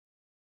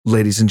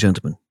Ladies and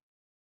gentlemen,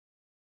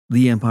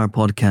 the Empire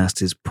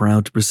Podcast is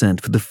proud to present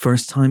for the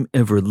first time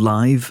ever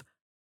live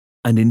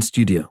and in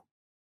studio,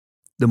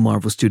 the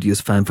Marvel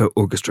Studios Fanfare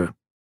Orchestra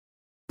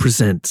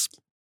presents,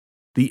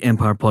 the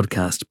Empire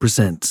Podcast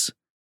presents,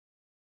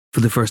 for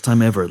the first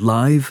time ever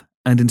live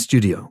and in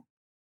studio.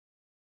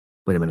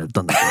 Wait a minute, I've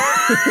done that.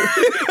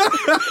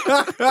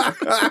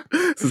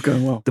 This is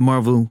going well. The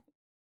Marvel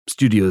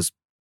Studios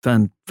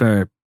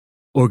Fanfare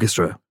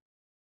Orchestra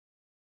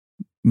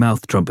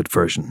mouth trumpet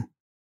version.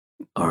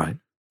 All right,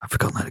 I've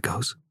forgotten how it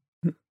goes.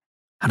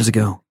 How does it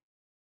go?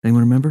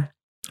 Anyone remember?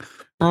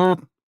 Oh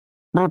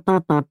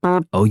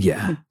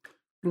yeah.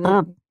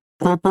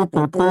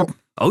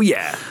 Oh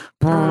yeah.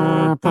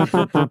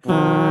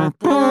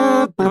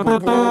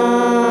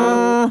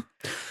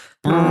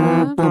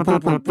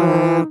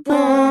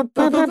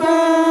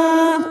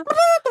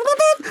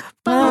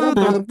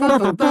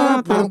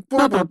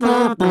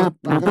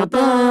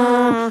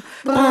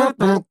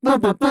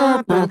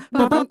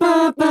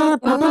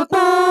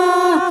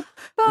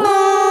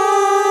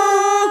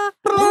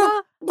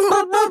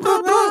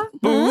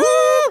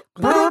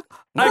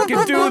 I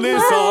can do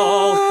this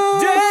all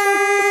day.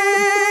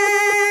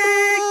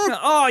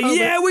 Oh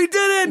yeah, we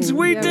did it.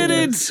 We did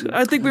it.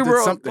 I think we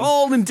were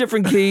all in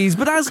different keys,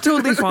 but that's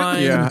totally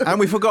fine. Yeah, and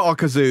we forgot our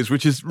kazoos,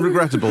 which is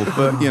regrettable,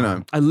 but you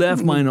know. I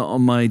left mine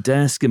on my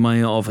desk in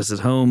my office at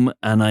home,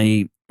 and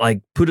I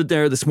put it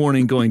there this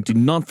morning going, do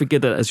not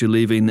forget that as you're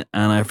leaving,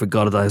 and I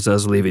forgot it as I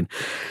was leaving.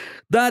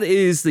 That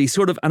is the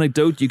sort of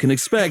anecdote you can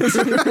expect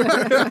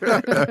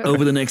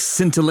over the next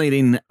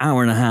scintillating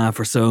hour and a half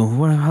or so.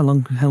 How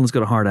long? Helen's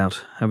got a heart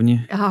out, haven't you?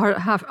 Hour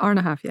and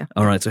a half, yeah.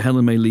 All right, so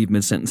Helen may leave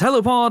mid-sentence.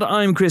 Hello, Pod.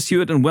 I'm Chris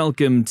Hewitt, and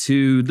welcome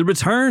to the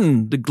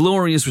return, the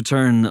glorious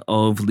return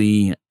of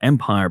the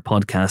Empire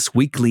Podcast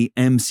weekly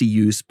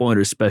MCU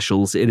spoiler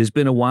specials. It has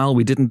been a while.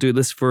 We didn't do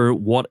this for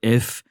What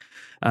If,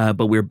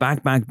 but we're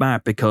back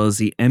because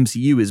the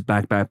MCU is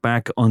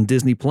back on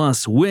Disney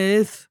Plus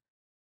with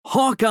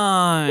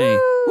Hawkeye.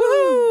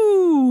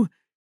 Woo!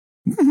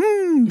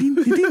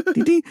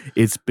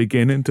 It's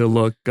beginning to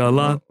look a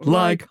lot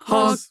like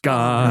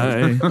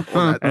Hawkeye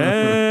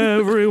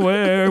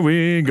everywhere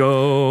we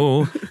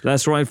go.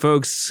 That's right,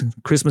 folks.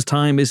 Christmas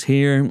time is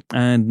here,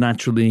 and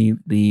naturally,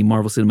 the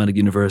Marvel Cinematic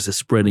Universe is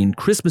spreading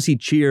Christmassy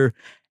cheer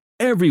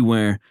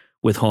everywhere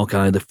with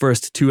Hawkeye, the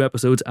first 2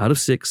 episodes out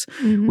of 6,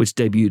 which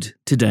debuted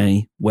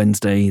today,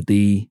 Wednesday,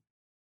 the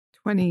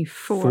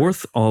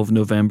 24th of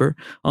November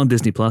on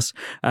Disney Plus,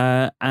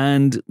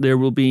 and there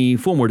will be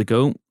 4 more to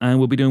go, and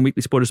we'll be doing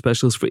weekly spoiler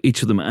specials for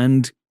each of them.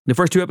 And the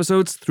first 2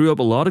 episodes threw up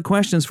a lot of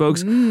questions,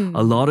 folks.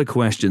 A lot of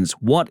questions.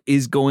 What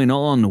is going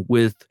on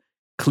with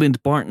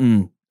Clint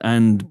Barton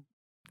and,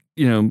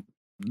 you know,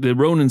 the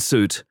Ronin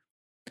suit?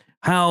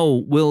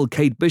 How will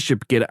Kate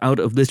Bishop get out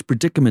of this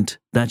predicament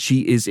that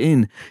she is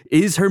in?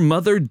 Is her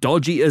mother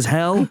dodgy as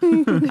hell?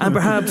 And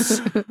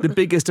perhaps the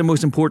biggest and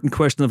most important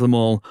question of them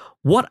all,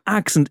 what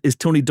accent is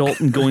Tony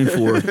Dalton going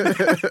for?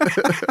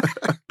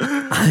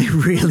 I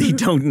really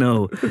don't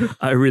know.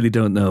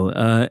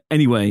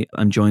 Anyway,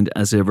 I'm joined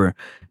as ever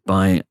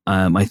by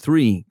my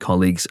 3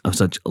 colleagues of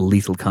such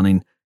lethal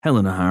cunning.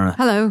 Helen O'Hara.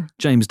 Hello.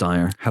 James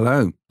Dyer.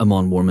 Hello.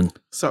 Amon Warmann.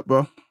 Sup,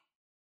 bro?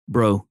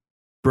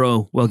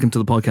 Bro, welcome to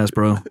the podcast,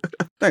 bro.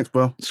 Thanks,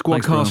 bro.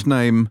 Squadcast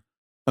name,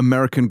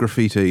 American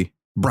Graffiti,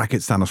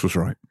 brackets Thanos was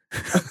right.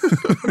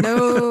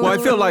 No. Well,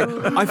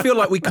 I feel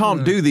like we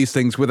can't do these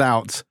things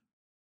without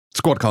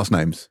Squadcast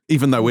names,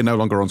 even though we're no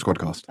longer on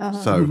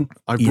Squadcast. So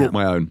I brought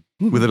my own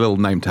with a little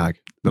name tag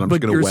that I'm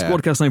just going to wear. Your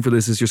Squadcast name for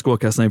this is your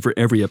Squadcast name for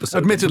every episode.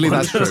 Admittedly,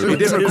 that's true. It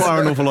did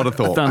require an awful lot of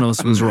thought.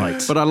 Thanos was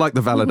right. But I like the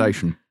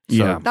validation. So.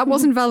 Yeah. That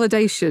wasn't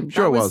validation.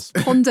 Sure that was.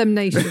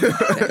 Condemnation.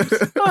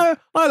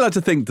 I like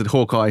to think that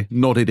Hawkeye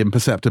nodded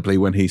imperceptibly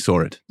when he saw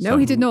it. No,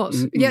 he did not.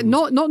 Yeah,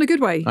 not in a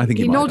good way. I think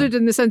he nodded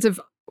in the sense of,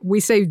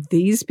 we saved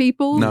these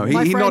people. No,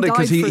 he nodded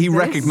because he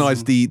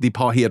recognised the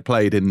part he had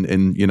played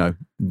in you know,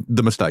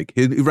 the mistake.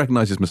 He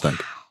recognised his mistake.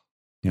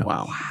 Yeah.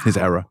 Wow. His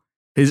error.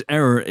 His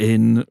error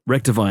in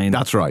rectifying.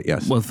 That's right,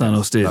 yes. What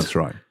Thanos did. That's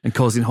right. And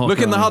causing Hawkeye.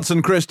 Look in the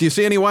Hudson, Chris. Do you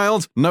see any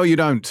whales? No, you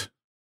don't.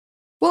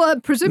 Well,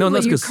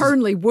 presumably you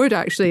currently would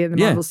actually in the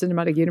Marvel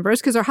Cinematic Universe,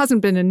 because there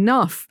hasn't been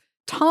enough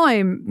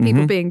time,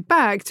 people being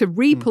back, to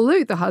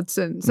repollute the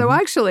Hudson. So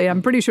actually,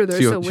 I'm pretty sure there's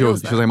still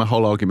whales there. You're saying my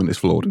whole argument is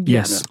flawed?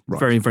 Yes, right.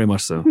 Very, very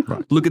much so.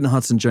 Right. Look in the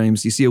Hudson,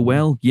 James. You see a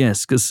whale?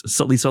 Yes, because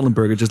Sully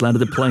Sullenberger just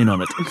landed a plane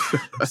on it.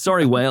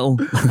 Sorry, whale.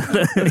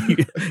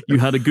 You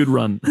had a good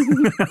run.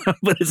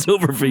 But it's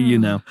over for you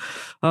now.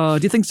 Do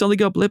you think Sully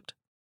got blipped?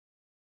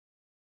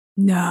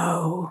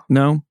 No.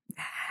 No?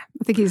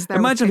 I think he's there.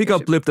 Imagine if he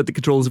got blipped at the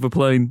controls of a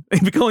plane.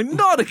 He'd be going,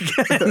 not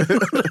again.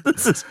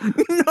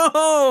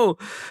 No.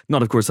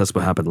 Not, of course, that's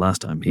what happened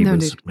last time. He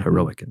was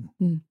heroic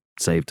and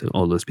saved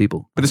all those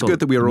people. But it's good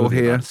that we are all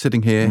here,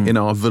 sitting here in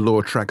our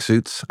velour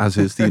tracksuits, as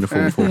is the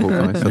uniform for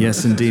Hawkeye. So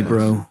yes, indeed,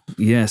 bro.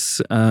 Yes.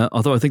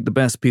 Although I think the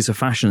best piece of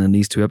fashion in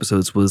these 2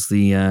 episodes was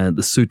the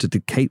suit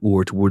that Kate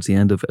wore towards the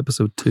end of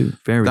episode 2.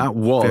 That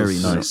was very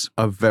nice.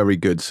 A very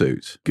good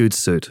suit. Good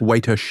suit.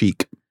 Waiter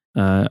chic.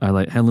 I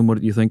like Helen. What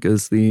do you think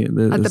is the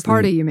at the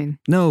party? You mean?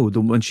 No,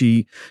 the when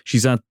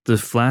she's at the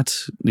flat,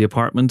 the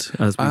apartment.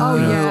 I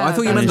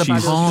thought you meant the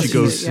party. She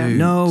goes,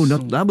 no,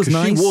 that was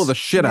nice. She wore the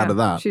shit out of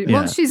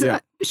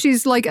that.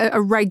 She's like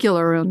a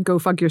regular on Go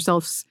Fuck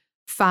Yourself's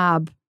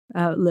fab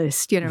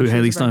list. You know,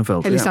 Hailee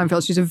Steinfeld. Hailee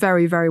Steinfeld. She's a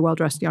very, very well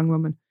dressed young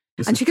woman.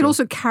 And she can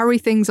also carry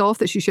things off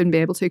that she shouldn't be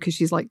able to because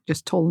she's like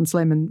just tall and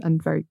slim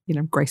and very,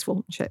 graceful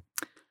and shit.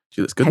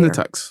 She looks good in the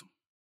tux.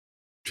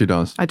 She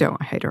does. I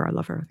hate her. I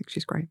love her. I think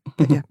she's great.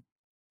 But yeah.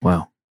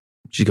 Wow.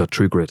 She's got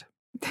true grit.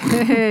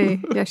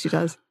 Yeah, she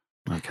does.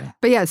 Okay.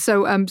 But yeah,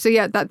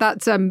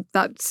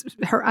 that's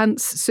her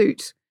aunt's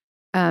suit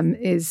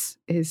is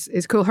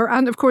cool. Her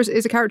aunt, of course,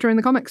 is a character in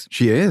the comics.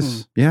 She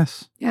is.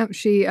 Yes. Yeah,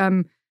 she's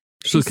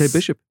Kate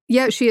Bishop.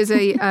 Yeah, she is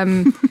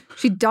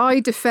she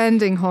died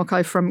defending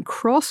Hawkeye from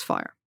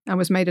Crossfire and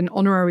was made an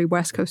honorary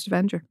West Coast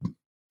Avenger.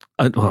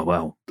 Oh,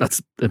 wow.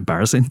 That's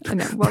embarrassing. I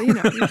know. Well,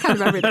 kind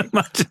of everything.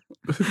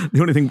 The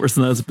only thing worse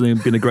than that is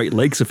being a Great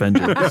Lakes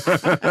Avenger.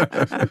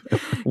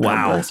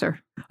 Wow.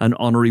 An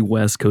honorary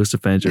West Coast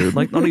Avenger.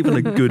 Like, not even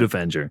a good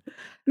Avenger.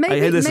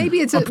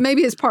 Maybe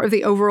it's part of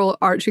the overall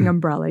arching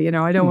umbrella.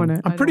 I don't want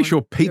to. I'm pretty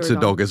sure Pizza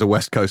Dog is a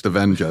West Coast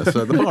Avenger,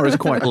 so the bar is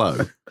quite low.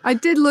 I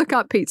did look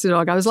up Pizza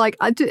Dog. I was like,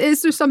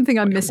 is there something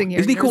I'm missing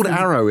here? Isn't he called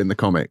Arrow in the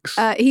comics?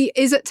 He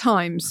is at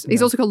times.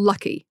 He's also called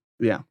Lucky.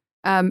 Yeah.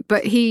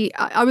 But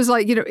I was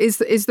like,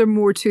 is there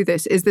more to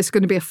this? Is this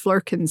going to be a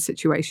Flurkin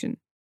situation?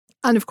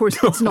 And of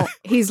course, it's not.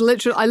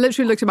 I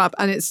literally looked him up,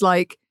 and it's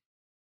like,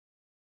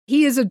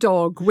 he is a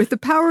dog with the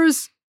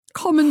powers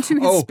common to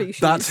his species.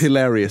 That's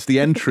hilarious. The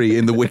entry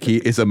in the wiki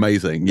is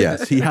amazing.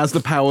 Yes, he has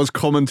the powers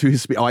common to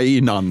his species, i.e.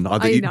 none.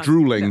 I.e.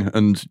 drooling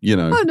and,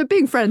 Oh, no,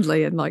 being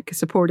friendly and like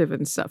supportive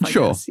and stuff, I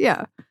guess.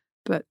 Yeah.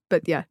 But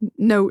yeah,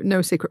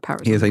 no secret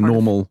powers. He is a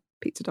normal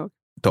pizza dog.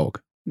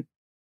 Dog.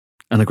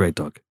 And a great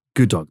dog.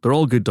 Good dog. They're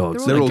all good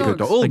dogs. They're all good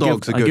dogs. All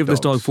dogs are good dogs. I give this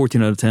dog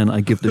 14 out of 10.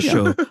 I give the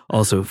show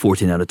also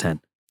 14 out of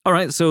 10. All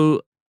right,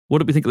 so what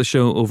did we think of the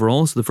show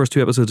overall? So the first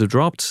 2 episodes have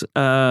dropped.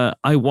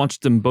 I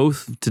watched them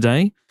both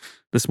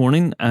this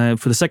morning,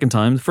 for the second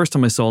time. The first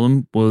time I saw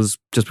them was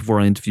just before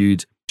I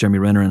interviewed Jeremy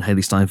Renner and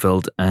Hailee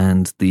Steinfeld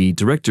and the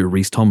director,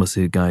 Rhys Thomas,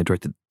 who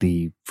directed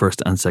the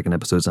first and second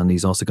episodes, and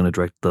he's also going to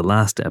direct the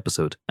last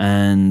episode.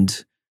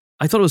 And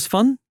I thought it was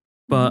fun,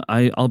 but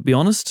I'll be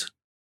honest,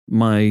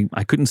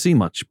 I couldn't see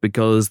much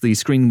because the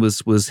screen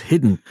was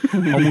hidden,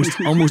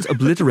 almost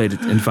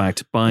obliterated, in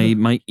fact, by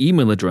my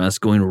email address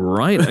going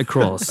right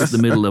across the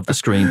middle of the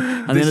screen.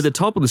 And then at the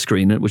top of the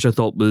screen, which I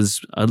thought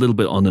was a little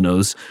bit on the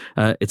nose,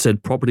 it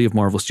said property of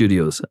Marvel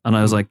Studios. And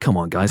I was like, come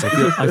on, guys,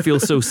 I feel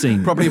so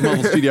seen. Property of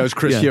Marvel Studios,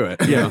 Chris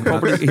Hewitt. Yeah,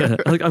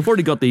 like I've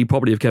already got the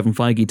property of Kevin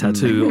Feige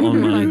tattoo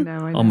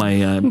on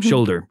my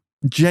shoulder.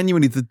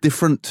 Genuinely, the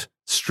different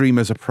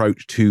streamers'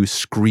 approach to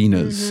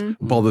screeners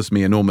bothers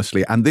me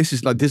enormously. And this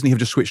is like Disney have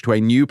just switched to a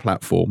new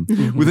platform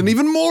with an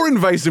even more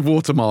invasive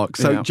watermark.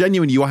 So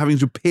genuinely, you are having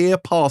to peer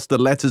past the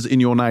letters in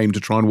your name to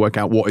try and work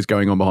out what is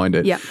going on behind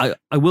it. Yeah.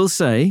 I will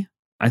say,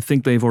 I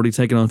think they've already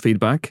taken on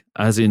feedback,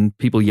 as in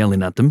people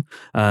yelling at them,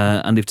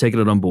 and they've taken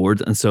it on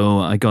board. And so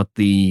I got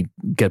the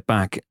Get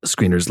Back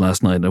screeners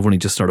last night, and I've only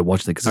just started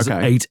watching it because it's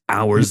 8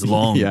 hours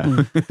long.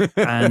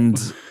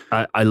 And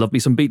I love me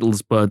some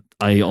Beatles, but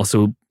I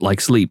also like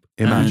sleep.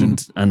 Imagine.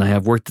 And I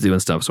have work to do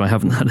and stuff, so I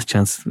haven't had a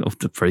chance. Oh,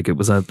 very good.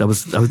 That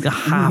was a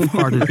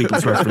half-hearted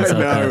Beatles reference at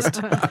best.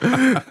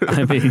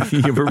 I mean,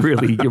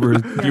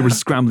 you were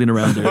scrambling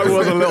around there. I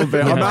was a little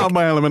bit. I'm out of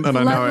my element, and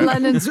I know it.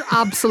 Lennon's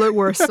absolute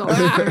worst song.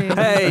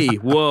 Hey,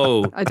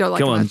 whoa! I don't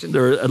like. Come Imagine. on,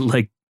 there are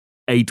like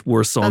 8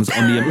 worst songs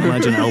on the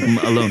Imagine album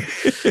alone.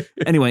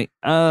 Anyway,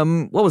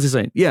 what was I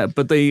saying? Yeah,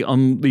 but the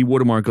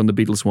watermark on the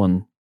Beatles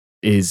one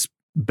is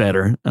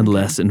better and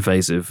less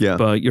invasive. Yeah.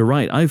 But you're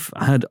right. I've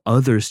had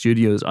other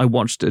studios. I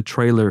watched a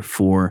trailer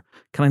for.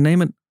 Can I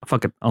name it?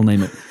 Fuck it, I'll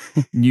name it.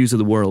 News of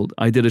the World.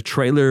 I did a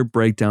trailer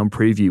breakdown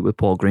preview with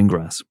Paul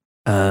Greengrass.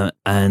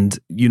 And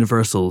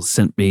Universal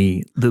sent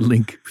me the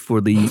link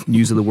for the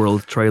News of the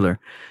World trailer.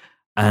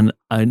 And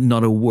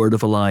not a word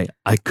of a lie,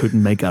 I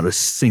couldn't make out a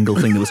single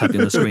thing that was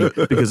happening on the screen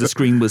because the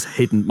screen was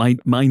hidden.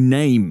 My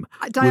name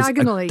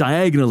diagonally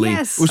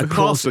was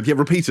plastered,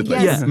 repeatedly.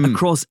 Yes. Yeah,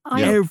 across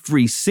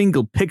every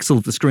single pixel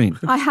of the screen.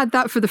 I had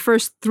that for the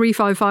first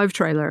 355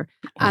 trailer,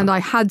 and I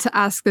had to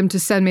ask them to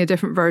send me a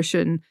different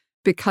version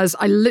because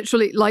I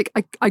literally,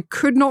 I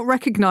could not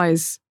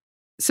recognize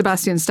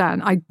Sebastian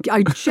Stan. I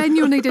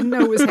genuinely didn't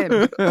know it was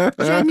him.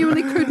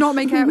 Genuinely could not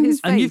make out his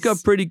face. And you've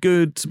got pretty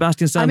good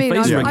Sebastian Stan face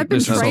recognition. I've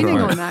been training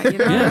on that, you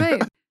know what I mean?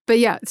 But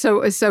yeah,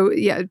 so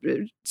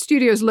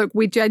studios, look,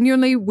 we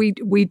genuinely,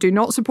 we do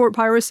not support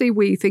piracy.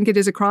 We think it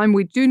is a crime.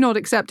 We do not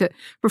accept it.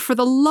 But for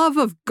the love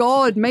of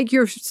God, make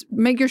your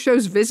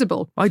shows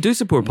visible. I do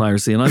support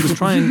piracy, and I was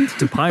trying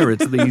to pirate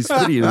these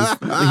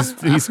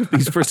videos,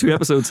 these first 2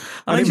 episodes.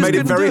 And it made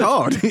it very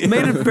hard. It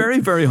made it very,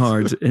 very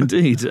hard,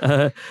 indeed.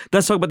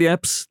 Let's talk about the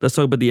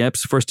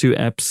eps. First 2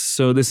 eps.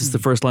 So this is the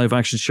first live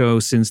action show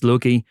since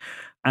Loki.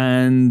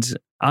 And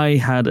I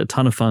had a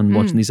ton of fun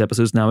watching these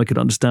episodes. Now I could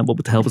understand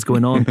what the hell was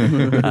going on.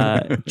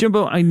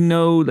 Jimbo, I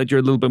know that you're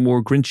a little bit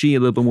more grinchy, a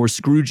little bit more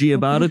Scroogey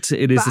about it.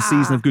 It is a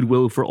season of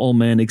goodwill for all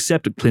men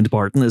except Clint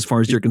Barton, as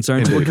far as you're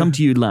concerned. So we'll come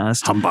to you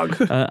last.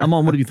 Humbug.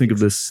 Amon, what do you think of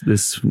this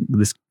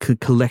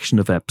collection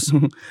of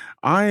eps?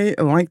 I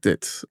liked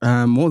it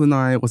more than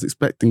I was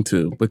expecting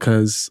to,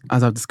 because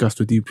as I've discussed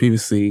with you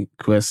previously,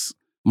 Chris,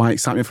 my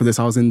excitement for this,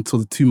 I was in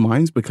sort of two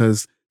minds,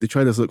 because the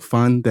trailers look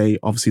fun. They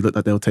obviously looked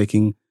like they were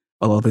taking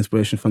a lot of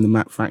inspiration from the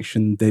Matt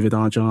Fraction, David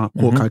Arjar,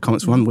 Hawkeye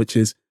Comics run, which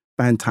is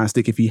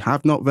fantastic. If you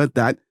have not read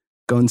that,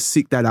 go and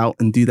seek that out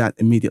and do that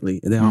immediately.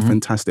 They are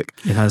fantastic.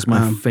 It has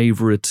my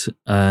favorite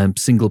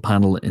single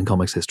panel in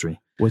comics history.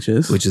 Which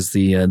is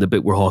the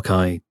bit where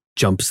Hawkeye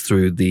jumps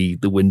through the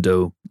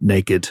window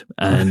naked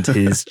and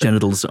his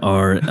genitals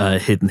are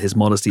hidden. His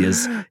modesty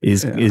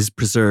is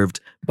preserved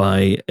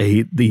by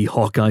the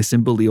Hawkeye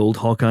symbol, the old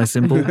Hawkeye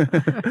symbol,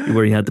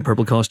 where he had the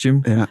purple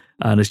costume,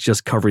 and it's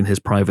just covering his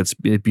privates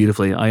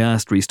beautifully. I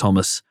asked Rhys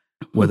Thomas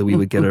whether we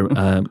would get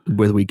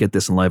whether we get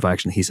this in live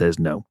action. He says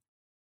no.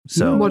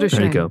 So what a there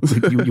shame. you go.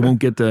 You won't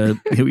get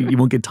you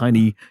won't get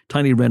tiny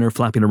Renner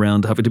flapping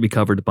around having to be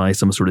covered by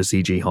some sort of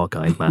CG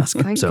Hawkeye mask.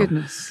 Thank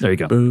goodness. There you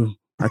go. boo.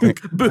 I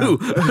think boo.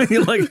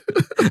 Like,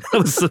 that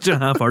was such a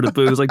half-hearted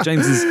boo. It was like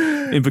James's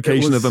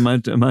invocation of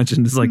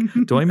imagine. It's like,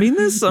 do I mean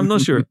this? I'm not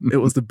sure. It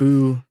was the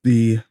boo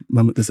the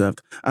moment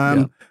deserved.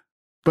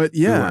 But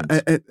yeah,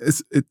 it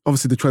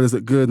obviously the trailers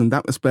look good in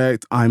that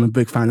respect. I'm a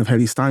big fan of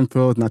Hailee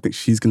Steinfeld, and I think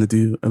she's going to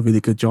do a really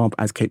good job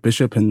as Kate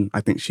Bishop, and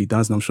I think she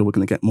does, and I'm sure we're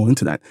going to get more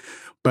into that.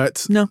 But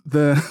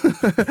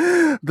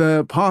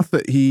the path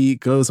that he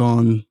goes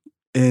on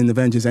in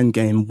Avengers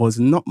Endgame was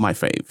not my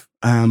fave,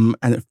 and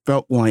it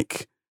felt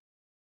like,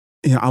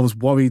 I was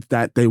worried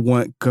that they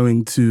weren't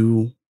going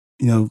to,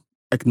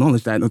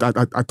 acknowledge that.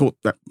 I thought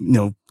that,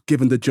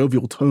 given the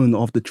jovial tone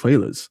of the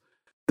trailers,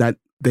 that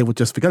they would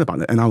just forget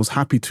about it. And I was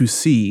happy to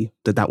see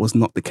that that was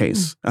not the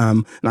case.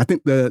 And I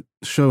think the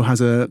show has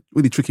a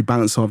really tricky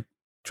balance of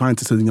trying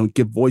to sort of,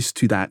 give voice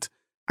to that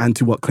and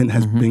to what Clint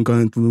has been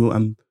going through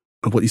and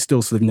what he's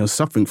still sort of,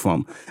 suffering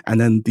from. And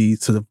then the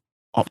sort of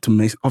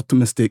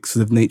optimistic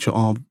sort of nature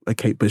of a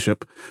Kate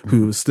Bishop,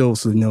 who is still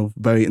sort of,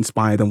 very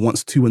inspired and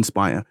wants to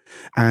inspire.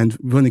 And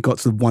we've only got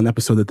sort of one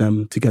episode of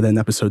them together in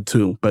episode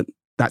 2, but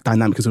that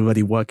dynamic is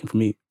already working for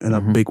me in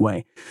a big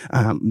way.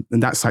 And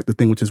that's like the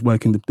thing which is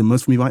working the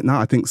most for me right now.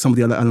 I think some of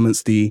the other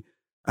elements, the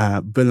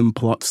villain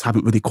plots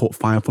haven't really caught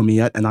fire for me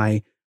yet. And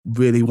I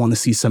really want to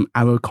see some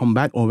arrow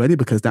combat already,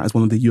 because that is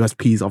one of the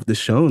USPs of this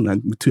show. And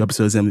then 2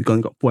 episodes in, we've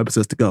only got 4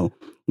 episodes to go.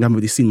 We haven't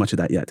really seen much of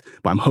that yet,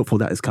 but I'm hopeful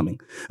that is coming.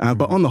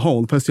 But on the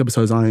whole, the first 2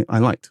 episodes I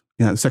liked.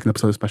 The second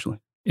episode especially.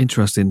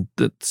 Interesting.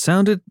 That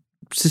sounded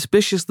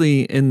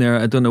suspiciously in there.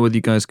 I don't know whether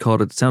you guys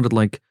caught it. It sounded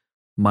like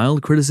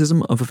mild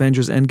criticism of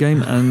Avengers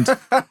Endgame. And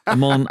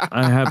Amon,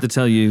 I have to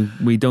tell you,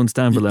 we don't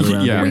stand for that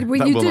around here.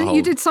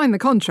 You did sign the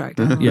contract.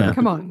 Yeah.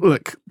 Come on.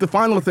 Look, the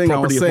final thing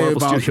I'll say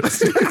about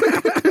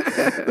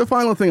the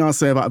final thing I'll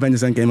say about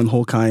Avengers Endgame and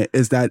Hawkeye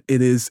is that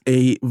it is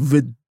a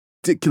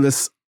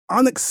ridiculous,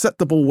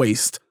 unacceptable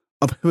waste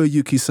of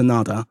Hiroyuki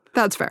Sanada.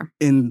 That's fair.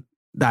 In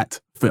that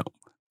film.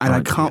 And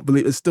I can't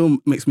believe it still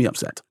makes me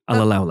upset.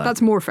 I'll allow that.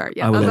 That's more fair.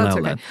 Yeah, I will that's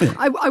allow okay.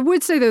 that. I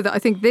would say, though, that I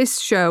think this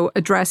show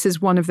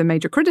addresses one of the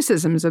major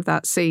criticisms of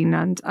that scene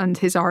and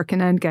his arc in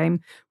Endgame,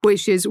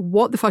 which is,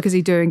 what the fuck is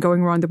he doing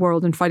going around the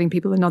world and fighting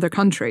people in other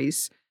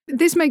countries?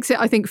 This makes it,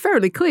 I think,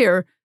 fairly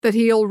clear that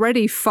he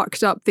already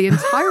fucked up the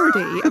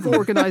entirety of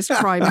organized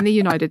crime in the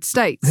United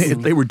States.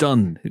 They were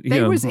done. He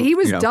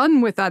was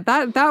done with that.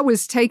 That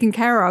was taken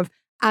care of.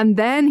 And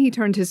then he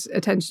turned his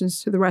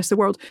attentions to the rest of the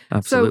world.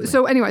 Absolutely.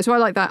 So anyway, so I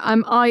like that.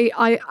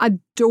 I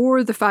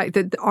adore the fact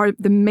that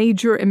the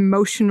major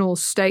emotional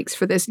stakes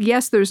for this.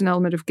 Yes, there's an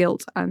element of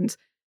guilt and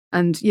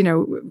coming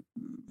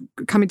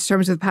to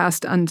terms with the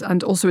past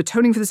and also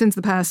atoning for the sins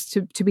of the past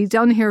to be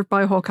done here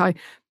by Hawkeye.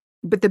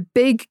 But the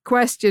big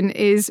question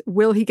is,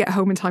 will he get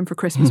home in time for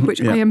Christmas,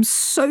 which I am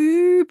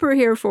super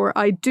here for.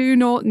 I do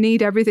not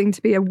need everything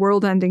to be a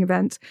world-ending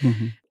event.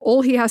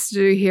 All he has to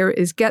do here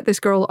is get this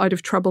girl out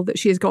of trouble that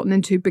she has gotten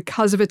into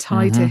because of a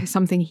tie to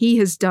something he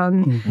has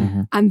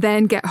done, and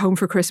then get home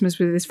for Christmas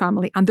with his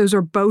family. And those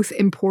are both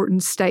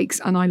important stakes,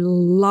 and I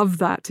love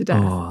that to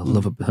death. Oh,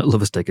 I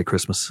love a steak at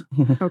Christmas.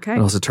 Okay.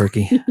 And also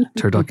turkey,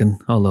 turducken.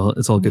 Oh,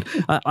 it's all good.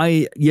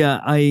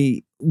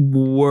 I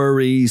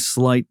worry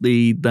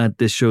slightly that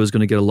this show is going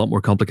to get a lot more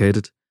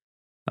complicated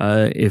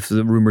if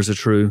the rumors are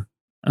true,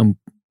 and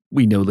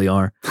we know they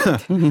are.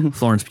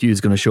 Florence Pugh is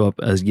going to show up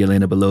as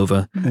Yelena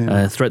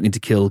Belova, threatening to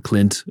kill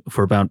Clint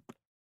for about,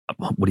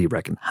 what do you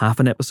reckon, half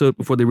an episode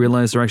before they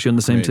realize they're actually on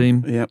the same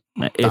team? Yep.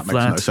 That makes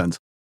no sense.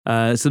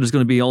 So there's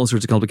going to be all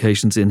sorts of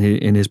complications in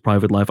his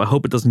private life. I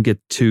hope it doesn't get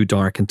too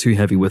dark and too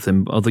heavy with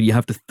him, although you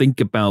have to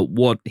think about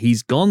what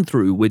he's gone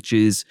through, which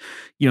is,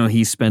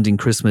 he's spending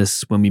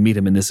Christmas, when we meet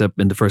him in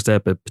the first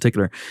ep in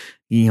particular,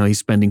 he's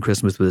spending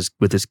Christmas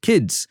with his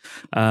kids.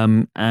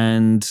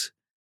 And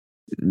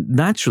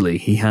naturally,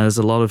 he has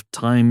a lot of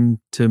time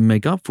to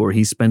make up for.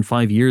 He's spent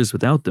 5 years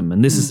without them.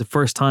 And this is the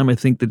first time I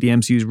think that the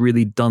MCU's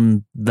really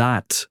done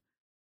that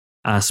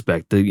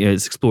aspect.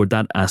 It's explored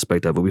that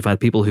aspect of it. We've had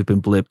people who've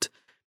been blipped,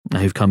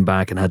 who've come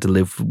back and had to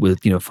live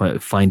with,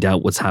 find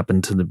out what's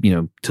happened to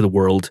the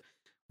world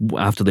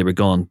after they were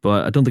gone.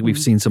 But I don't think we've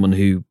seen someone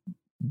who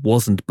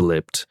wasn't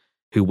blipped,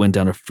 who went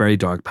down a very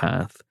dark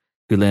path,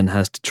 who then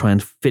has to try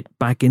and fit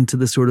back into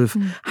the sort of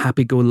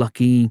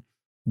happy-go-lucky,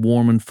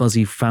 warm and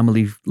fuzzy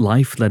family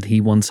life that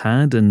he once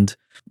had. And,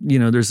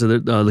 there's a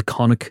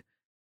laconic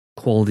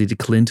quality to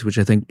Clint, which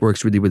I think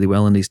works really, really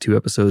well in these 2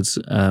 episodes.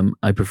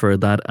 I prefer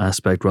that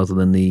aspect rather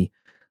than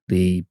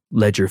the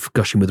Ledger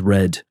gushing with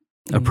red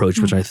approach,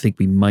 which I think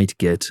we might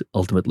get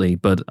ultimately.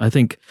 But I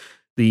think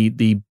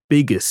the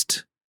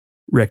biggest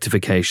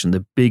rectification,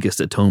 the biggest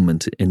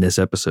atonement in this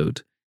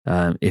episode,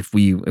 if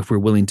we're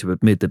willing to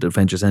admit that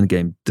Avengers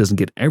Endgame doesn't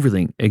get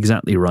everything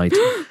exactly right,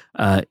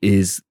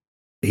 is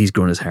he's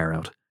grown his hair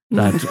out.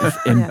 That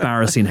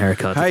embarrassing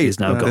haircut is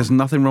now gone. There's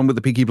nothing wrong with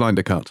the Peaky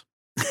Blinder cut.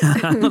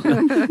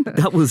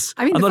 That was.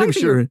 I mean, I'm the not fact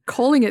even that sure. you're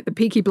calling it the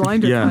Peaky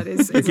Blinder cut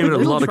is give it a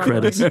lot of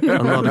credit.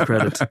 A lot of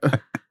credit.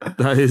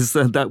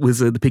 That was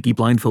the Peaky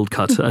Blindfold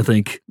cut. I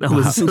think that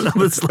was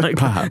like,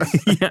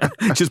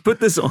 just put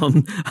this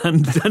on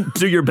and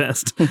do your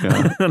best.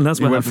 Yeah. And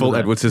that's what he went full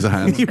Edward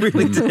Scissorhands. He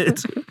really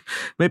did.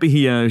 Maybe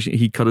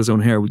he cut his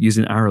own hair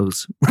using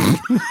arrows,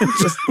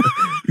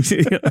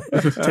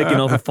 taking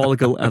off a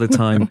follicle at a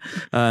time.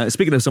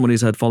 Speaking of someone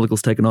who's had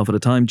follicles taken off at a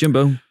time,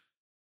 Jimbo.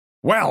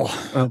 Well,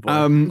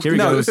 here he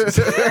goes.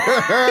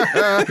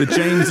 The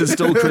James that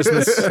stole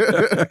Christmas.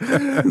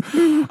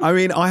 I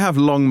mean, I have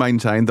long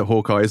maintained that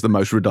Hawkeye is the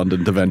most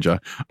redundant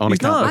Avenger on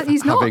account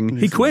of having...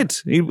 He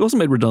quit. He wasn't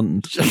made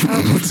redundant.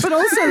 But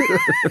also,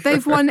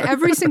 they've won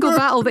every single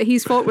battle that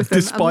he's fought with them.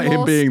 Despite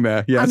him being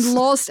there, yes. And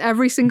lost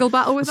every single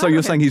battle with them. So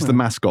you're saying he's the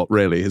mascot,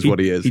 really, is what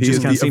he is. He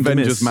just is the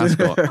Avengers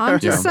mascot. I'm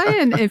just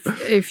saying,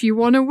 if you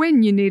want to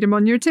win, you need him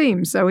on your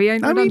team. So he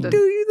ain't redundant. Do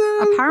you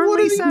though?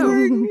 Apparently so.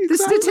 The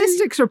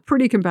statistics are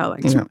pretty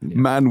compelling. Yeah.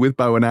 Man with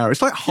bow and arrow.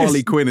 It's like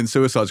Harley Quinn in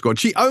Suicide Squad.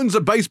 She owns a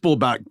baseball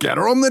bat. Get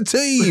her on the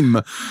team.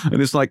 And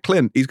it's like,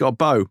 Clint, he's got a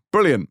bow.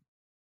 Brilliant.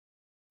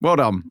 Well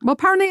done. Well,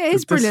 apparently it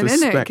is brilliant,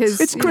 isn't it?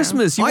 It's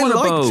Christmas. I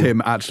liked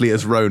him actually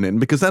as Ronin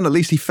because then at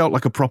least he felt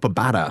like a proper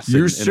badass.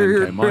 In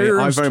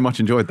I very much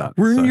enjoyed that.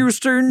 When you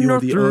stand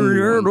nothing.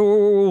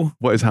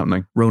 What is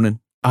happening? Ronin.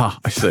 Ah,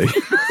 I see.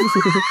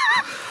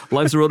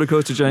 Life's a roller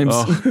coaster, James.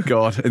 Oh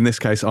God! In this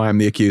case, I am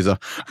the accuser.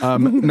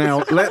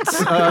 Now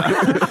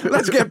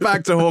let's get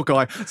back to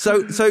Hawkeye.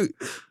 So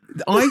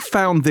I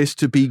found this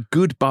to be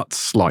good but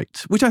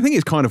slight, which I think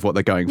is kind of what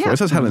they're going for. As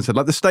Helen said,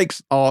 like the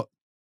stakes are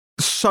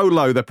so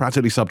low they're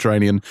practically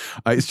subterranean.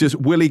 It's just,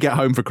 will he get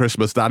home for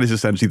Christmas? That is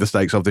essentially the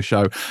stakes of the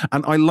show,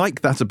 and I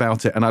like that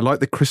about it, and I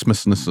like the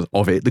Christmasness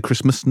of it, the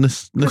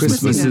Christmasness, the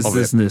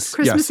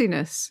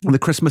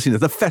Christmassiness,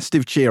 the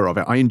festive cheer of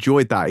it. I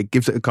enjoyed that. It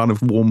gives it a kind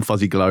of warm,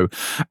 fuzzy glow,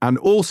 and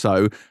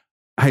also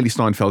Hailee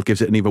Steinfeld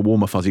gives it an even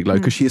warmer, fuzzy glow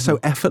because she is so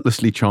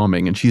effortlessly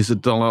charming and she's a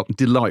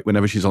delight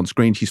whenever she's on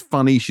screen. She's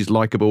funny, she's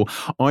likable.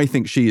 I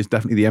think she is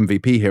definitely the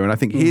MVP here, and I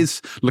think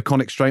his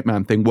laconic straight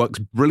man thing works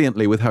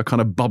brilliantly with her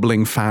kind of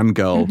bubbling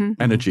fangirl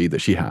energy that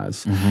she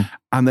has.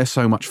 And they're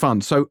so much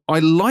fun. So I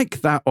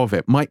like that of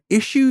it. My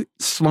issue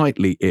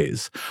slightly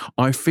is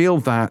I feel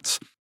that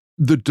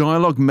the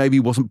dialogue maybe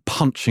wasn't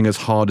punching as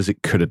hard as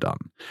it could have done.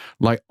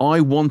 Like,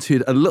 I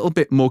wanted a little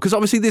bit more, because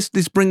obviously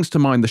this brings to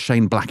mind the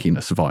Shane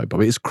Blackiness vibe. I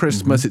mean, it's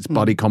Christmas, it's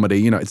buddy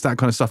comedy, it's that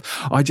kind of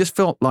stuff. I just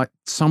felt like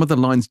some of the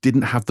lines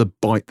didn't have the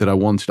bite that I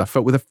wanted. I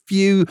felt with a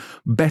few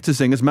better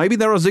zingers. Maybe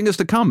there are zingers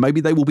to come. Maybe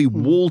they will be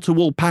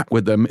wall-to-wall packed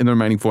with them in the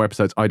remaining 4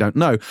 episodes. I don't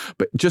know.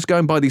 But just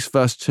going by these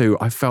first 2,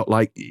 I felt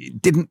like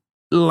it didn't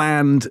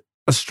land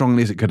as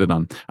strongly as it could have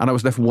done. And I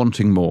was left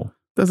wanting more.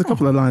 There's a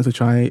couple of lines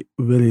which I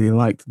really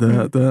liked.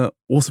 The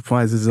all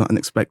surprises are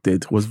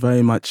unexpected was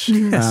very much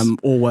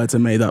all words are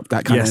made up,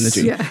 that kind of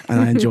energy. Yeah.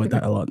 And I enjoyed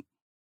that a lot.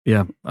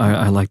 Yeah,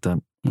 I liked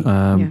that.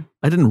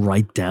 I didn't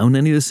write down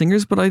any of the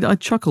singers, but I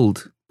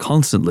chuckled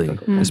constantly,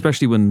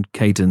 especially when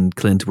Kate and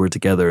Clint were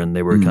together and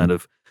they were kind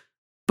of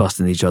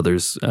busting each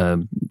other's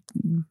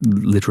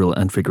literal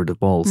and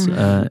figurative balls.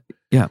 But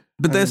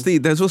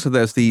there's also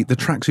the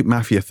tracksuit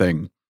mafia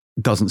thing.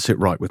 Doesn't sit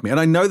right with me.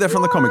 And I know they're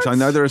from the comics. I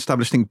know they're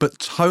established thing, but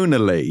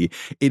tonally,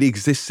 it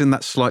exists in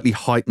that slightly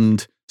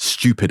heightened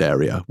stupid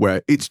area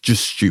where it's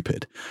just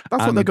stupid.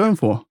 That's what they're going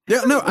for.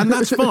 Yeah, no, and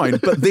that's fine.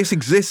 But this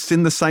exists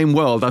in the same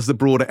world as the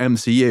broader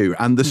MCU,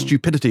 and the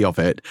stupidity of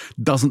it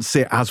doesn't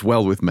sit as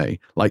well with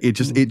me. Like it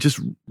just bothers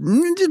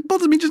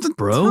me just a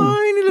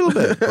tiny little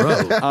bit.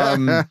 Bro.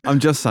 I'm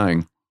just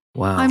saying.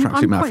 Wow, I'm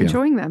quite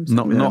enjoying them. So.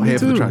 Not here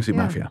for the Tracksuit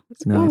Mafia.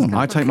 No.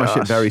 I take my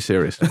shit very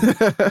seriously.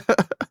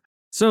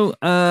 So,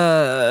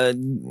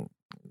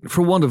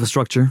 for want of a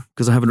structure,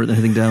 because I haven't written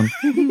anything down,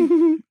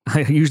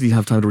 I usually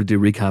have time to do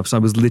recaps. I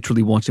was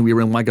literally watching. We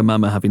were in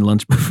Wagamama having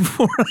lunch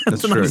before.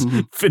 That's and I was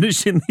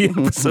finishing the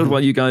episode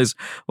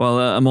while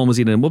Amon was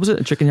eating. What was it?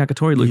 A chicken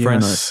yakitori? Looked very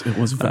nice. It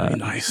was very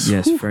nice.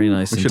 Yes, very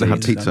nice. We should have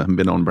had pizza and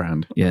been on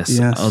brand. Yes,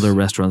 other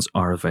restaurants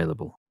are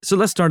available. So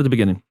let's start at the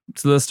beginning.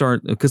 So let's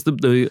start, because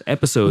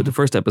the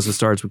first episode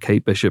starts with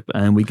Kate Bishop,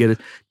 and we get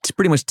it's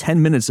pretty much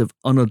 10 minutes of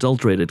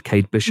unadulterated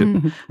Kate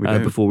Bishop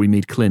before we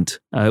meet Clint,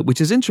 which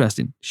is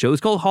interesting.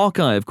 Show's called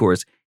Hawkeye, of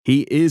course.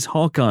 He is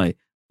Hawkeye,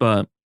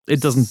 but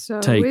it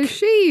doesn't take... is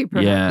she,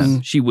 perhaps. Yeah,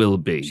 she will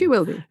be. She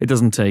will be. It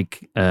doesn't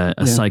take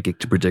a psychic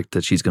to predict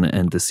that she's going to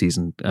end the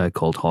season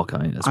called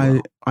Hawkeye as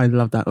well. I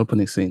love that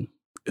opening scene.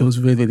 It was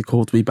really, really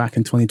cool to be back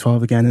in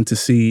 2012 again and to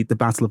see the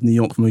Battle of New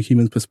York from a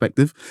human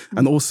perspective,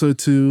 and also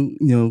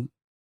to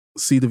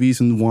see the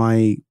reason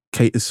why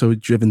Kate is so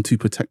driven to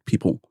protect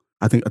people.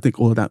 I think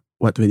all of that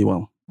worked really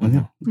well.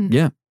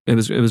 Yeah, it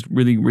was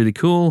really, really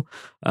cool.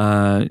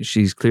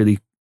 She's clearly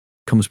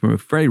comes from a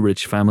very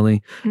rich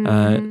family.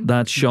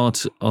 That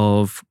shot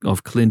of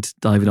Clint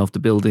diving off the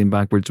building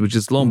backwards, which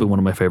has long been one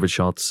of my favorite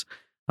shots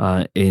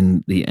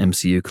in the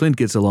MCU. Clint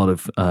gets a lot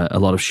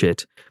of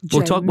shit.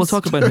 We'll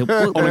talk about him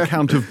on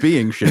account of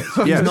being shit.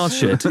 He's not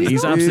shit.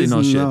 He's absolutely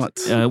not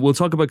shit. We'll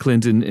talk about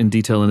Clint in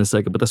detail in a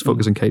second, but let's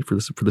focus on Kate for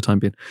the time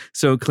being.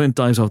 So Clint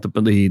dives off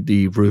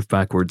the roof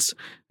backwards.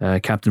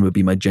 Captain would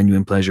be my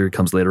genuine pleasure.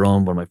 Comes later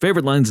on. One of my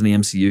favorite lines in the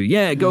MCU.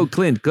 Yeah, go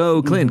Clint,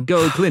 go Clint,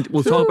 go Clint.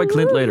 We'll talk about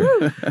Clint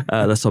later.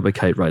 Let's talk about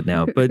Kate right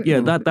now. But yeah,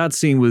 that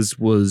scene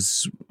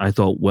was I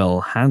thought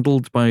well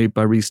handled by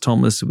Rhys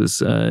Thomas.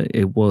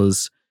 It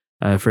was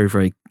very,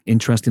 very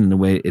interesting in the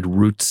way it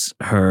roots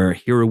her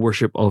hero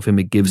worship of him.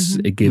 It gives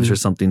her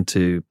something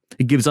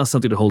it gives us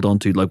something to hold on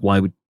to. Like,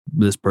 why would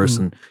this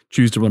person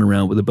choose to run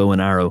around with a bow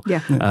and arrow?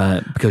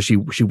 Because she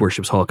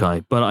worships Hawkeye.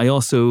 But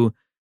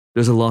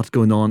there's a lot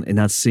going on in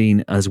that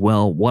scene as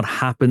well. What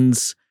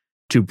happens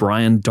to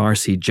Brian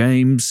Darcy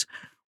James?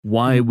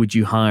 Why would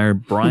you hire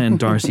Brian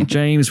Darcy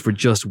James for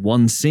just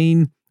one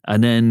scene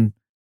and then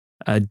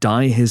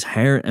dye his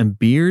hair and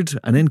beard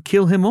and then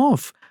kill him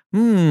off?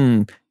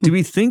 Do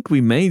we think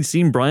we may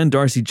see Brian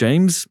Darcy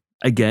James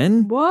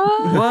again?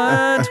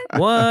 What?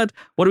 What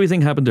do we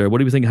think happened there? What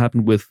do we think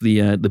happened with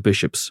the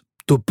bishops?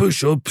 The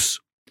bishops.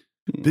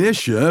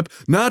 Bishop?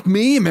 Not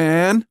me,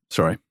 man.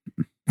 Sorry.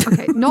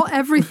 Okay, not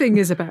everything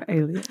is about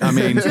aliens. I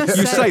mean, you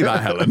say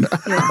that, Helen.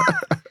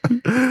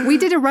 Yeah. We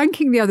did a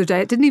ranking the other day.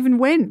 It didn't even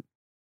win.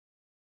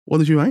 What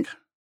did you rank?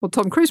 Well,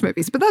 Tom Cruise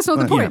movies, but that's not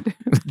the point.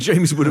 Yeah.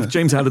 James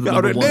had it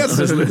number one.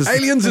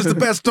 Aliens is the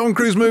best Tom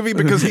Cruise movie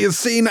because he has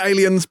seen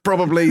aliens,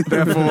 probably.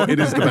 Therefore, it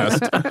is the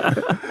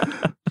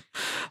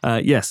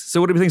best. Yes. So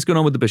what do you think is going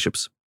on with the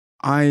bishops?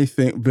 I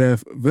think Ver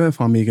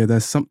Farmiga,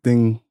 there's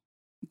something,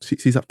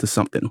 she's up to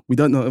something. We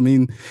don't know. I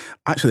mean,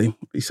 actually,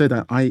 you say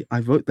that. I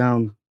wrote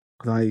down,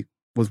 because I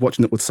was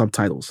watching it with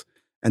subtitles,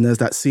 and there's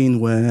that scene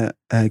where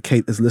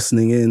Kate is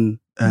listening in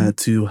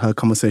to her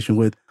conversation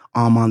with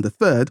Armand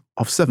III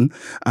of 7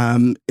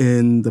 at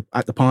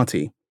the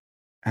party,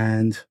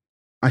 and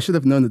I should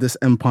have known that this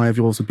empire of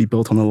yours would be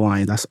built on a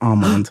lie. That's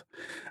Armand.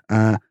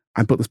 I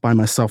built this by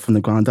myself from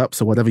the ground up,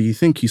 so whatever you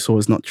think you saw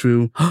is not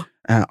true.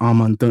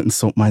 Armand, don't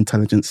insult my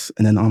intelligence.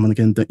 And then Armand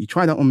again, don't you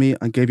try that on me.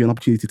 I gave you an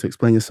opportunity to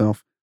explain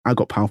yourself. I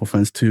got powerful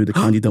friends too, the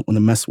kind you don't want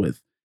to mess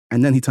with.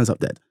 And then he turns up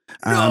dead.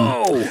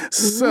 No!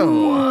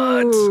 So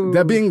What?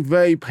 They're being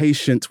very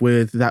patient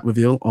with that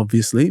reveal,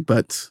 obviously,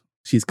 but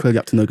she's clearly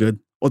up to no good.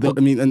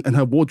 And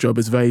her wardrobe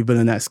is very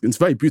villainesque. It's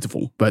very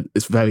beautiful, but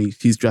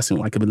she's dressing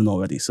like a villain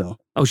already. So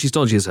she's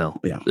dodgy as hell.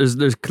 Yeah,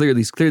 there's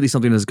clearly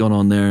something that's gone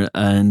on there,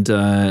 and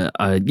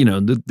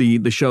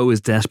the show is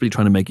desperately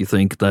trying to make you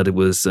think that it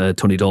was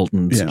Tony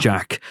Dalton's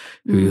Jack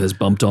who has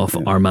bumped off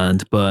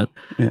Armand, but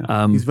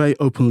he's very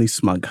openly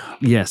smug.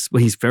 Yes,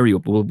 well, he's very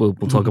open. We'll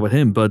talk about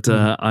him, but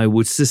I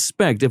would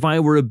suspect if I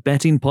were a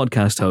betting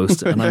podcast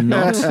host, and I'm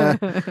not,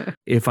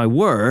 if I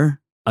were,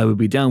 I would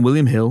be down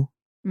William Hill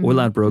or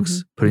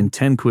Ladbrokes, putting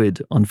 10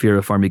 quid on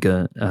Vera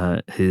Farmiga,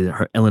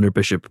 her Eleanor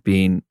Bishop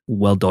being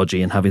well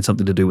dodgy and having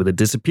something to do with a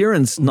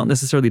disappearance, not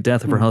necessarily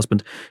death of her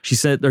husband. She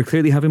said they're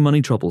clearly having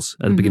money troubles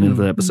at the beginning of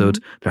the episode.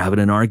 They're having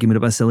an argument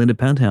about selling the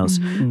penthouse.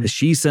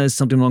 She says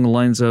something along the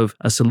lines of,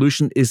 a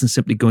solution isn't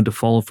simply going to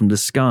fall from the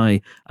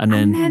sky, and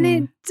then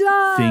it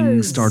does.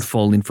 Things start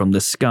falling from the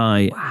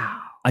sky. Wow.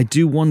 I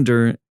do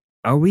wonder,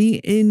 are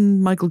we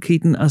in Michael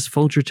Keaton as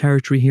Vulture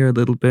territory here a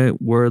little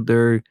bit, where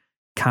they're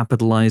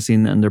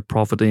capitalizing and they're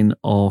profiting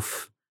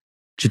off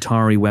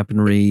Chitauri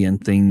weaponry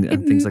and things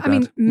like that? I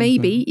mean,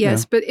 maybe,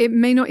 yes, but it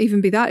may not even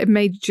be that. It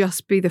may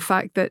just be the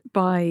fact that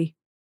by,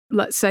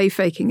 let's say,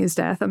 faking his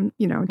death, I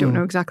don't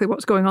know exactly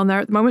what's going on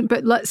there at the moment,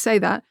 but let's say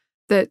that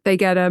they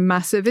get a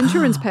massive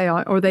insurance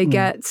payout, or they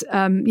get,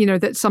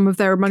 that some of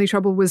their money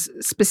trouble was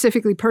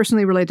specifically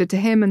personally related to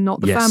him and not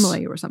the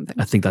family or something.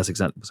 I think that's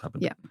exactly what's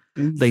happened. Yeah.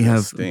 They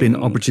have been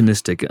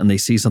opportunistic, and they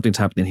see something's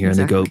happening here and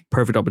they go,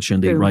 perfect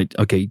opportunity, Boom. Right,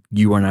 okay,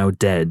 you are now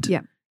dead.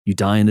 Yeah. You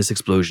die in this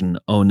explosion.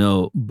 Oh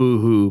no,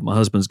 boo-hoo, my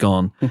husband's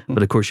gone.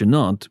 But of course you're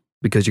not,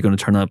 because you're going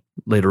to turn up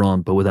later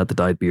on, but without the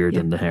dyed beard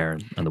and the hair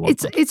and the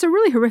whatnot. It's a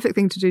really horrific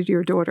thing to do to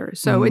your daughter.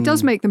 So it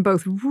does make them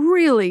both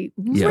really,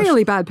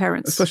 really bad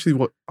parents.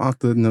 Especially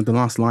after the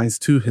last lines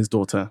to his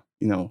daughter,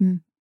 what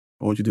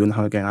would you do in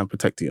her again? I'll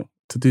protect you.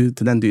 To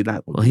then do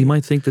that. Well, he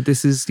might think that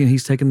this is,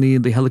 he's taking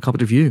the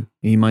helicopter view.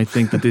 He might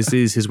think that this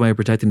is his way of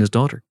protecting his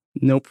daughter.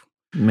 Nope.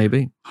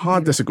 Maybe.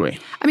 Hard disagree.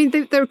 I mean,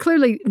 they're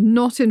clearly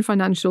not in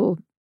financial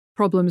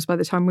problems by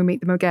the time we meet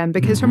them again,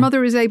 because her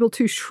mother is able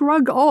to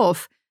shrug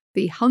off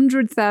the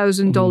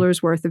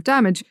 $100,000 worth of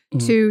damage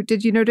to,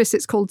 did you notice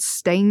it's called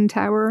Stain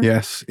Tower?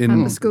 Yes.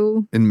 In the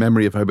school. In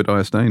memory of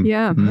Obadiah Stane.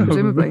 Yeah,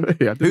 presumably.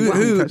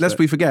 Who lest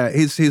we forget,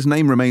 his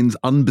name remains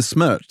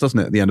unbesmirched, doesn't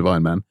it, at the end of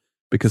Iron Man?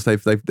 Because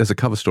there's a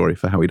cover story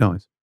for how he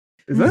dies.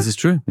 This is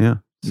true.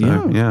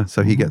 Yeah.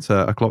 So he gets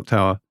a clock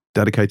tower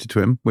dedicated to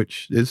him,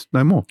 which is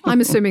no more.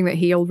 I'm assuming that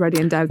he already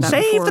endowed that.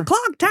 Save the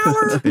clock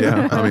tower!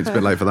 Yeah, I mean, it's a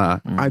bit late for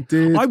that.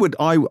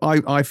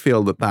 I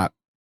feel that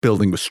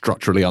building was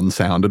structurally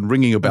unsound, and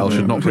ringing a bell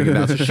should not ring it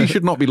out. So she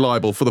should not be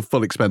liable for the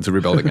full expense of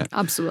rebuilding it.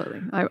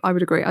 Absolutely. I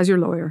would agree. As your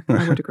lawyer,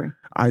 I would agree.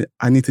 I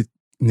need to,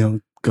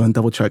 go and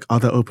double check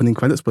other opening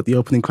credits, but the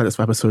opening credits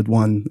for episode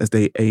 1, as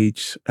they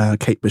age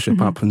Kate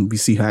Bishop up and we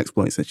see her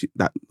exploits, and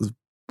that was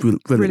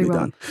really well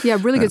done. Yeah,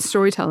 really good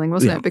storytelling,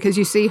 wasn't it? Because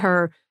you see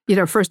her,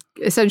 first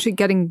essentially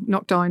getting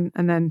knocked down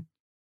and then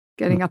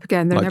getting up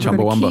again. They're like never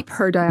going to keep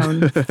her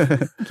down.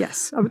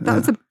 Yes.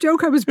 That's a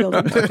joke I was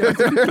building. Hey,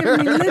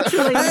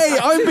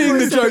 I'm being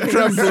the joke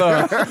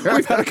trampler.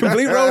 We've had a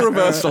complete role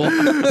reversal.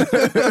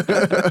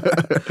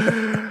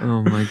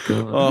 Oh my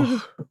God.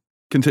 Oh.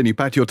 Continue,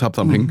 back to your tub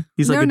thumping.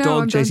 He's like a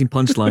dog chasing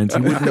punchlines.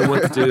 He wouldn't know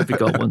what to do if he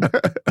got one.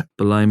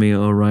 Blimey,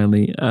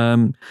 O'Reilly.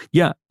 I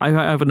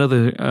have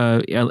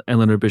another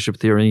Eleanor Bishop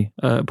theory,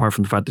 apart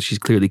from the fact that she's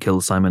clearly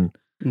killed Simon.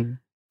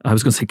 I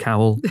was going to say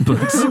Cowell,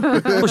 but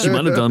well, she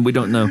might have done. We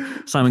don't know.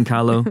 Simon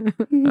Callow.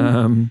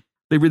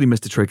 They really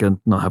missed a trick in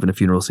not having a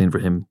funeral scene for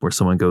him where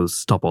someone goes,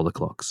 stop all the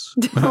clocks.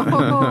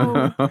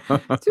 Oh,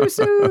 too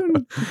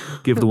soon.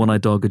 Give the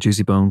one-eyed dog a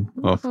juicy bone.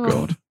 Oh,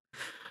 God.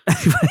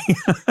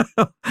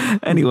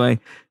 Anyway,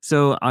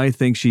 so I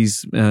think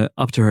she's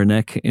up to her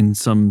neck in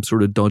some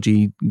sort of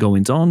dodgy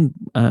goings-on.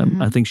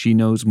 I think she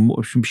knows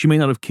more. She may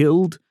not have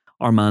killed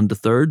Armand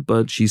III,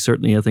 but she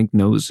certainly, I think,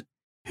 knows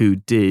who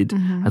did.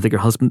 I think her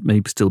husband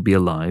may still be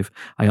alive.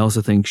 I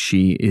also think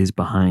she is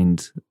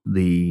behind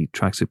the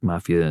Tracksuit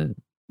Mafia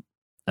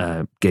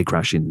gay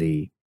crashing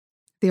the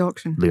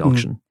auction. The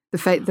auction.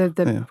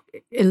 The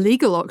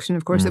illegal auction,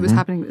 of course, that was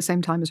happening at the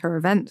same time as her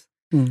event.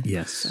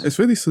 Yes. It's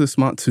really sort of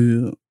smart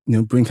to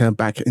bring her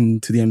back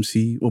into the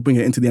MCU, or bring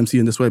her into the MCU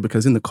in this way,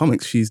 because in the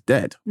comics she's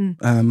dead.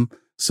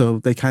 So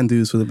they can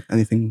do sort of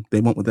anything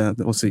they want with her.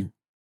 Obviously,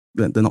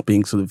 they're not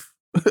being sort of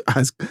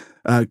as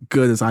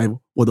good as I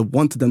would have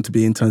wanted them to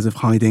be in terms of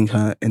hiding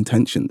her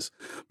intentions.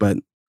 But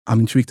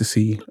I'm intrigued to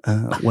see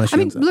where she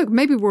ends up. Look,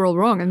 maybe we're all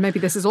wrong, and maybe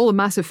this is all a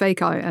massive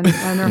fake out, and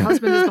her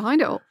husband is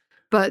behind it all.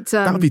 But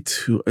that would be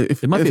too.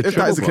 If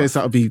that is the case,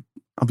 I'll be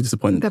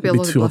disappointed. That'd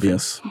be too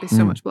obvious. It'd be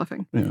so much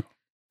bluffing. Yeah.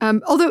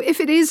 Although, if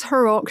it is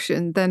her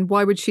auction, then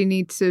why would she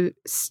need to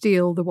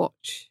steal the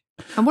watch?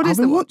 And what is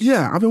the watch?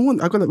 I've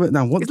got it written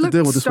down. What's the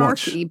deal with this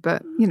watch?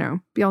 But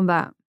beyond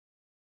that,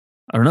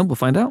 I don't know. We'll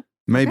find out.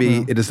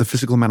 Maybe it is the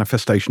physical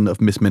manifestation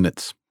of Miss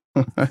Minutes.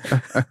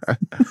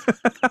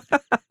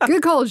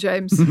 Good call,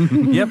 James.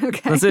 Yep,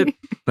 okay.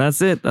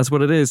 That's it. That's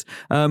what it is.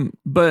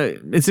 But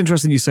it's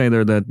interesting you say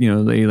there that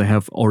they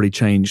have already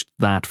changed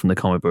that from the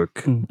comic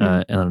book,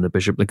 Eleanor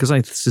Bishop, because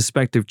I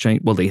suspect they've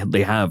changed. Well,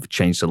 they have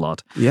changed a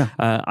lot. Yeah,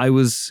 I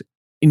was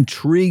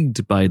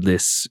intrigued by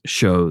this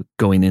show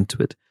going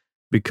into it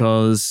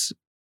because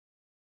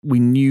we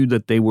knew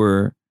that they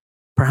were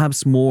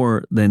perhaps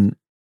more than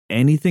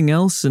anything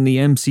else in the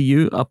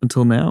MCU up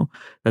until now,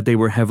 that they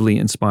were heavily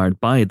inspired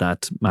by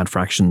that Matt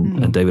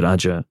Fraction and David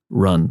Aja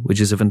run,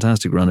 which is a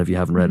fantastic run. If you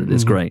haven't read it,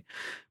 it's great.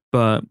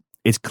 But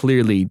it's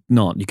clearly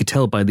not. You could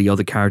tell by the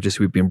other characters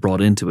who've been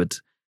brought into it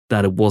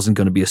that it wasn't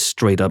going to be a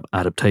straight up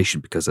adaptation,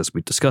 because as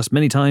we've discussed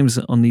many times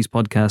on these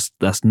podcasts,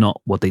 that's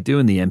not what they do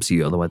in the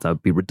MCU. Otherwise that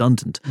would be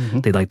redundant.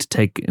 They like to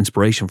take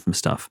inspiration from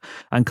stuff.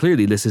 And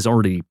clearly this is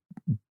already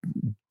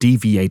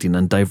deviating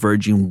and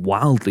diverging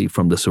wildly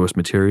from the source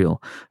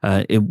material,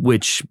 in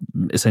which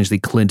essentially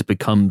Clint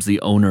becomes the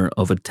owner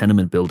of a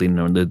tenement building,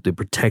 or the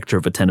protector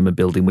of a tenement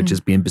building, which is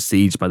being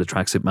besieged by the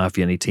Tracksuit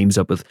Mafia, and he teams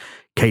up with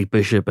Kate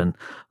Bishop and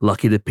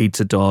Lucky the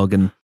Pizza Dog.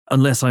 And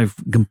unless I've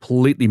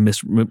completely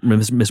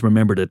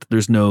misremembered it,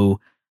 there's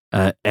no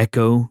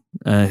Echo,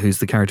 who's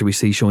the character we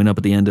see showing up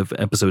at the end of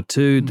episode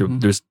 2.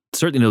 There's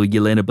certainly no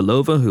Yelena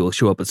Belova, who will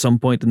show up at some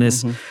point in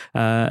this.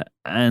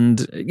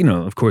 And,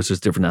 of course, there's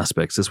different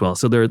aspects as well.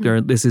 So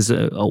this is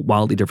a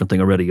wildly different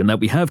thing already. And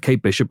that we have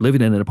Kate Bishop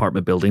living in an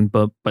apartment building,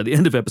 but by the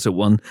end of episode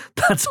 1,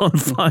 that's on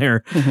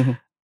fire.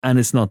 And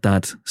it's not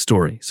that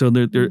story. So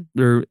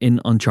they're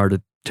in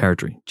uncharted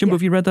territory. Jimbo,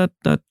 have you read that?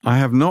 I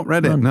have not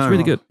read it, no. It's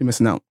really good. You're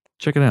missing out.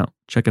 Check it out.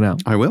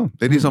 I will.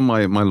 It is on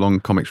my long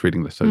comics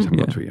reading list. I just haven't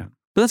got to it yet.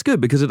 But that's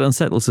good, because it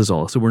unsettles us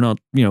all. So we're not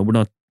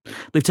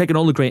They've taken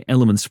all the great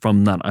elements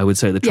from that, I would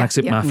say. The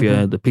Tracksuit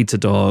Mafia, the Pizza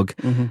Dog,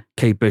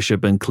 Kate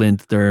Bishop and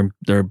Clint, their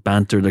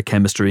banter, their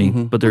chemistry,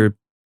 but they're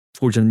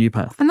forging a new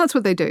path. And that's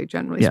what they do,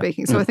 generally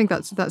speaking. So I think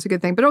that's a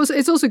good thing. But also,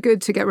 it's also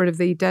good to get rid of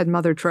the dead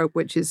mother trope,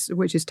 which is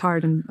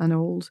tired and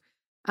old.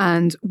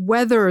 And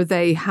whether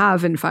they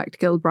have, in fact,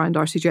 killed Brian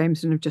Darcy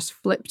James and have just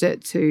flipped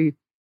it to,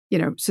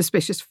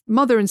 suspicious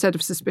mother instead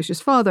of suspicious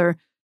father,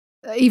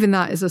 even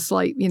that is a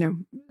slight,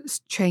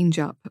 change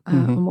up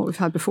on what we've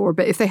had before.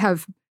 But if they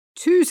have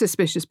two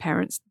suspicious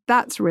parents,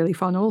 that's really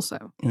fun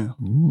also. Yeah.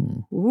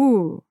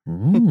 Ooh.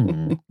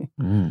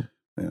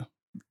 Yeah.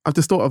 I've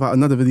just thought about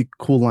another really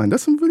cool line.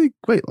 There's some really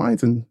great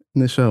lines in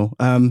this show.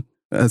 I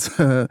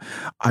read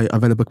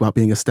a book about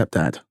being a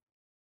stepdad.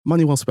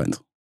 Money well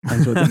spent. I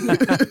enjoyed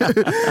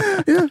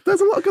that. Yeah,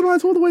 there's a lot of good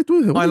lines all the way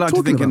through. I like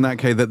to think in that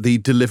case that the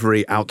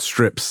delivery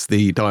outstrips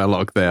the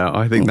dialogue there.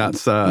 I think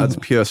that's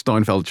pure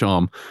Steinfeld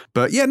charm.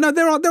 But yeah, no,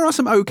 there are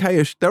some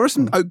okayish. There are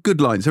some good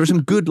lines. There are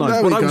some good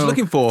lines. What I was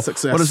looking for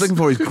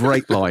is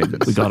great lines.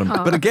 We got them.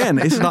 But again,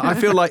 it's not. I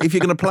feel like if you're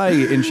going to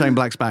play in Shane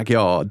Black's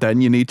backyard, then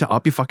you need to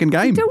up your fucking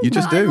game. You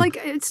just do.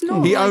 It's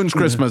not. He owns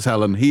Christmas,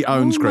 Helen. He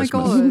owns Christmas.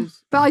 God.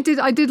 But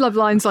I did love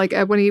lines like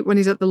when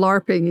he's at the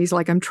LARPing, he's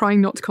like, "I'm trying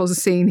not to cause a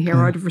scene here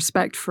out of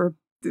respect for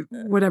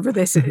whatever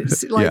this is,"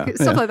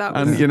 stuff like that.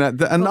 And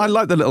and I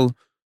like the little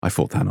 "I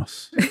fought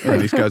Thanos."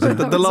 And he goes, the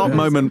LARP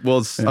moment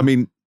was, I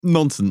mean,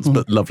 nonsense,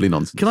 but lovely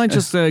nonsense. Can I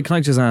just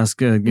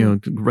ask,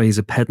 raise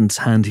a pedant's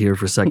hand here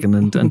for a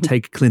second and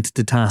take Clint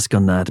to task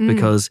on that,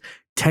 because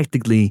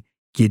technically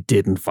you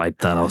didn't fight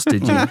Thanos,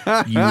 did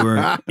you? You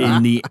were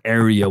in the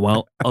area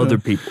while other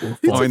people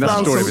fought. I mean, that's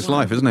the story of his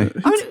life, isn't it?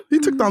 He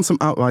took down some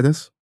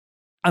outriders.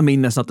 I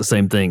mean, that's not the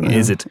same thing,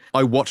 is it?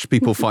 I watched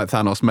people fight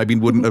Thanos. Maybe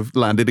wouldn't have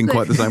landed in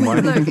quite the same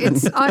way.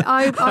 Look,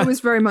 I was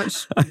very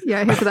much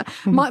here for that.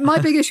 My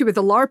big issue with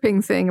the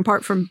LARPing thing,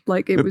 apart from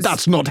it was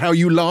that's not how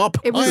you LARP.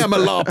 I am a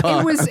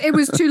LARPer. It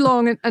was too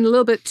long and a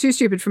little bit too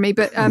stupid for me.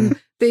 But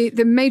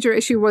the major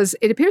issue was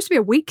it appears to be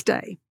a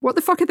weekday. What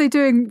the fuck are they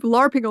doing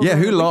LARPing on? Yeah,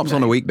 who LARPs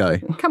on a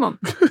weekday? Come on.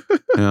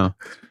 Yeah.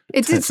 I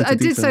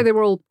did say they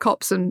were all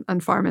cops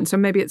and firemen, so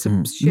maybe it's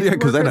a shift work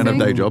because they don't have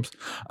day jobs.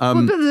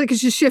 But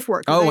it's just shift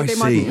work. I they see.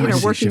 might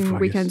be working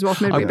weekends off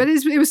maybe, but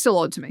it was still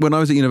odd to me. When I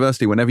was at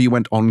university, whenever you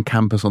went on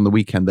campus on the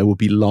weekend, there would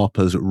be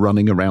LARPers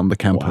running around the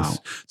campus. Wow.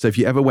 So if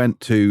you ever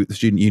went to the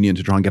student union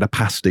to try and get a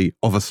pasty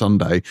of a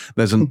Sunday,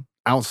 there's an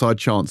outside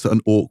chance that an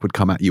orc would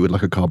come at you with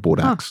like a cardboard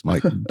axe.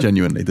 Like,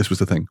 genuinely, this was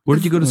the thing. Where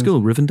did you go to school?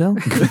 Rivendell?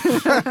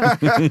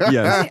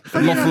 Yes.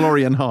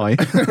 Lothlorien High.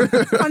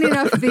 Funny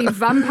enough, the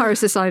Vampire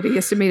Society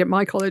used to meet at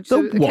my college.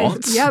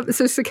 What? Yeah,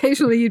 so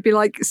occasionally you'd be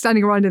like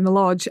standing around in the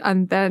lodge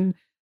and then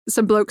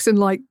some blokes in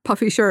like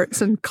puffy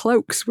shirts and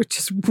cloaks would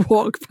just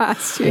walk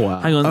past you. Wow.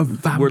 Hang on,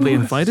 were they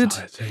invited?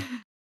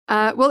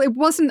 Well, it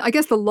wasn't. I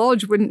guess the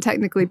lodge wouldn't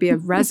technically be a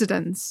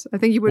residence. I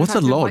think you would have to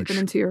invite them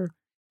into your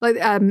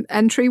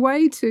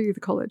entryway to the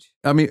college.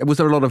 I mean, was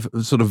there a lot of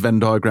sort of Venn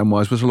diagram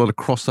wise? Was there a lot of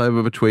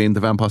crossover between the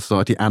Vampire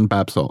Society and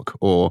Babsock?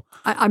 Or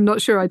I'm not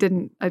sure. I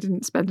didn't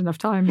spend enough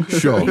time.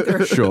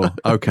 Sure.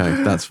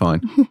 Okay, that's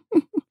fine.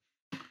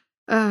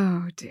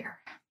 Oh dear,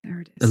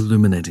 there it is.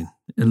 Illuminating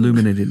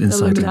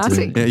insight.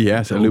 Illuminati.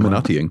 Yes,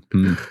 Illuminatiing.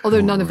 Although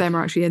none of them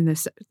are actually in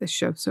this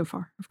show so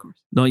far, of course.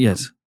 Not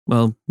yet.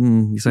 Well,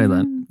 you say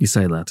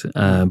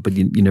that, but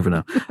you never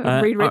know.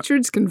 Reed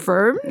Richards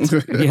confirmed.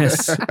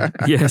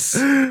 Yes.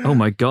 Oh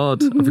my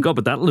God, I forgot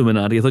about that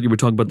Illuminati. I thought you were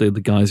talking about the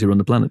guys who run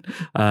the planet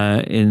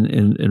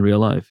in real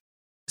life.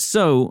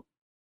 So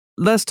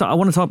let's talk. I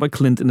want to talk about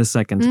Clint in a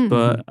second,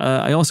 but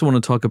I also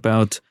want to talk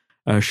about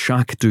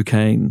Shaq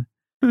Duquesne,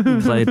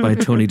 played by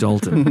Tony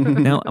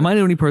Dalton. Now, am I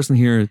the only person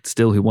here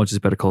still who watches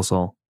Better Call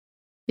Saul?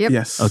 Yep.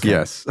 Yes. Okay.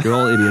 Yes. You're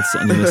all idiots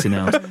and you're missing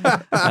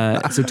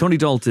out. So Tony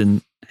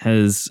Dalton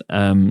has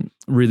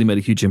really made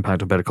a huge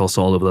impact on Better Call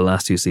Saul over the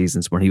last 2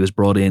 seasons, when he was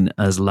brought in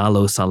as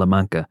Lalo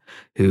Salamanca,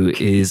 who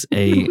is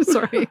a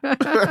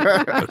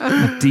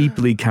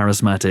deeply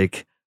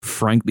charismatic,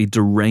 frankly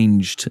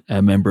deranged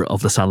member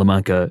of the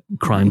Salamanca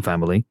crime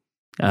family.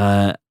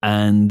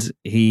 And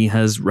he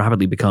has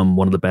rapidly become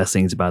one of the best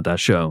things about that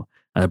show,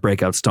 a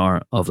breakout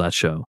star of that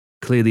show.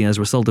 Clearly, as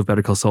a result of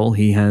Better Call Saul,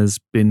 he has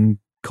been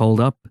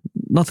called up,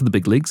 not to the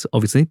big leagues,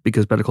 obviously,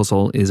 because Better Call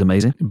Saul is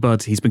amazing,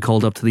 but he's been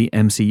called up to the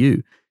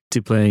MCU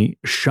to play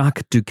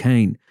Shaq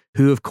Duquesne,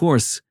 who, of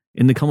course,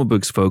 in the comic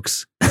books,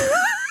 folks,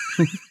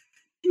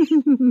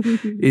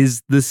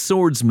 is the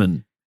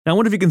swordsman. Now, I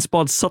wonder if you can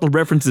spot subtle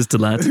references to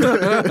that.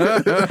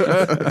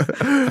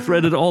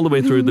 Threaded all the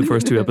way through the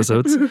first 2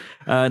 episodes.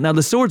 Now,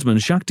 the swordsman,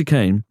 Shaq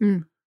Duquesne,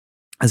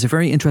 has a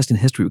very interesting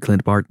history with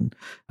Clint Barton,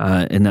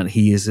 in that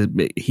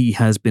he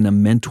has been a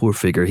mentor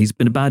figure. He's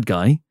been a bad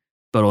guy,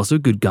 but also a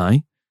good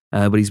guy.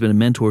 But he's been a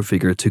mentor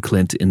figure to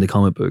Clint in the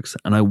comic books.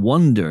 And I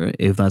wonder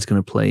if that's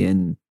going to play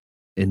in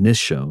this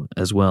show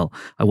as well.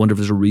 I wonder if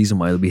there's a reason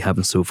why we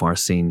haven't so far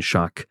seen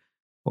Shaq,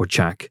 or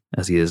Jack,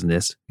 as he is in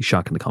this. He's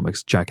Shaq in the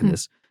comics, Jack in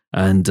this.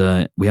 And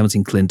we haven't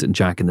seen Clint and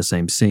Jack in the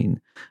same scene.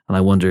 And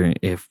I wonder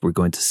if we're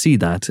going to see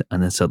that,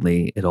 and then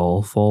suddenly it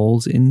all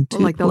falls into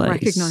like place. they'll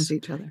recognize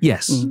each other.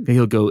 Yes.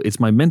 He'll go, it's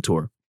my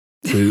mentor,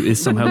 who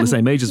is somehow the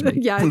same age as me.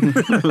 Yeah.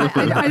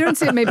 I don't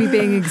see it maybe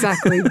being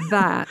exactly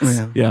that.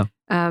 Yeah.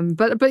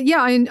 But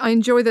yeah, I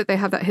enjoy that they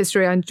have that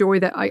history. I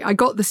enjoy that. I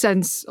got the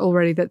sense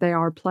already that they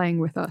are playing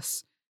with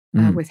us.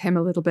 With him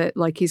a little bit,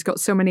 like he's got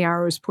so many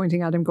arrows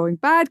pointing at him going,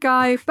 bad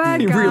guy,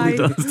 He really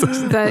does.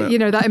 That,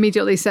 that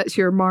immediately sets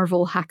your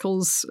Marvel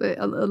hackles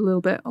a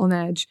little bit on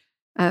edge.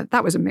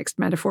 That was a mixed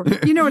metaphor.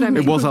 You know what I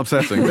mean? It was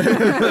upsetting.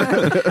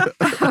 But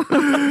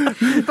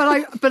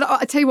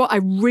I tell you what, I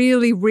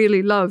really,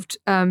 really loved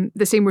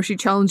the scene where she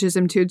challenges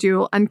him to a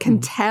duel and can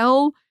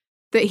tell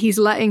that he's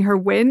letting her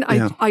win.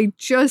 I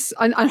just,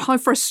 and how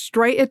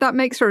frustrated that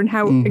makes her and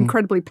how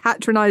incredibly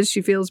patronized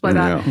she feels by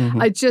that.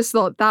 I just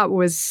thought that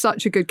was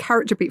such a good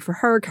character beat for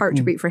her,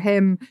 character beat for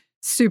him.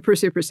 Super,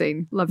 super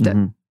scene. Loved it.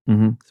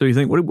 So you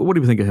think, what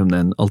do you think of him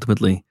then,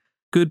 ultimately?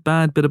 Good,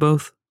 bad, bit of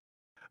both?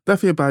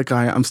 Definitely a bad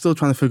guy. I'm still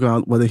trying to figure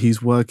out whether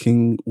he's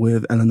working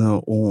with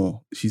Eleanor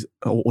or he's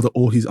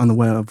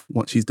unaware of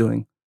what she's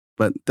doing.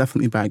 But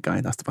definitely bad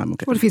guy. That's the vibe I'm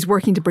getting. What if he's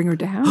working to bring her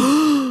down?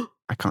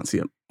 I can't see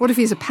it. What if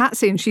he's a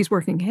patsy and she's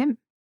working him?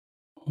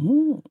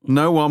 Ooh.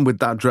 No one with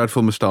that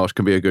dreadful moustache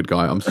can be a good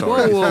guy. I'm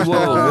sorry.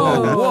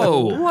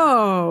 Whoa.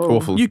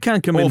 Awful. You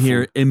can't come in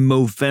here in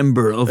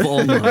Movember of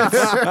all nights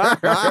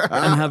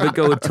and have a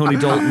go at Tony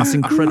Dalton's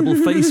incredible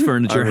face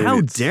furniture.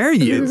 How dare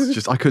you? It's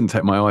just, I couldn't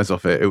take my eyes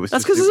off it. It was.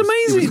 That's because it's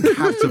amazing. It was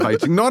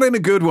captivating, not in a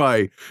good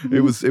way.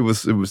 It was.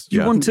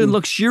 You want to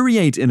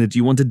luxuriate in it.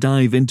 You want to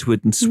dive into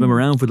it and swim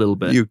around for a little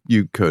bit.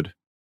 You could.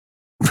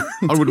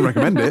 I wouldn't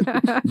recommend it,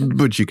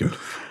 but you could.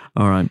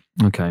 All right.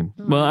 Okay.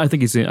 Well, I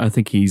think he's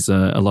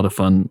a lot of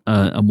fun.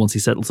 And once he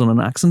settles on an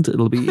accent,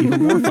 it'll be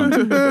even more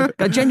fun.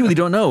 I genuinely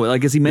don't know.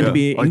 Like, is he meant to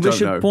be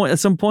English at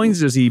some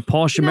points? Is he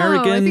posh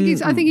American? I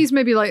think he's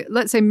maybe like,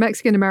 let's say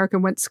Mexican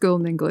American, went to school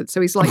in England.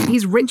 So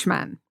he's rich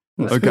man.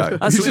 Okay.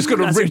 He's just got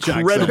a rich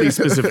incredibly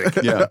accent.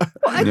 Specific. Yeah.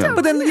 Well,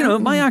 but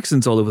then, my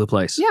accent's all over the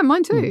place. Yeah,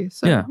 mine too.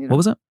 So, yeah. What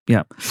was that?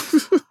 Yeah.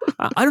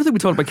 I don't think we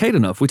talked about Kate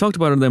enough. We talked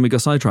about it and then we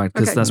got sidetracked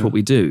because that's what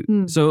we do.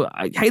 So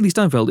Hailee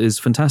Steinfeld is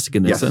fantastic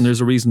in this. And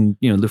there's a reason,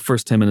 the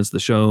first 10 minutes of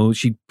the show,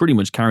 she pretty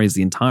much carries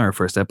the entire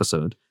first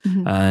episode.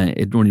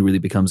 It only really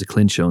becomes a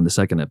Clint show in the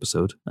second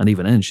episode. And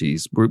even then,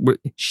 she's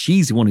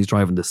the one who's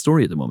driving the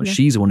story at the moment. Yeah.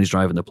 She's the one who's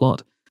driving the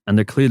plot. And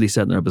they're clearly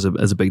setting her up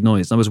as a big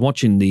noise. And I was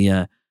watching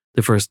the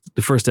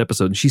first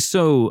episode, and she's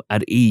so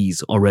at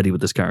ease already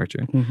with this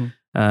character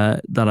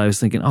that I was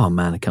thinking, oh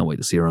man, I can't wait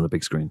to see her on the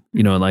big screen.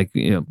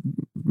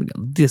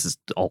 This is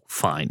all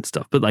fine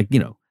stuff, but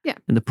in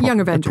the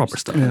proper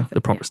stuff,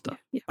 the proper stuff.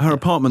 Yeah. Her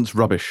apartment's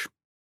rubbish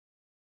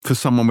for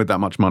someone with that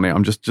much money. I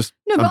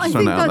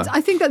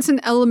think that's an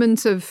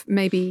element of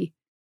maybe.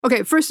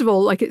 Okay, first of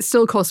all, it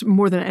still costs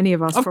more than any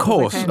of us. Of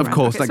course. Okay, that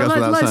goes without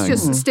saying. Let's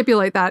just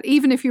stipulate that,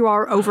 even if you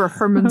are over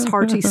Herman's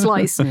hearty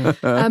slice.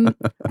 But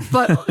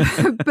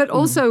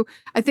also,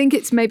 I think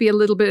it's maybe a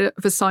little bit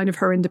of a sign of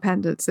her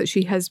independence that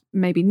she has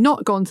maybe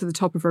not gone to the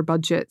top of her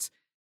budget,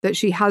 that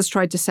she has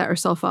tried to set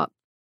herself up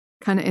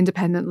kind of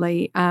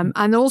independently,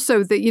 and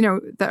also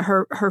that that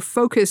her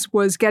focus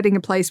was getting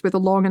a place with a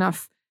long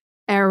enough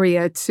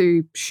area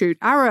to shoot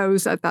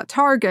arrows at that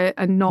target,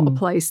 and not a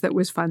place that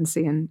was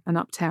fancy and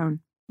uptown.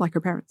 Like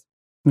her parents.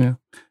 Yeah.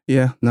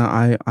 No,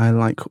 I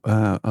like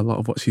a lot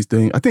of what she's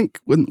doing. I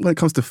think when it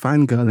comes to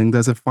fangirling,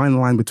 there's a fine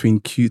line between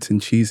cute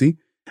and cheesy,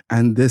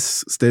 and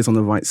this stays on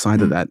the right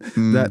side of that.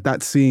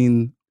 That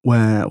scene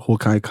where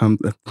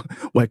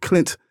where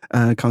Clint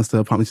comes to the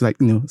apartment, she's like,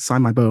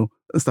 sign my bow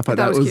and stuff like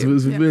that.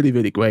 Was really,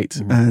 really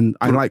great, and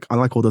I like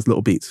all those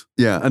little beats.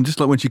 Yeah, and just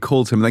like when she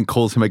calls him and then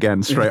calls him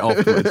again straight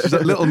afterwards,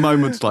 just little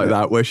moments like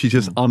that where she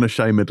just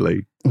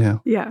unashamedly. Yeah,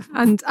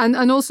 and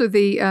also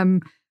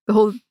the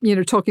whole,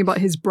 talking about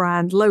his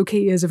brand, low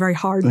key is a very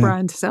hard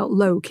brand to sell.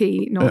 Low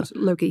key, not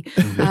low key,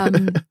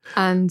 and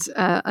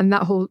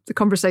that whole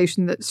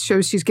conversation that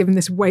shows she's given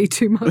this way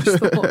too much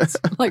thought,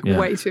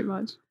 way too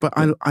much. But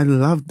I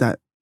love that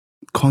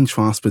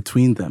contrast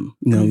between them.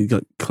 You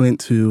got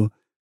Clint, who,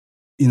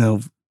 there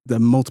are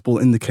multiple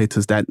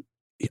indicators that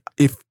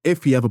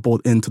if he ever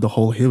bought into the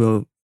whole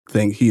hero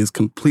thing, he is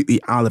completely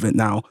out of it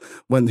now.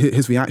 When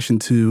his reaction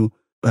to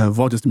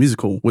Rogers the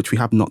musical, which we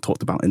have not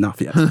talked about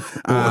enough yet,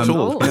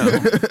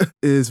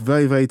 is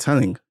very, very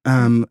telling.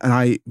 And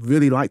I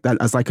really like that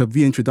as a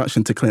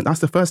reintroduction to Clint. That's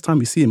the first time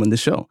we see him on this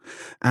show.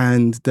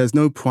 And there's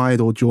no pride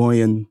or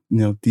joy in,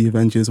 the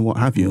Avengers and what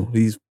have you.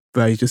 He's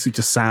very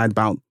just sad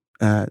about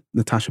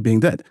Natasha being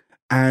dead.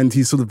 And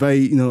he's sort of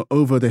very,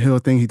 over the hero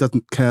thing. He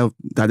doesn't care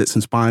that it's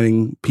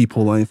inspiring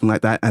people or anything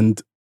like that.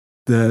 And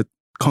the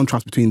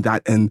contrast between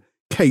that and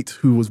Kate,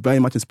 who was very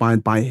much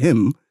inspired by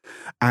him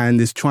and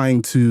is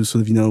trying to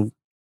sort of,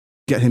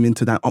 get him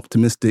into that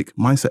optimistic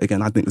mindset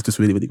again, I think it's just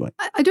really, really great.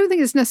 I don't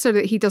think it's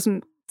necessarily that he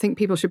doesn't think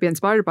people should be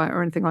inspired by it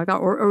or anything like that,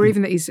 or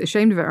even that he's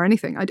ashamed of it or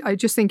anything. I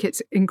just think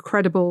it's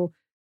incredible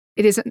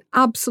it is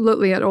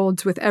absolutely at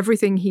odds with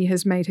everything he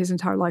has made his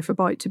entire life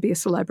about to be a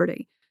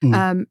celebrity.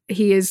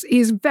 He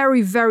is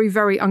very, very,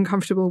 very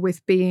uncomfortable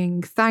with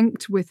being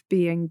thanked, with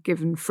being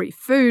given free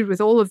food, with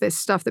all of this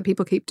stuff that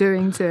people keep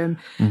doing to him.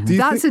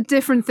 That's a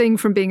different thing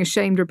from being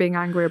ashamed or being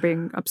angry or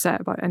being upset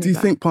about anything. Do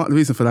you think part of the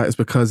reason for that is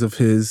because of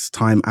his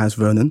time as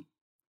Ronin?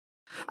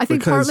 I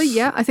think partly,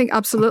 yeah. I think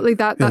absolutely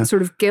that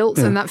sort of guilt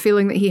and that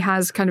feeling that he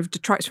has kind of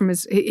detracts from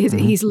his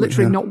he's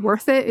literally not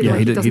worth it.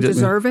 He doesn't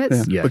deserve it.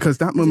 Yeah. Because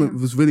that moment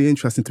was really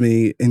interesting to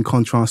me in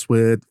contrast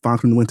with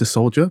Falcon and the Winter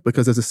Soldier,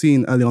 because there's a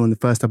scene early on in the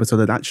first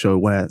episode of that show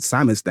where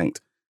Sam is thanked.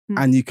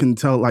 And you can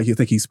tell, like, you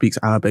think he speaks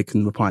Arabic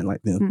and replying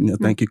like,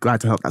 thank you, glad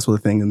to help, that sort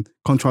of thing. And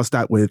contrast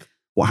that with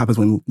what happens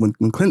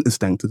when Clint is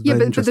thanked.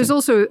 But there's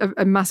also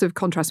a massive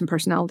contrast in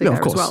personality there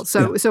as well.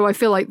 So I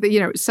feel like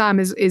that, Sam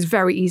is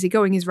very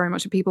easygoing. He's very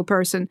much a people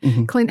person.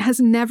 Clint has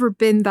never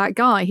been that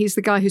guy. He's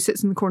the guy who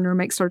sits in the corner and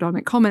makes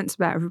sardonic comments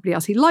about everybody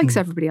else. He likes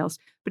everybody else,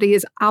 but he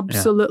is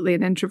absolutely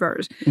an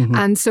introvert.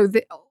 And so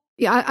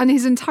and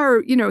his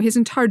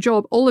entire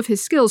job, all of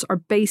his skills are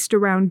based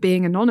around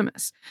being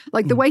anonymous.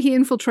 Like the way he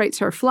infiltrates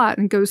her flat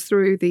and goes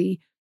through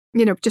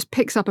just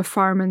picks up a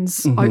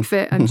fireman's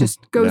outfit and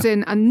just goes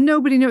in and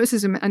nobody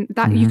notices him. And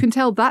that you can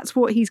tell that's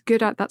what he's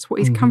good at. That's what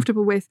he's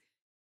comfortable with.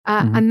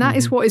 And that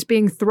is what is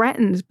being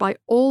threatened by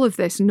all of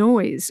this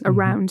noise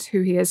around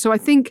who he is. So I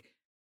think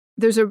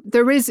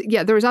there is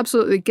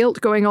absolutely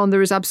guilt going on.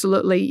 There is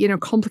absolutely,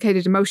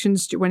 complicated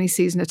emotions when he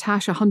sees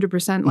Natasha,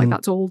 100%. Like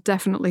that's all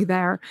definitely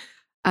there.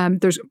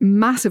 There's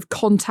massive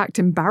contact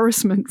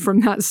embarrassment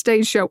from that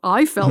stage show.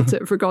 I felt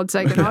it, for God's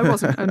sake, and I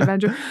wasn't an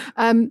Avenger.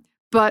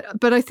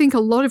 But I think a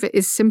lot of it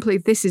is simply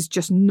this is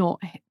just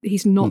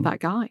he's not that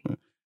guy.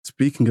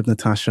 Speaking of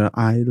Natasha,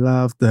 I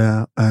love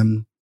the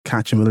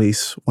catch and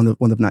release, one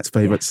of Nat's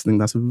favorites. I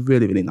think that's a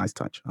really, really nice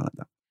touch. I like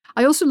that.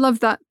 I also love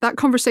that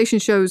conversation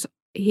shows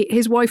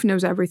his wife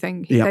knows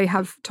everything. They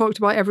have talked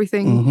about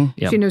everything.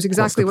 She knows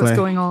exactly what's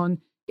going on.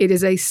 It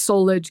is a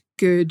solid,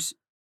 good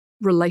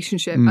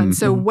relationship. And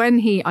so when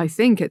he, I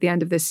think at the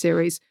end of this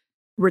series,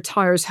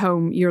 retires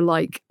home, you're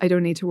like, I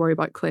don't need to worry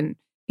about Clint.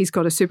 He's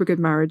got a super good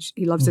marriage.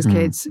 He loves his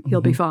kids.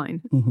 He'll be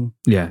fine.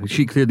 Yeah,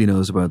 she clearly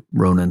knows about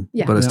Ronan,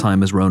 about his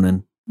time as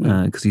Ronan,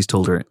 because he's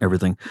told her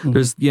everything.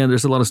 There's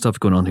a lot of stuff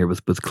going on here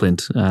with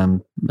Clint,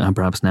 and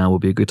perhaps now will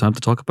be a good time to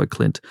talk about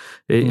Clint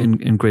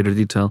in greater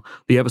detail.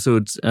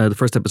 The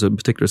first episode in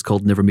particular is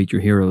called Never Meet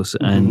Your Heroes,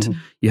 and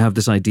you have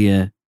this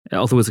idea,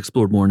 although it's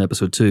explored more in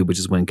episode 2, which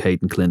is when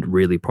Kate and Clint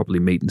really properly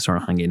meet and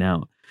start hanging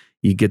out.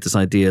 You get this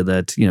idea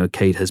that,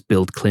 Kate has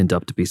built Clint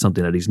up to be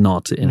something that he's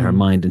not in her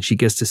mind, and she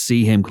gets to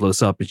see him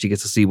close up and she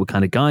gets to see what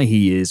kind of guy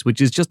he is,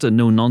 which is just a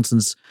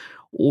no-nonsense,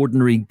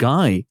 ordinary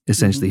guy,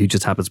 essentially, who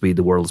just happens to be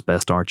the world's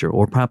best archer,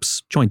 or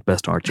perhaps joint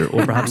best archer,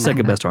 or perhaps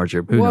second best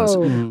archer. Who knows?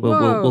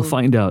 We'll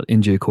find out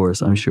in due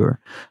course, I'm sure.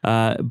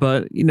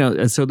 But,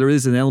 and so there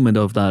is an element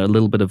of that, a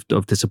little bit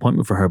of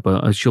disappointment for her,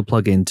 but she'll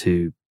plug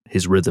into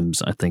his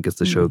rhythms, I think, as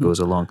the show goes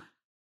along.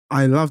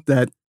 I love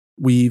that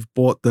we've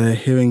brought the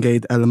hearing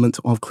aid element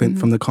of Clint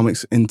from the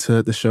comics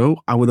into the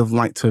show. I would have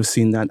liked to have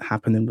seen that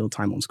happen in real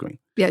time on screen.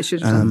 Yeah, it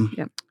should have done.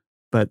 Yeah.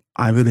 But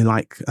I really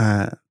like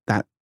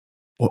that,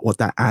 what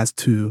that adds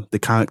to the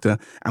character.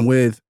 And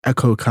with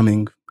Echo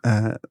coming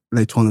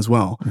later on as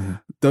well,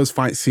 those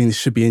fight scenes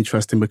should be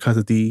interesting because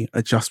of the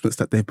adjustments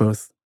that they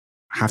both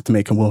have to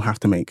make and will have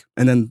to make.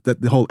 And then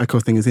the whole Echo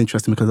thing is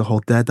interesting because of the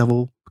whole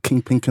Daredevil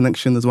Kingpin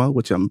connection as well,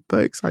 which I'm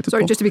very excited for.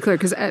 Sorry, just to be clear,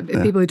 because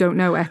people who don't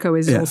know, Echo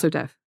is also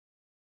deaf.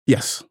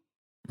 Yes.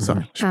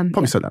 Sorry.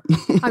 Probably said that.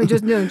 I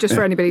mean, just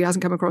for anybody who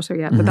hasn't come across her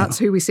yet, but that's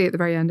who we see at the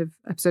very end of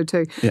episode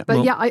 2. Yeah.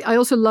 But I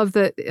also love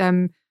that,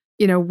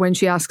 when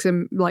she asks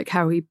him like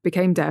how he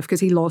became deaf, because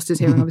he lost his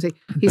hearing, obviously,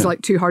 he's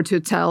like too hard to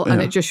tell,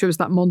 and it just shows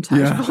that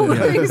montage of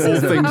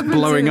all things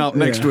blowing up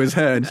next to his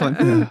head. It's like,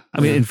 I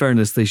mean, in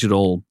fairness, they should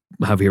all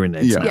have hearing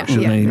aids.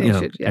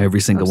 Every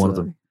single one of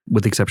them.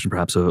 With the exception,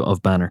 perhaps,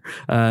 of Banner,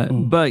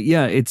 but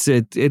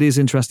it is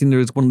interesting. There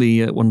is one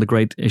of the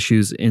great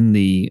issues in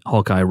the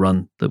Hawkeye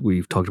run that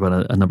we've talked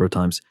about a number of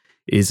times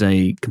is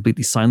a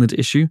completely silent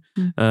issue,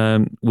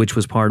 which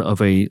was part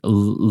of a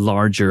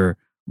larger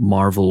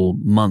Marvel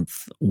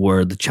month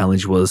where the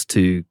challenge was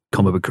to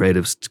come up with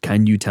creatives.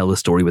 Can you tell a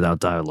story without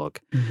dialogue?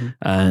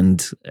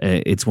 And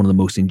it's one of the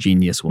most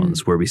ingenious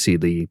ones where we see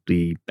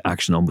the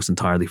action almost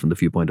entirely from the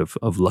viewpoint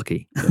of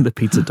Lucky, the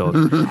pizza dog,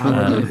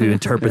 who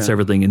interprets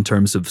everything in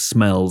terms of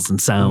smells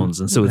and sounds.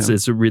 And so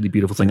it's a really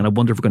beautiful thing. And I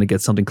wonder if we're going to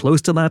get something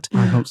close to that.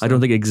 I hope so. I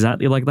don't think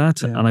exactly like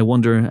that. And I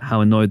wonder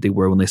how annoyed they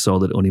were when they saw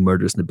that Only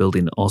Murders in the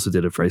Building also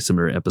did a very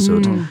similar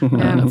episode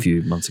a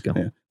few months ago.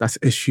 Yeah. That's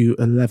issue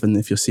 11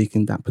 if you're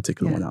seeking that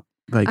particular one up.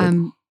 Very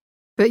good.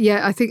 But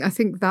yeah, I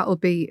think that'll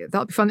be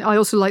fun. I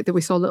also like that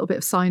we saw a little bit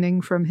of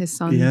signing from his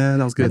son. Yeah,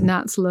 that was good.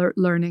 Nat's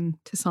learning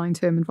to sign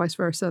to him and vice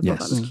versa. I thought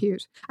that was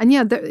cute. And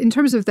in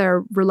terms of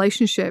their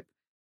relationship,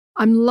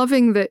 I'm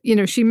loving that,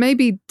 she may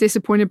be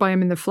disappointed by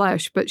him in the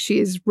flesh, but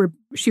she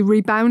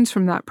rebounds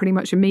from that pretty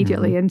much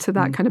immediately into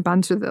that kind of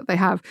banter that they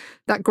have.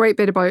 That great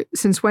bit about,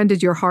 since when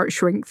did your heart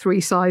shrink 3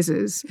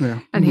 sizes?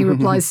 Yeah. And he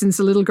replies, since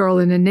a little girl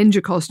in a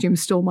ninja costume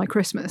stole my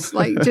Christmas.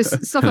 Like,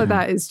 just stuff like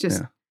that is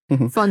just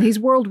fun. He's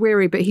world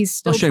weary, but he's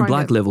still Shane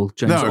Black level,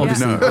 James. No,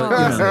 obviously. no.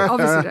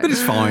 Obviously, But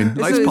it's fine.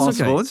 Like, it's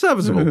possible. Okay. It's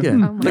serviceable.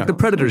 Yeah. Like the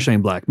Predator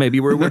Shane Black. Maybe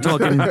we're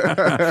talking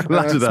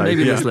latter day.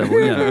 maybe this level,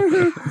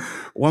 yeah.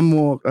 One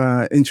more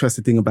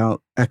interesting thing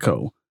about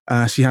Echo.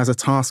 She has a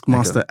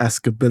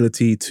Taskmaster-esque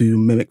ability to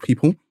mimic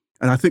people.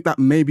 And I think that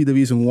may be the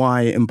reason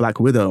why in Black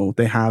Widow,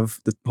 they have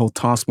the whole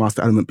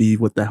Taskmaster element be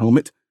with their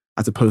helmet,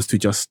 as opposed to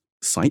just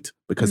sight,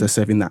 because they're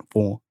saving that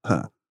for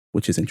her,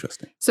 which is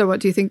interesting. So what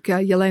do you think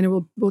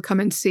Yelena will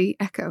come in to see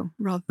Echo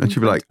rather than... And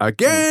she'll be like,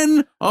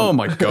 again? Oh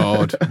my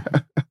God.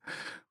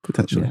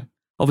 Potentially. Yeah.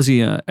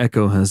 Obviously,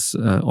 Echo has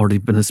already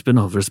been a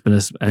spin-off. There's been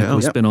an Echo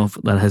spin-off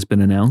that has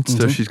been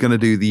announced. So she's going to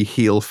do the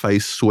heel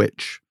face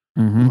switch.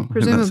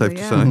 Presumably, safe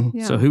to say.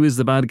 Yeah. So who is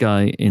the bad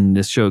guy in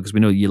this show? Because we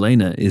know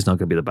Yelena is not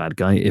going to be the bad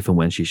guy if and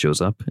when she shows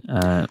up.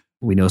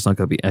 We know it's not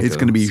going to be Echo. It's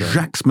going to be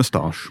Jacques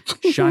Moustache.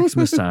 Jacques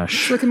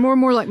Moustache. It's looking more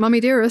and more like Mummy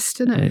Dearest,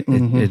 isn't it?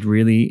 It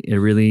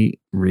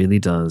really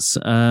does.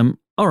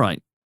 All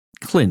right.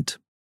 Clint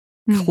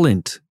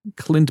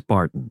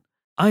Barton.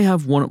 I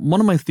have one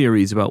of my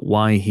theories about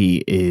why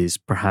he is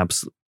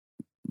perhaps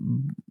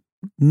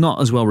not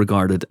as well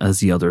regarded as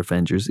the other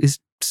Avengers is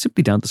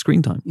simply down to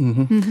screen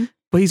time.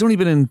 But he's only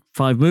been in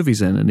 5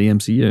 movies in the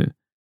MCU.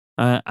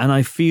 And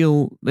I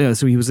feel,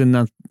 so he was in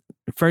that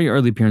very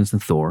early appearance in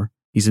Thor.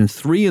 He's in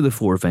 3 of the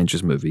 4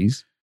 Avengers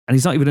movies. And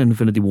he's not even in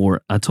Infinity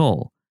War at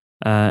all.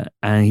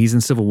 And he's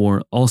in Civil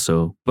War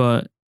also.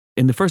 But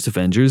in the first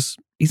Avengers,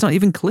 he's not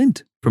even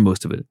Clint for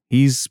most of it.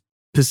 He's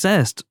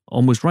possessed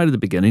almost right at the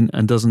beginning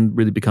and doesn't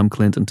really become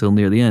Clint until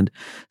near the end.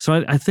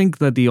 So I think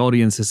that the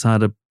audience has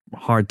had a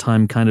hard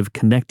time kind of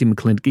connecting with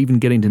Clint, even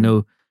getting to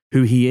know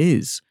who he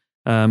is.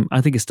 I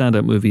think a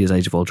standout movie is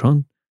Age of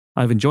Ultron.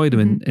 I've enjoyed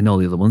him in all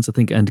the other ones. I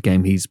think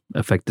Endgame, he's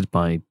affected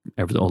by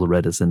all the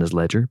Reddits in his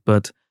ledger,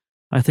 but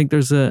I think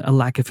there's a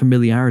lack of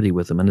familiarity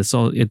with him, and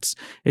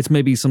it's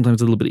maybe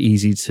sometimes a little bit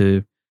easy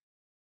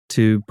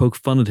to poke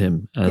fun at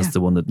him as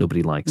the one that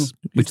nobody likes,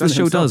 which the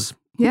show does.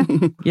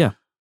 Yeah.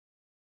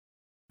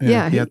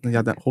 Yeah, he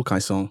had that Hawkeye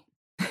song.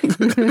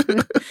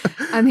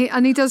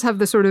 and he does have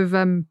the sort of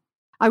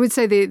I would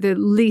say the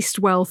least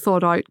well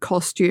thought out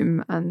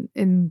costume and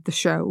in the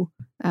show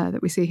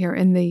that we see here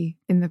in the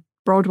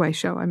Broadway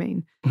show. I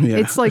mean,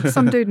 it's like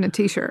some dude in a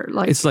t-shirt.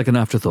 Like, it's like an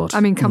afterthought. I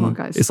mean, come on,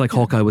 guys. It's like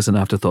Hawkeye was an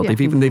afterthought. Yeah.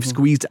 They've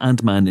squeezed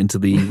Ant-Man into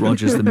the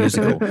Rogers the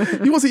Musical.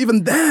 He wasn't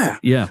even there.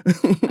 Yeah,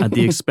 at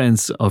the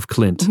expense of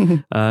Clint.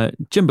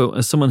 Jimbo,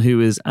 as someone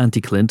who is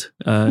anti-Clint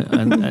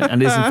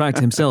and is in fact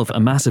himself a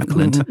massive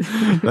Clint.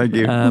 Thank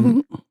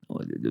you.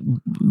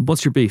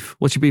 What's your beef?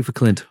 What's your beef with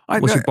Clint?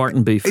 What's your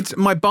Barton beef?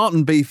 My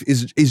Barton beef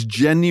is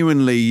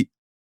genuinely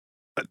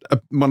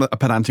a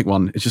pedantic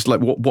one. It's just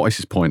like, what is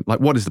his point? Like,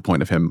 what is the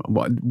point of him?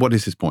 What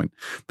is his point?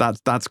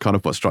 That's kind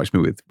of what strikes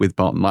me with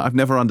Barton. Like, I've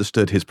never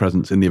understood his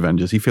presence in the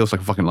Avengers. He feels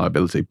like a fucking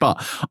liability.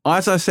 But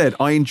as I said,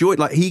 I enjoyed,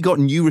 like, he got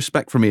new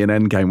respect from me in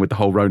Endgame with the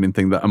whole Ronin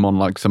thing that Amon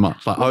liked so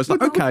much. Like, I was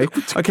like, okay,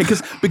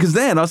 because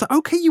then I was like,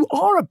 okay, you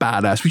are a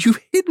badass, which you've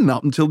hidden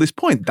up until this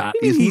point. That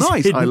is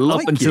nice. I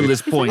like up until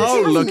this point.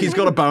 Oh, look, he's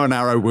got a bow and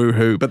arrow,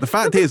 woohoo! But the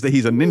fact is that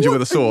he's a ninja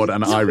with a sword,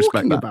 and I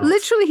respect that.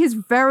 Literally, his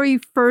very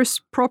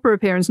first proper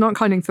appearance, not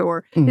counting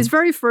Thor, his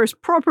very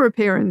first proper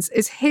appearance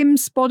is him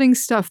spotting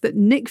stuff that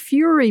Nick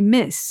Fury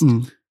missed.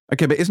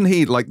 Okay, but isn't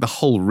he like the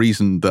whole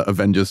reason that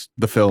Avengers,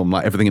 the film,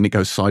 like everything in it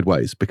goes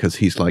sideways because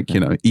he's like,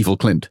 evil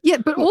Clint? Yeah,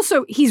 but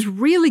also he's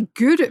really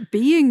good at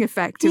being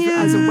effective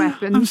as a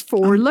weapon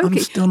for Loki. I'm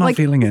still not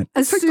feeling it.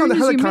 As Takes soon down the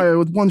as you Helicarrier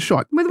with one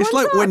shot. It's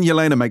like when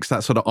Yelena makes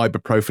that sort of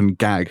ibuprofen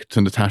gag to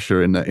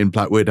Natasha in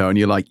Black Widow, and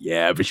you're like,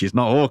 yeah, but she's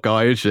not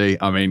Hawkeye, is she?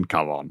 I mean,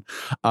 come on.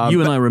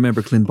 You and I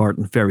remember Clint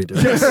Barton very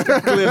differently.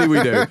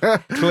 Yes,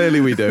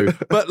 clearly we do.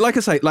 But like I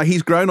say, like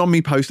he's grown on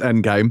me post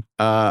Endgame,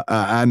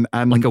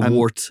 and like a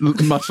wart,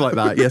 much like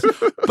that. Yes.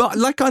 But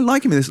like I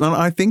like him in this, and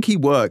I think he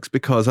works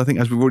because I think,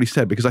 as we've already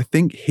said, because I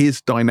think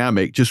his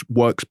dynamic just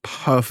works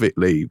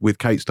perfectly with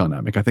Kate's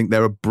dynamic. I think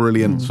they're a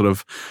brilliant sort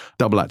of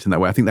double act in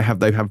that way. I think they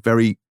have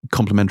very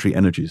complementary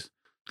energies.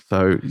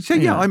 So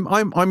yeah,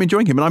 I'm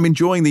enjoying him, and I'm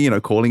enjoying the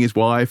calling his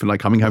wife and like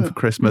coming home for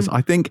Christmas.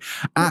 I think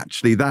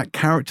actually that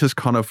character's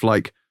kind of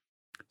like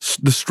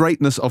the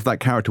straightness of that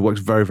character works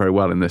very, very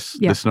well in this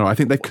scenario. I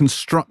think they've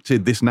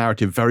constructed this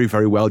narrative very,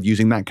 very well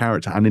using that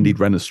character and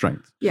indeed Renner's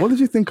strength. Yeah. What did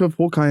you think of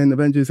Hawkeye and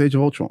Avengers Age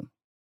of Ultron?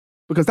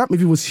 Because that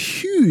movie was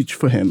huge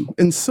for him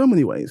in so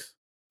many ways.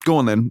 Go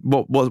on then.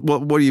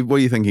 What are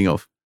you thinking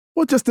of?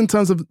 Well, just in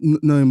terms of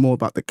knowing more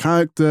about the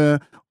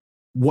character,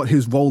 what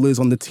his role is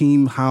on the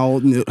team, how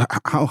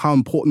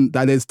important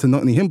that is to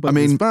not only him but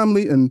his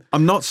family. And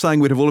I'm not saying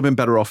we'd have all been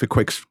better off if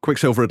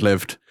Quicksilver had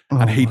lived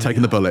and he'd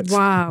taken the bullets.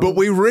 Wow. But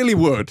we really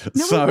would.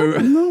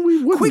 No,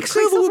 we wouldn't.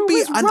 Quicksilver would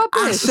be an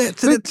asset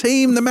to the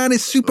team. The man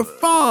is super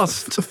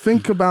fast.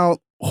 Think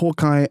about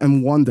Hawkeye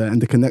and Wanda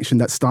and the connection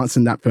that starts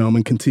in that film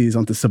and continues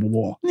on to Civil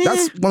War.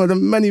 That's one of the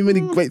many, many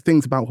great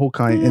things about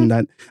Hawkeye in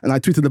that. And I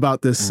tweeted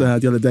about this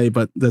the other day,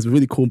 but there's a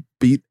really cool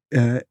beat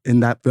in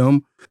that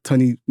film.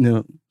 Tony,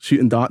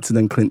 shooting darts, and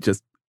then Clint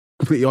just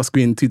completely off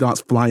screen, 2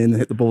 darts fly in and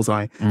hit the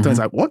bullseye. Tony's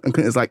like, what? And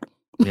Clint is like,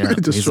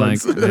 just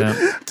shrugs.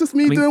 Like, just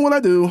me doing what I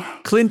do.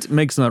 Clint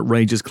makes an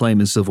outrageous claim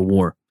in Civil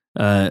War.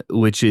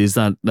 Which is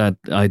that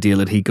idea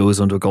that he goes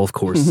onto a golf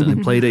course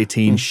and played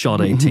 18, shot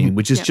 18,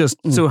 which is just,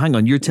 so hang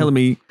on, you're telling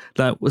me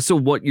that, so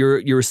what,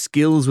 your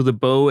skills with a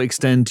bow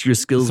extend to your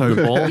skills with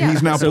a ball?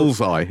 He's now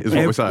bullseye, is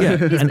what we're saying.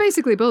 Yeah. He's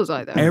basically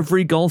bullseye, though.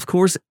 Every golf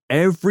course,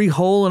 every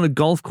hole on a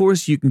golf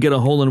course, you can get a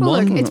hole in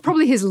one. Look, it's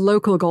probably his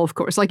local golf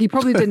course. Like, he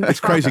probably didn't. It's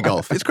crazy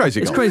golf. It's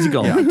crazy golf. It's crazy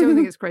golf. I don't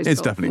think it's crazy It's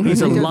golf. definitely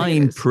He's a crazy golf.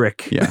 line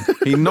prick. Yeah.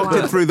 He knocked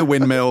it through the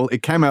windmill,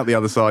 it came out the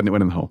other side, and it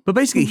went in the hole. But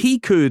basically, he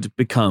could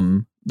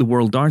become the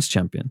world darts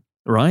champion.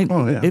 Right?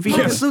 Oh, yeah. If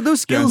he so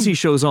those skills he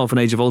shows off in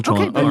Age of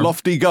Ultron. A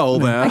lofty goal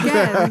there.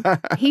 Again,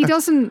 he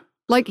doesn't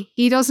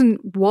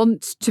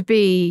want to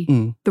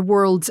be the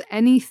world's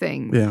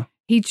anything. Yeah.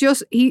 He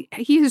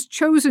has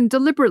chosen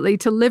deliberately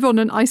to live on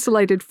an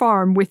isolated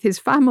farm with his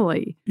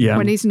family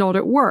when he's not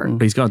at work.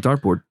 But he's got a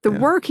dartboard. The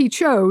work he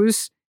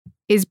chose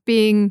is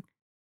being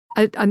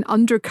an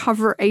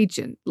undercover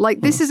agent. Like,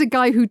 this is a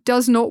guy who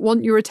does not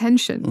want your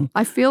attention.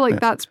 I feel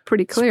like that's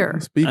pretty clear.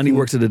 And he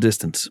works at a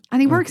distance.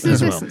 And he works at a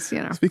as well.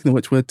 distance, Speaking of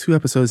which, we're 2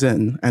 episodes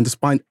in, and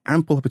despite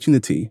ample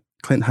opportunity,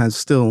 Clint has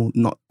still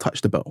not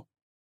touched the bow.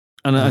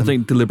 And I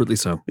think deliberately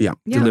so. Yeah.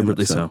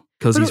 Deliberately so.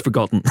 Because he's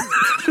forgotten.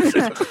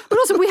 But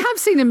also, we have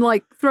seen him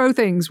like throw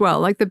things well,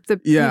 like the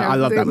I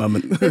love that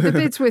moment. The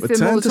bits with the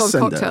Return to Molotov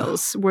sender.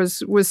 cocktails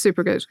was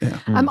super good. Yeah.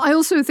 I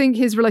also think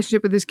his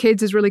relationship with his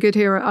kids is really good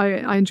here.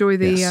 I enjoy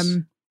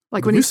the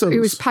like when he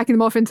was packing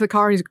them off into the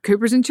car, and he's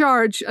Cooper's in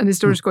charge, and his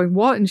daughter's going,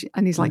 what?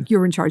 And he's like,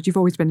 you're in charge. You've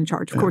always been in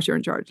charge. Of course you're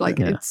in charge. Like,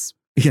 it's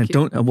yeah.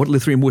 Don't. What are the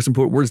 3 most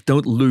important words?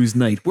 Don't lose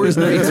Nate. Where's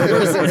Nate?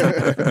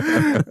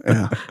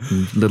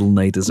 Little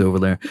Nate is over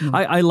there.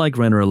 I like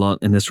Renner a lot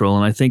in this role,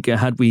 and I think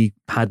had we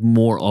had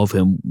more of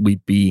him,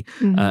 we'd be.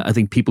 I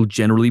think people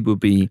generally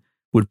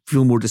would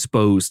feel more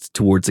disposed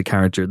towards the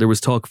character. There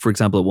was talk, for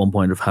example, at one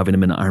point of having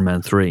him in Iron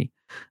Man 3.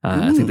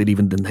 I think they'd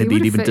even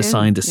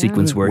designed a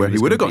sequence where he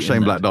would have got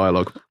Shane Black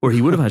dialogue. Where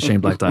he would have had Shane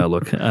Black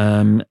dialogue.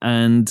 And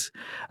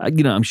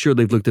I'm sure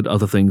they've looked at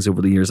other things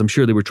over the years. I'm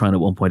sure they were trying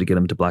at one point to get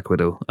him to Black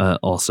Widow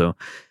also.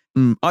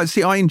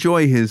 I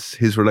enjoy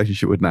his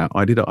relationship with Nat.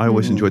 I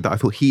always enjoyed that. I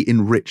thought he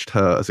enriched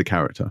her as a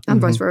character.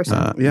 And vice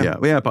versa.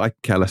 But I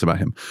care less about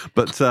him.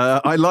 But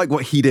I like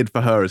what he did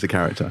for her as a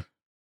character.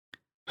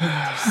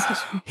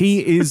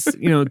 He is,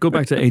 go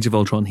back to Age of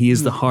Ultron. He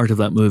is the heart of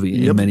that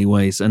movie in many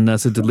ways, and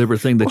that's a deliberate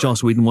thing that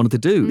Joss Whedon wanted to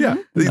do. Yeah,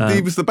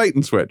 he was the bait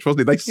and switch, wasn't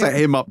he? They set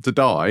him up to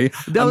die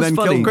and then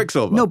kill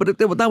Quicksilver. No, but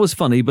that was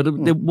funny. But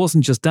it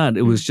wasn't just that.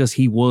 It was just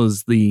he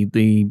was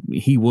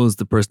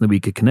the person that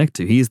we could connect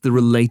to. He is the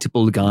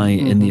relatable guy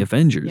in the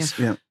Avengers.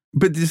 Yeah.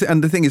 But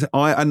the thing is,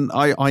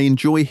 I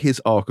enjoy his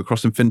arc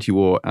across Infinity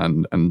War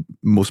and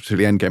more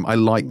specifically Endgame. I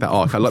like that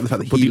arc. I like the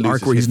fact that he the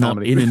arc where he's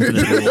not in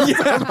Infinity War.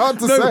 I'm about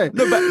to say.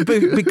 No,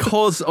 but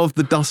because of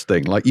the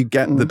dusting, like you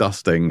get the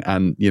dusting,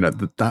 and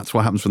that's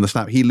what happens from the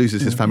snap. He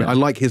loses his family. I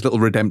like his little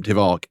redemptive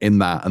arc in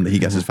that, and that he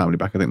gets his family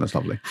back. I think that's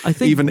lovely. I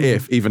think even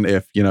if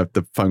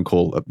the phone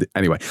call.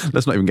 Anyway,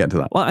 let's not even get into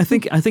that. Well, I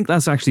think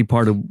that's actually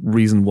part of the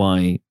reason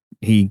why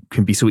he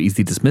can be so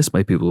easily dismissed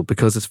by people,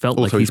 because it's felt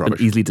Also, like he's been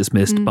easily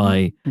dismissed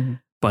by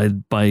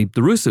the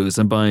Russos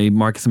and by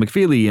Marcus and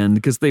McFeely, and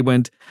because they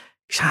went,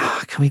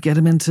 can we get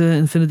him into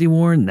Infinity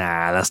War?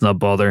 Nah, let's not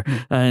bother.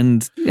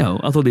 And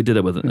I thought they did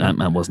it with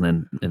Ant-Man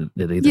wasn't in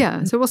it either.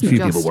 Yeah, so it wasn't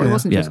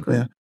just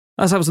Clint.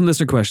 Let's have some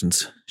listener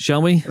questions,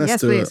 shall we?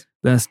 Yes, please.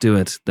 Let's do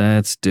it.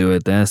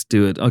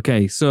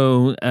 Okay,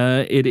 so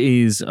it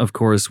is, of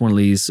course, one of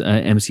these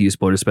MCU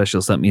spoiler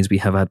specials. That means we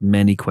have had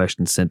many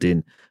questions sent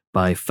in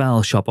by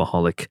Foul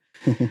Shopaholic.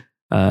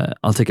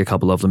 I'll take a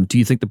couple of them. Do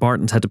you think the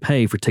Bartons had to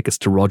pay for tickets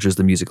to Rogers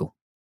the Musical?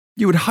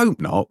 You would hope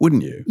not,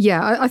 wouldn't you?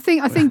 Yeah, I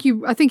think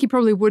he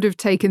probably would have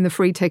taken the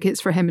free tickets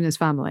for him and his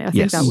family. I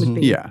think that would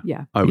be.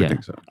 Yeah, I would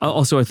think so.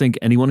 Also, I think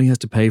anyone who has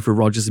to pay for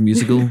Rogers the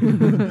Musical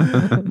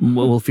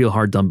will feel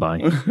hard done by,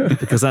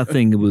 because that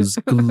thing was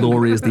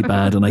gloriously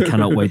bad, and I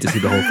cannot wait to see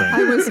the whole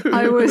thing.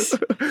 I was.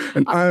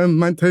 And Iron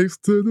Man takes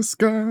to the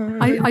sky.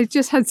 I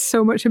just had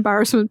so much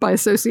embarrassment by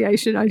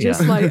association. I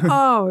just it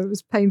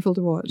was painful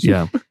to watch.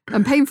 Yeah,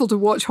 and painful to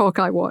watch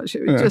Hawkeye watch.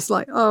 It was just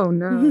like, oh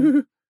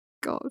no,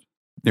 God.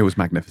 It was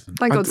magnificent.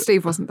 Thank God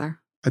Steve wasn't there.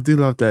 I do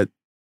love that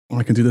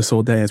I can do this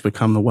all day has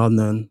become a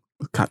well-known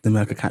Captain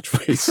America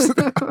catchphrase.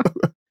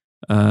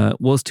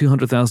 Was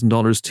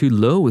 $200,000 too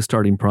low a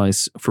starting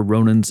price for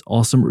Ronan's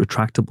awesome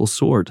retractable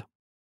sword?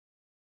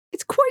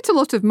 It's quite a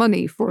lot of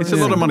money for It's a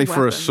lot of money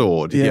for a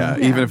sword,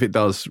 even if it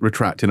does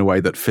retract in a way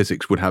that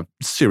physics would have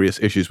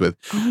serious issues with.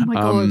 Oh my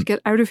God, get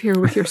out of here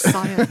with your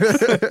science.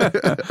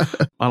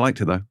 I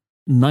liked it though.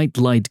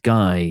 Nightlight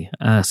Guy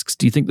asks,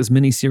 do you think this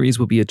miniseries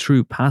will be a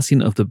true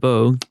passing of the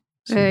bow?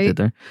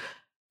 And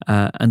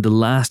the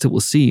last it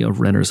will see of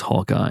Renner's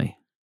Hawkeye?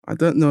 I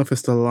don't know if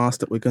it's the last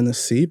that we're going to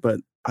see, but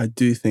I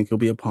do think it'll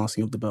be a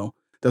passing of the bell.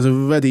 There's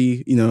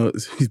already,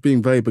 he's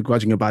being very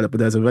begrudging about it, but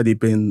there's already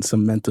been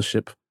some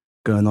mentorship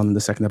going on in the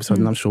second episode,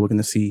 and I'm sure we're going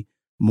to see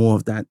more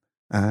of that,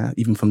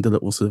 even from the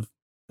little sort of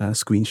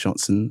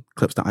screenshots and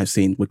clips that I've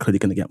seen. We're clearly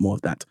going to get more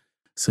of that.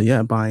 So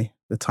yeah, by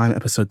the time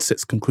episode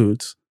 6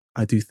 concludes,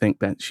 I do think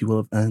that she will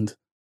have earned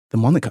the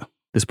moniker.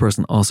 This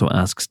person also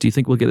asks, do you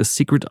think we'll get a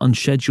secret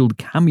unscheduled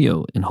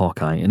cameo in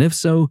Hawkeye? And if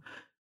so,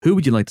 who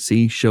would you like to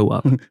see show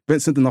up?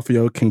 Vincent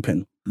D'Onofrio,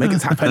 Kingpin. Make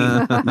it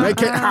happen.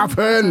 Make it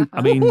happen.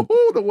 I mean,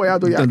 the way I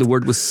do the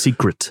word was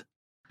secret,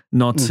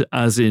 not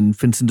as in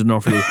Vincent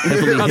D'Onofrio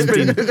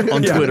heavily hinting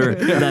on Twitter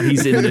that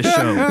he's in the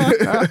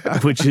show,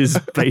 which is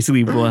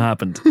basically what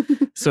happened.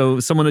 So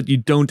someone that you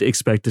don't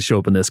expect to show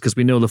up in this, because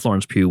we know the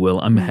Florence Pugh will.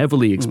 I'm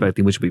heavily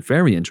expecting, which would be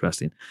very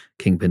interesting,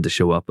 Kingpin to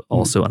show up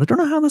also. And I don't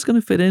know how that's going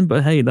to fit in,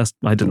 but hey,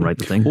 I didn't write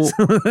the thing. Well,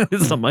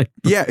 it's not my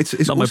it's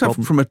not also my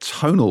problem. From a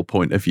tonal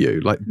point of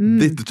view. Like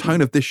the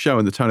tone of this show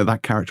and the tone of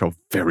that character are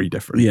very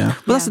different. Yeah.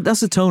 Well,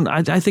 that's the tone.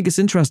 I think it's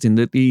interesting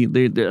that the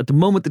at the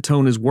moment the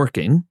tone is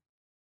working,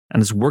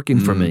 and it's working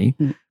for me.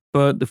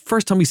 But the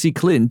first time we see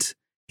Clint,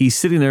 he's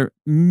sitting there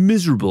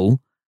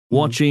miserable,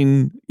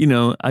 watching,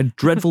 a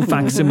dreadful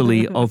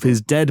facsimile of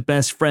his dead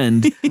best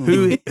friend,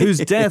 whose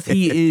death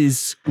he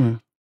is,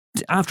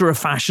 after a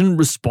fashion,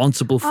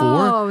 responsible for.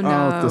 Oh, no,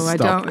 I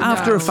don't.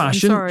 After a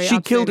fashion, she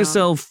killed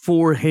herself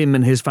for him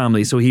and his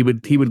family, so he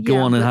would go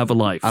on and have a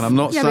life. And I'm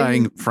not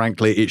saying,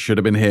 frankly, it should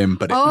have been him,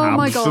 but it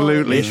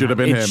absolutely should have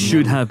been him. It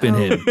should have been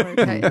him.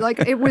 Okay. Like,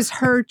 it was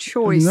her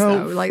choice,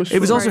 though. Like, it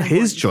was also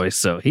his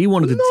choice, though. He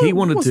wanted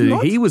to.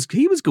 He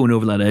was going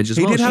over that edge as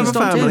well. He did have a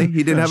family.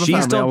 He did have a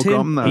family. She stopped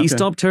him. He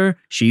stopped her.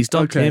 She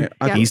stopped him.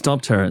 He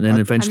stopped her, and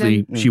then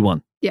eventually she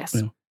won. Yes.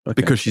 Okay,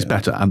 because she's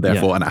better and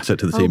therefore an asset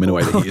to the team in a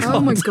way that he is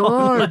Oh my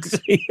God.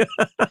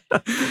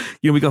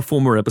 We got 4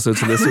 more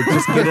episodes of this, so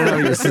just get it out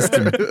of your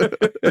system.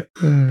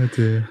 Oh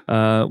dear.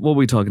 What were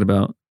we talking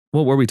about?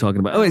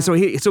 Oh, wait, so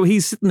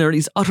he's sitting there and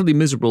he's utterly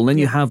miserable. And then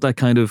you have that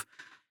kind of,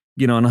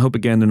 and I hope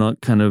again they're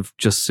not kind of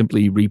just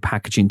simply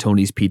repackaging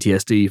Tony's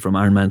PTSD from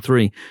Iron Man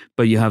 3,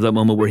 but you have that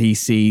moment where he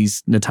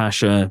sees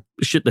Natasha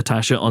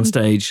on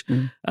stage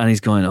and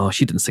he's going, oh,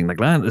 she didn't sing like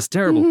that. It's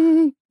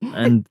terrible.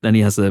 And then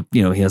he has a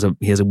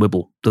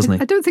wibble, doesn't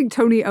he? I don't think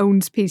Tony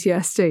owns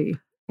PTSD,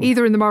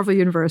 either in the Marvel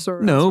Universe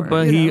or no, elsewhere,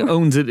 but he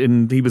owns it,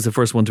 and he was the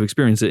first one to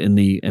experience it in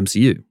the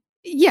MCU.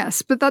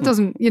 Yes, but that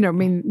doesn't,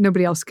 mean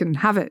nobody else can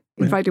have it.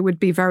 In fact, it would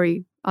be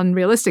very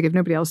unrealistic if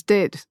nobody else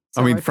did.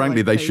 So I mean,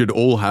 frankly, they should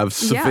all have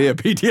severe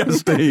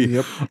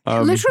PTSD.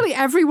 Literally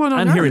everyone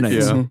on and Earth. hearing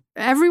aids. Yeah.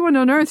 Everyone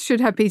on Earth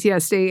should have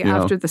PTSD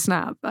after the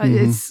snap.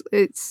 It's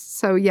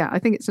so I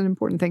think it's an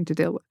important thing to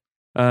deal with.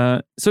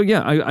 I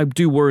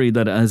do worry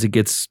that as it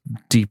gets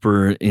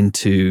deeper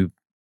into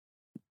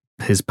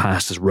his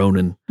past as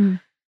Ronin,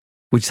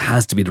 which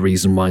has to be the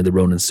reason why the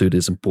Ronin suit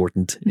is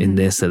important in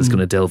this, that it's going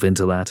to delve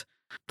into that,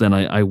 then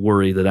I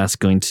worry that that's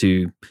going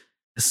to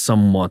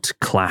somewhat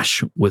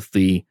clash with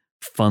the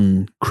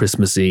fun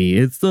Christmassy,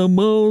 it's the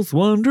most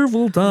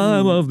wonderful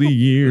time of the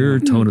year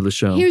tone of the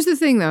show. Here's the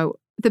thing though,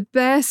 the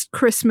best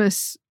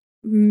Christmas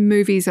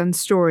movies and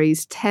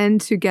stories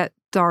tend to get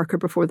darker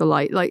before the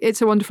light. Like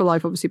It's a Wonderful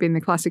Life obviously being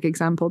the classic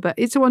example, but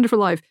It's a Wonderful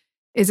Life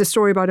is a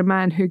story about a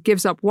man who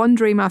gives up one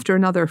dream after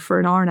another for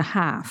an hour and a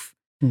half.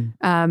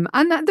 And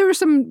there are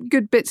some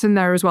good bits in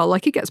there as well.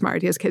 Like he gets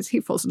married, he has kids, he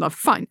falls in love,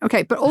 fine.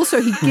 Okay, but also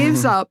he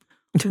gives up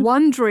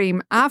one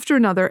dream after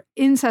another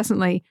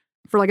incessantly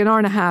for like an hour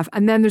and a half,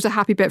 and then there's a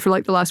happy bit for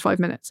like the last 5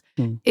 minutes.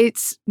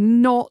 It's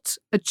not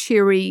a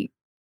cheery,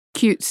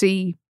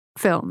 cutesy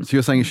film. So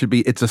you're saying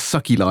it's a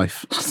sucky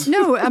life?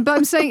 No, but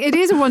I'm saying it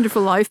is a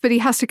wonderful life, but he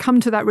has to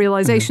come to that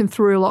realization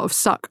through a lot of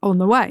suck on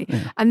the way.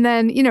 And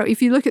then, if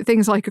you look at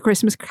things like A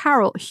Christmas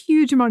Carol,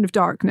 huge amount of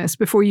darkness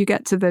before you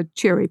get to the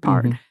cheery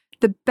part.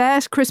 The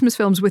best Christmas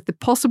films, with the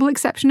possible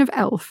exception of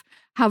Elf,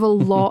 have a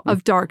lot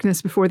of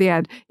darkness before the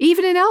end.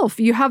 Even in Elf,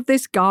 you have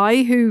this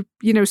guy who,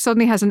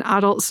 suddenly has an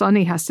adult son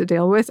he has to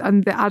deal with,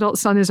 and the adult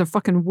son is a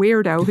fucking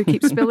weirdo who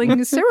keeps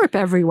spilling syrup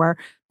everywhere.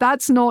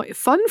 That's not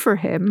fun for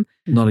him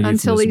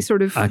until he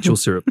sort of... Actual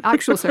syrup.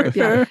 Actual syrup,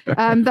 yeah.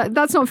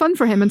 That's not fun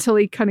for him until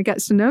he kind of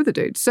gets to know the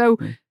dude. So,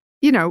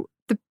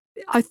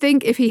 I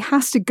think if he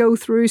has to go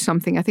through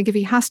something, I think if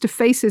he has to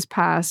face his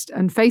past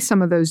and face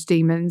some of those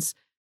demons,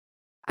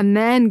 and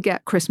then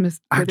get Christmas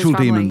with actual his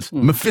family. Demons.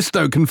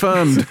 Mephisto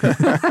confirmed.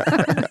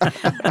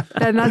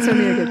 Then that's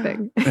only a good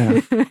thing.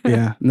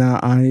 Yeah. No,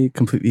 I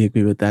completely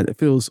agree with that. It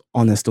feels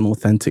honest and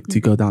authentic to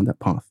go down that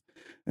path.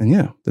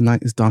 And the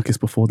night is darkest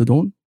before the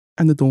dawn,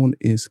 and the dawn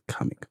is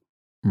coming.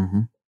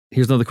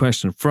 Here's another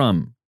question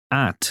from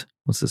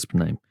what's this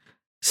name?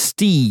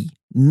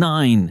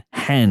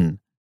 Steve9hen.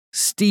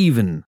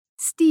 Steve.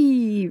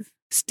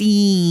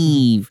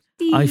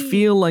 I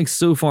feel like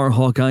so far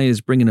Hawkeye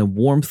is bringing a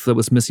warmth that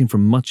was missing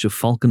from much of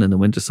Falcon and the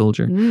Winter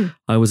Soldier.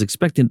 I was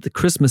expecting the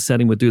Christmas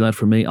setting would do that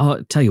for me.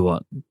 Oh, tell you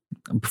what,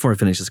 before I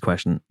finish this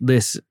question,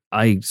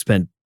 I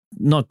spent,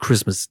 not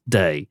Christmas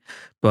Day,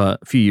 but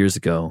a few years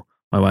ago,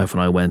 my wife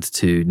and I went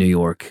to New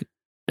York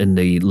in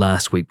the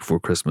last week before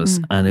Christmas,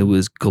 and it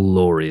was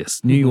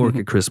glorious. New York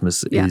at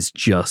Christmas is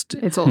just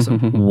it's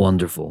awesome,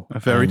 wonderful. A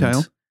fairy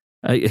tale.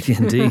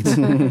 Indeed,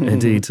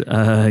 indeed.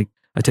 I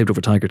taped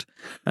over Tigert,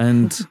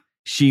 and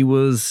she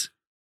was.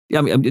 Yeah,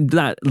 I mean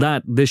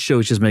that this show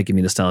is just making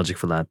me nostalgic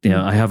for that. You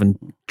know, I haven't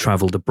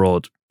traveled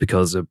abroad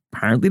because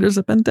apparently there's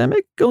a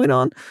pandemic going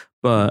on,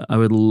 but I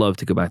would love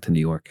to go back to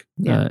New York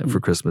for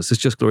Christmas. It's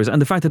just glorious,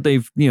 and the fact that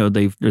there's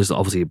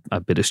obviously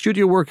a bit of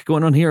studio work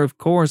going on here, of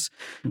course,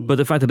 but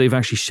the fact that they've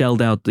actually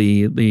shelled out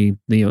the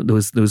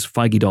those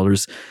Feige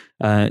dollars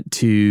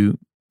to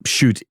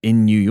shoot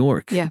in New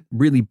York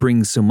really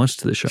brings so much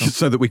to the show.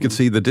 So that we could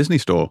see the Disney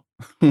store.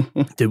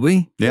 Did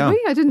we? Yeah. Did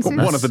we? I didn't see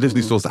that. One of the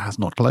Disney stores that has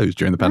not closed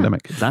during the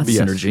pandemic. That's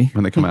synergy.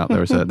 When they come out,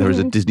 there is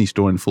a Disney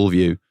store in full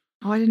view.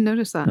 Oh, I didn't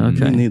notice that.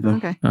 Okay. Me neither.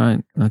 Okay. All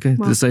right. Okay.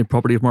 Well. The same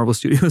property of Marvel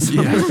Studios.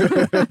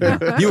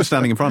 Yeah. You were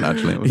standing in front,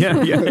 actually. It was-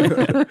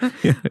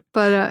 Yeah.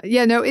 But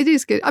no, it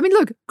is good. I mean,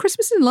 look,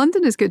 Christmas in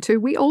London is good too.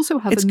 We also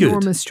have It's good.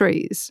 enormous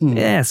trees.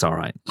 Yeah, it's all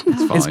right.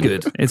 It's fine. It's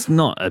good. It's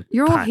not a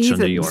You're all patch on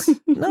New York. heathens.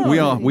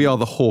 No. We are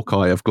the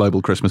Hawkeye of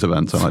global Christmas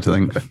events, I like to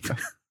think.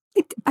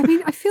 I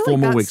mean, I feel 4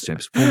 like more that's... weeks,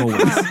 James. 4 more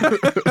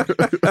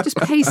weeks. Just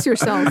pace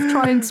yourself.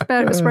 Try and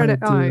spread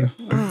it out.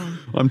 Oh.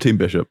 I'm Team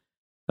Bishop.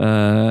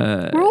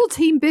 We're all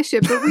Team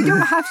Bishop, but we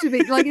don't have to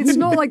be. Like, it's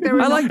not like they're.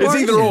 I like It's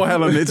either or,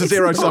 Helen. It's a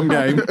zero-sum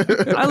game.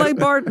 I like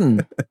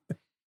Barton.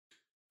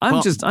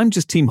 I'm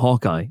just Team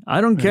Hawkeye.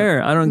 I don't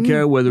care. I don't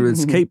care whether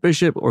it's Kate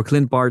Bishop or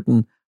Clint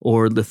Barton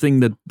or the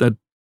thing that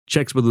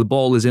checks whether the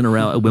ball is in or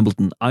out at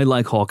Wimbledon. I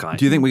like Hawkeye.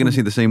 Do you think we're going to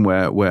see the scene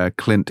where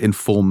Clint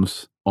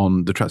informs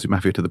on the Tracksuit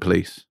Mafia to the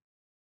police,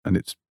 and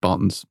it's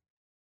Barton's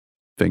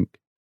think?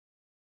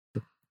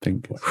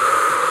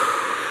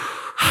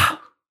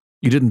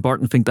 You didn't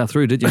Barton think that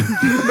through, did you?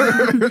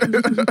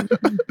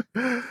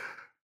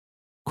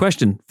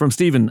 Question from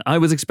Stephen. I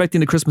was expecting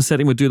the Christmas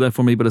setting would do that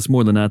for me, but it's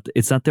more than that.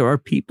 It's that there are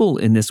people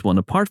in this one.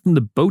 Apart from the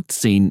boat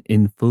scene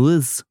in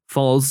Falls,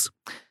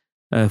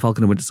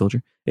 Falcon and Winter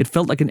Soldier, it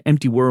felt like an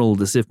empty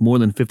world, as if more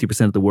than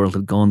 50% of the world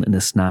had gone in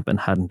a snap and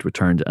hadn't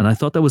returned. And I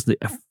thought that was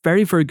a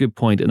very, very good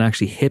point and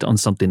actually hit on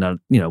something that,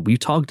 we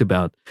talked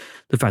about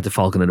the fact that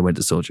Falcon and the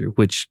Winter Soldier,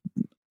 which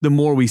the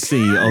more we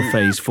see of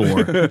Phase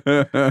 4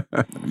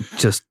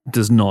 just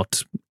does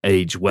not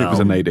age well. It was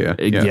a nadir.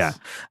 Yes.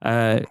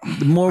 Yeah.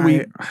 The more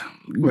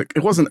Look,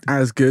 it wasn't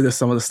as good as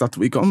some of the stuff that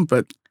we got,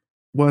 but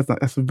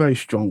that's a very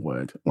strong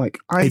word.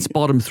 It's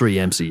bottom 3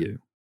 MCU.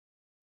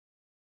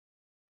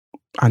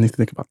 I need to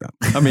think about that.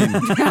 I mean,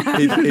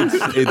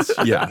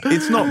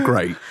 it's not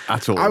great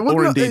at all,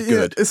 or indeed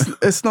good.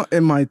 It's not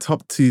in my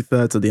top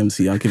 2/3 of the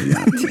MCU. I'll give you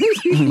that.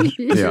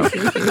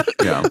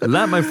 Yeah.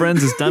 That, my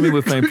friends, is damning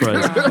with fame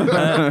prize.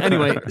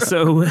 Anyway,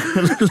 so,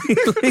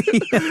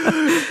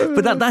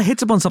 but that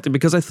hits upon something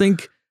because I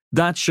think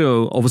that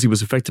show obviously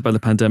was affected by the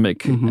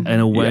pandemic in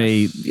a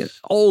way.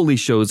 Yes. All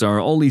these films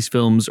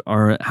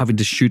are having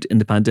to shoot in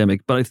the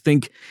pandemic, but I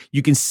think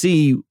you can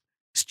see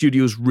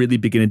studios really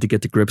beginning to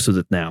get to grips with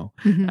it now,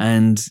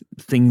 and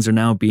things are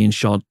now being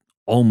shot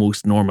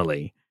almost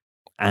normally.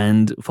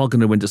 And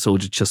Falcon and Winter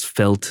Soldier just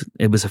felt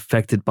it was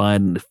affected by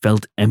it, and it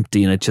felt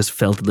empty, and it just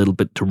felt a little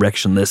bit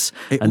directionless.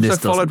 It and also this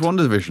followed doesn't.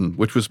 WandaVision,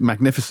 which was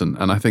magnificent,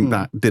 and I think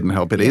that didn't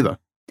help it either.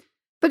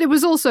 But it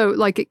was also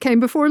it came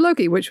before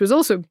Loki, which was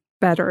also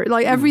better.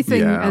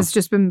 Everything has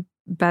just been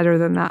better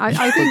than that.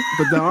 I think,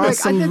 but there are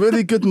some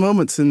really good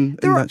moments in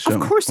that show.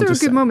 Of course, there are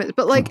good moments,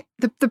 but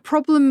the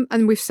problem,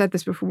 and we've said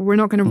this before, we're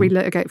not going to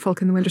relitigate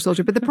Falcon and the Winter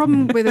Soldier. But the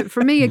problem with it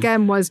for me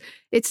again was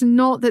it's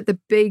not that the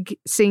big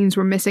scenes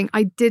were missing.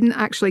 I didn't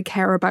actually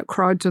care about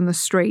crowds on the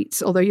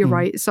streets, although you're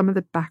right, some of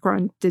the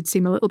background did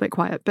seem a little bit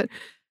quiet. But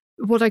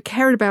what I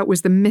cared about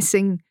was the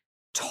missing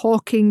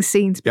talking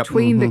scenes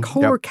between the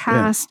core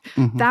cast.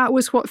 That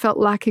was what felt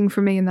lacking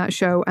for me in that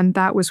show, and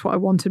that was what I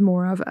wanted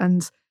more of.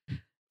 And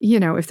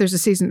if there's a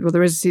season,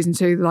 there is a season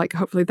 2,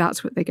 hopefully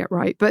that's what they get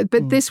right. But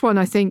this one,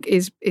 I think,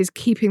 is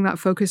keeping that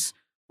focus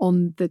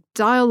on the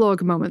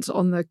dialogue moments,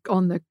 on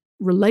the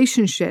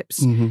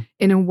relationships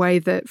in a way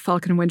that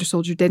Falcon and Winter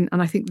Soldier didn't.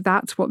 And I think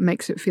that's what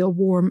makes it feel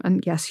warm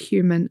and, yes,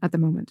 human at the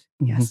moment.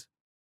 Yes.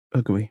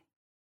 Agree.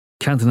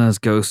 Cantana's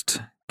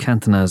Ghost.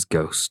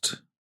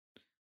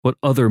 What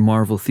other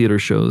Marvel theater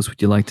shows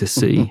would you like to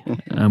see?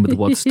 And with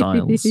what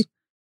styles?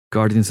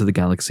 Guardians of the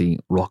Galaxy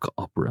rock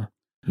opera,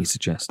 he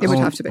suggests. It would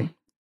have to be.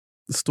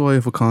 The story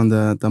of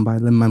Wakanda done by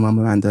Lin-Manuel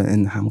Miranda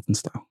in Hamilton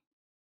style.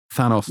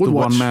 Thanos, the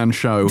one-man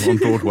show on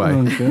Broadway.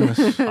 Oh,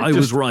 gosh. I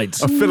was right.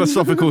 A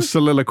philosophical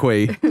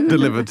soliloquy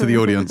delivered to the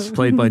audience.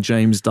 Played by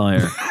James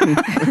Dyer.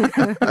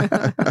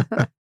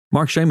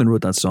 Mark Shaman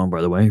wrote that song,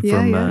 by the way,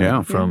 from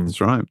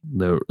that's right.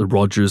 the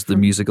Rogers, the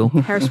musical.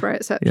 Hairspray,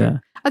 etc. Yeah.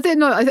 I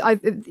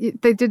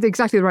think they did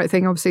exactly the right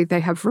thing. Obviously, they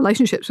have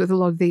relationships with a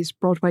lot of these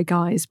Broadway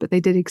guys, but they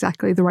did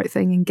exactly the right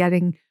thing in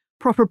getting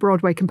proper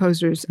Broadway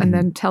composers and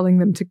then telling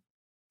them to,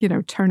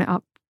 turn it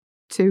up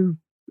to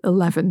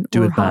 11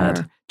 Do or it higher.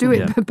 bad. Do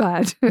it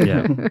bad.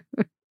 Yeah.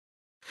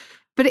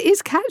 But it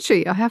is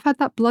catchy. I have had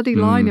that bloody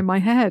line in my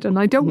head, and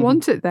I don't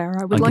want it there.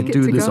 I would like it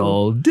to do this go.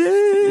 all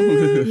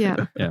day.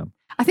 Yeah. Yeah.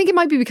 I think it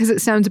might be because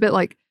it sounds a bit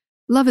like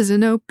love is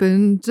an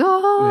open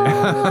door.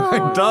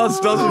 It does,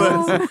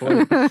 doesn't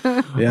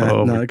it?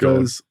 Yeah, it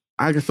goes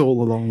Agatha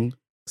All Along,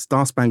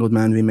 Star Spangled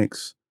Man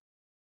remix.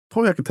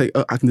 Probably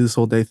I can do this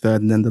all day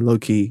third, and then the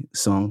Loki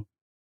song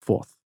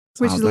fourth.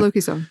 So Which is the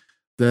Loki song?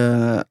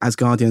 The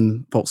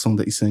Asgardian folk song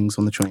that he sings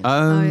on the train.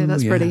 Oh yeah,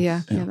 that's pretty.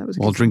 Yeah, that was.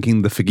 While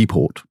drinking the figgy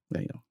port.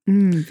 There you go.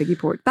 Figgy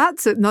port.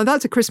 That's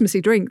a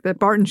Christmassy drink that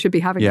Barton should be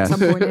having at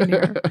some point in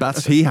here.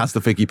 He has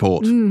the figgy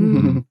port.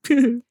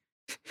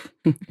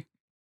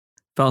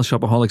 Val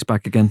Shopaholics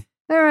back again.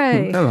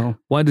 Hooray! Hello.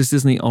 Why does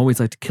Disney always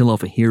like to kill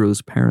off a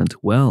hero's parent?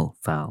 Well,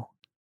 Val,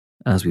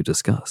 as we've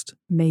discussed,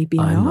 maybe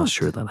I'm not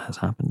sure that has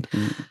happened.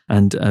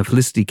 And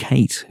Felicity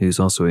Kate, who's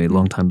also a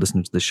long-time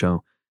listener to the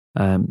show,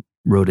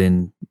 wrote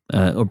in,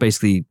 or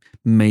basically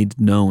made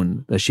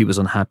known that she was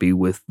unhappy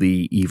with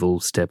the evil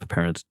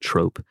step-parent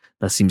trope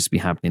that seems to be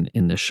happening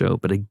in this show.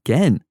 But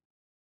again,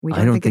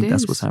 I don't think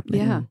that's what's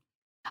happening. Yeah.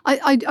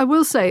 I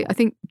will say, I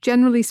think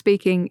generally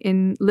speaking,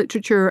 in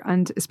literature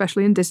and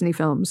especially in Disney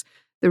films,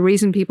 the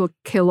reason people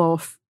kill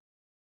off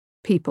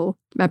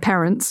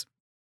parents,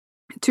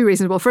 two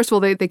reasons. Well, first of all,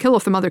 they kill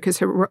off the mother because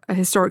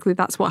historically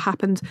that's what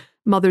happened.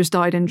 Mothers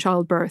died in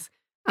childbirth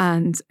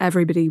and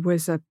everybody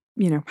was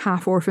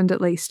half orphaned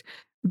at least.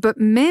 But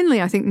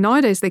mainly, I think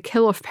nowadays they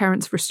kill off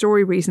parents for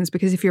story reasons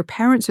because if your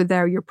parents are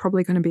there, you're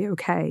probably going to be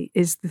okay,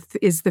 is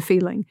the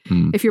feeling.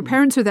 If your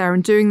parents are there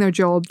and doing their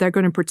job, they're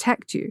going to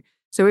protect you.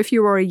 So if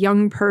you are a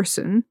young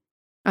person,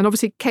 and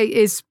obviously Kate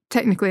is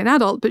technically an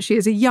adult, but she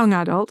is a young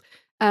adult.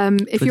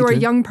 If you're a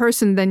young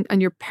person then and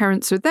your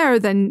parents are there,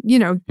 then,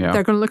 they're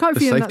going to look out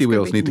for you. The safety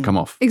wheels need to come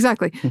off.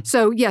 Exactly.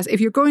 So yes,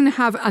 if you're going to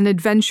have an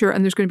adventure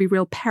and there's going to be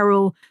real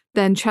peril,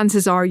 then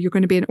chances are you're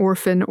going to be an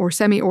orphan or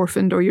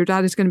semi-orphaned, or your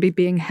dad is going to be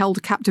being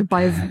held captive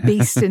by a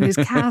beast in his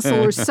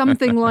castle or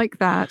something like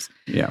that.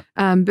 Yeah.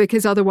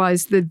 Because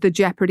otherwise the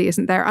jeopardy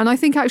isn't there. And I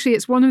think actually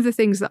it's one of the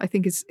things that I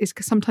think is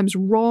sometimes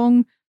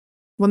wrong.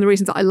 One of the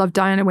reasons that I love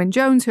Diana Wynne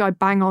Jones, who I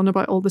bang on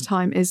about all the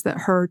time, is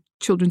that her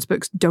children's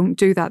books don't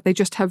do that. They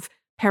just have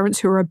parents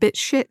who are a bit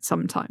shit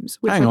sometimes,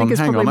 which I think is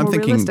probably more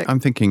realistic. I'm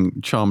thinking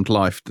Charmed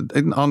Life.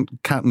 Aren't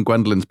Kat and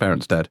Gwendolyn's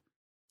parents dead?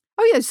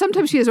 Oh yeah,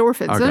 sometimes she has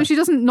orphans. Okay. No, she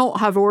doesn't not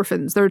have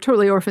orphans. There are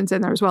totally orphans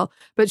in there as well.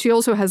 But she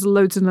also has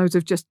loads and loads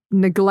of just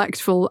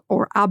neglectful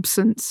or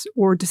absent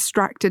or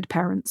distracted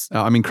parents.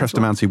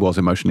 Crestomancy was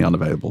emotionally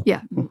unavailable.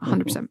 Yeah,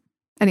 100%.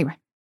 Anyway.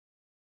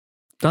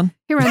 Done?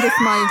 Here endeth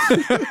my...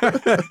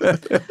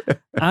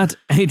 At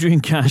Adrian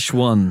Cash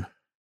 1.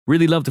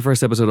 Really loved the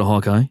first episode of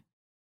Hawkeye,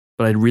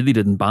 but I really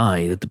didn't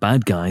buy that the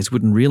bad guys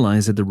wouldn't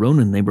realize that the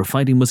Ronin they were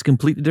fighting was a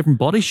completely different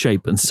body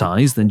shape and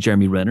size than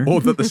Jeremy Renner. Or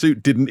that the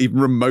suit didn't even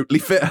remotely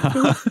fit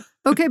her.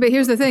 Okay, but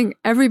here's the thing.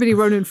 Everybody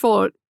Ronin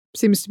fought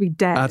seems to be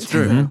dead. That's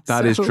true.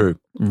 That is true.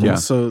 Mm-hmm. Yeah.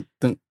 So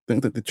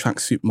think that the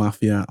tracksuit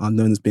mafia are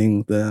known as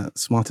being the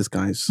smartest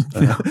guys.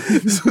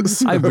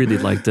 I really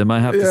liked them, I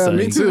have to say.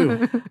 Me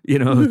too.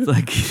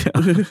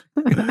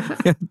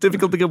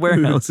 Difficult to get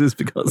warehouses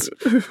because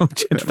of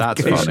gentrification.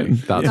 That's funny.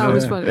 That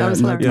was funny. That was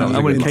hilarious.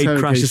 And when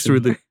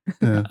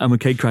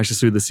Kate crashes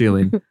through the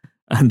ceiling.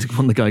 And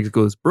one of the guys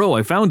goes, "Bro,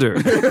 I found her."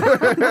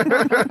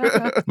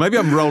 Maybe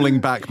I'm rolling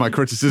back my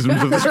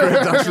criticisms of the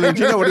script, actually.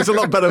 Do you know what? It's a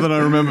lot better than I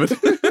remembered.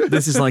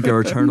 This is like our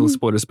eternal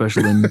spoiler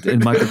special in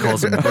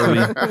Microcosm,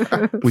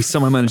 where we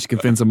somehow managed to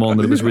convince them all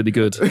that it was really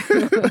good.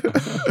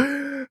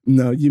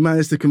 No, you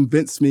managed to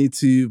convince me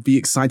to be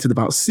excited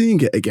about seeing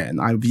it again.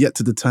 I've yet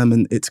to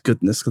determine its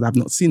goodness because I've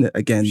not seen it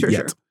again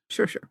yet.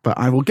 Sure. But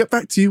I will get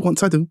back to you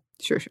once I do.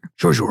 Sure.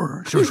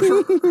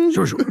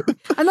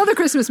 Another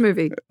Christmas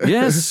movie.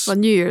 Yes. Well,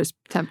 New Year's,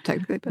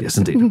 technically. But. Yes,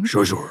 indeed.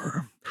 Sure.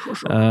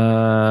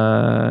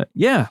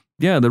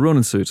 Yeah, the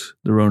Ronin suit.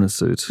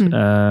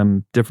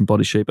 Different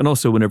body shape. And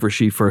also whenever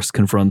she first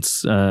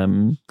confronts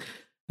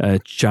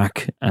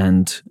Jack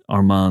and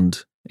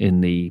Armand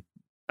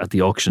at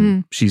the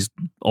auction, she's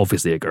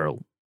obviously a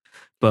girl.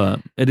 But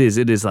it is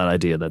that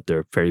idea that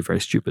they're very, very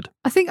stupid.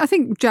 I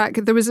think Jack,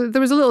 there was a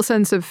little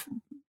sense of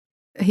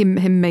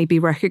him maybe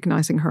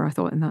recognizing her, I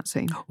thought, in that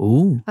scene.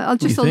 Oh,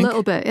 just a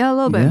little bit. Yeah, a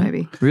little bit,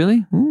 maybe.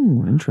 Really?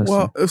 Oh, interesting.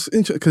 Well, it's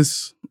interesting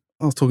because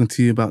I was talking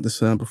to you about this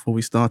before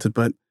we started,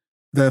 but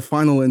the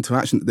final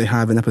interaction that they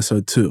have in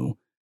episode 2,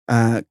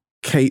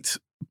 Kate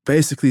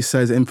basically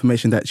says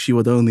information that she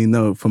would only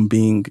know from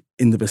being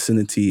in the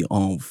vicinity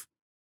of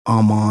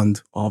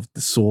Armand, of the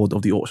sword,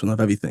 of the auction,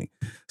 of everything.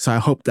 So I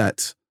hope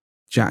that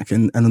Jack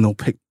and Eleanor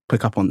pick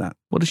up on that.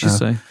 What does she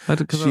say?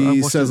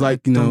 She says,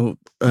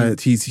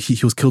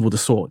 he was killed with a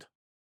sword.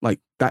 Like,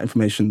 that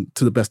information,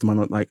 to the best of my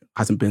knowledge,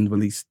 hasn't been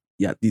released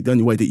yet. The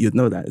only way that you'd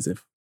know that is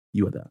if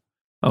you were there.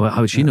 Oh,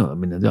 how would she know? I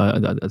mean, it's not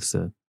like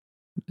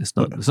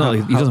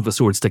he doesn't have a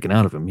sword sticking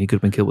out of him. He could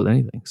have been killed with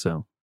anything.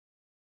 So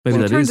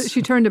maybe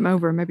she turned him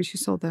over. Maybe she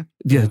saw the...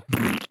 Yeah,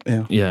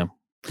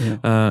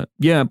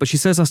 but she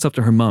says that stuff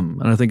to her mum,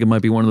 and I think it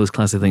might be one of those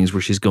classic things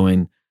where she's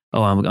going,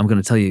 "Oh, I'm going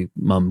to tell you,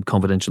 Mum,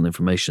 confidential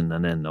information,"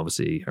 and then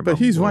obviously her. But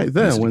he's right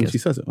there when she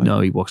says it. Right?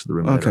 No, he walks to the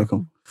room. Okay,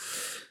 cool.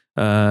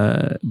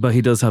 But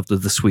he does have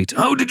the sweet.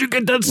 How did you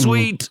get that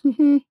sweet?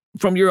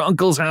 from your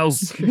uncle's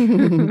house.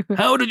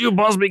 How did you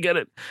possibly get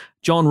it?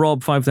 John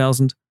Robb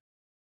 5000.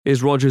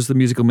 Is Rogers the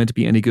musical meant to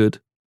be any good?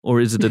 Or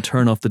is it a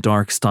turn off the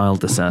dark style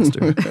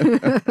disaster?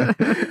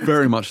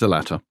 Very much the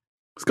latter.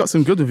 It's got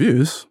some good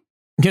reviews.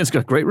 Yeah, it's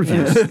got great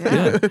reviews.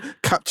 Yeah.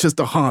 Captures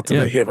the heart of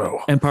the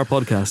hero. Empire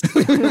Podcast.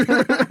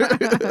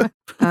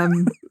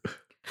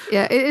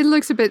 Yeah, it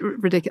looks a bit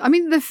ridiculous. I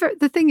mean,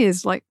 the thing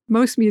is, like,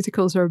 most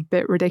musicals are a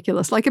bit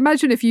ridiculous. Like,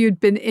 imagine if you'd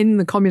been in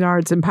the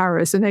Communards in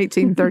Paris in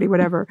 1830,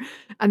 whatever,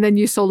 and then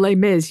you saw Les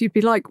Mis, you'd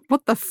be like,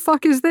 what the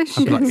fuck is this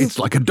shit? Like, it's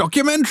like a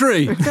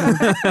documentary.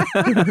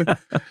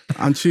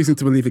 I'm choosing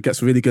to believe it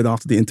gets really good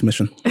after the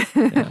intermission.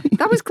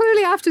 That was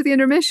clearly after the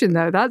intermission,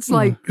 though. That's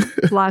like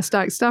last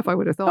act stuff, I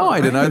would have thought. Oh,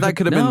 I don't know. That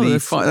could have been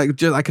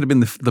that could have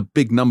been the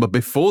big number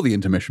before the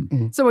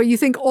intermission. So you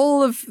think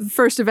all of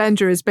First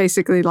Avenger is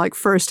basically like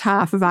first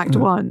half of Act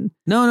 1?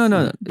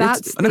 No.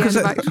 That's the end of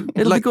Act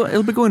 1.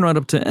 It'll be going right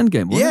up to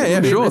Endgame.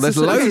 Yeah, sure. There's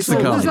loads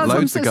to come.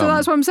 So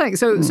that's what I'm saying.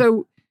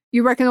 So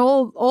you reckon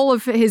all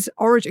of his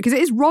origin, because it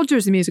is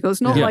Rogers the musical,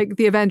 it's not like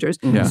the Avengers.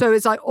 Yeah. So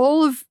it's like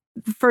all of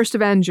the First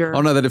Avenger.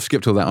 Oh no, they'd have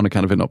skipped all that on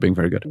account of it not being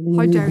very good.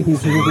 How dare you?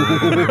 How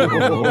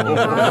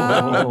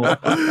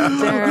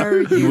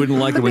dare you? You wouldn't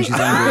like her when she's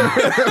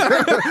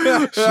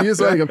angry. She is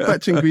wearing a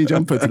fetching green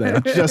jumper today.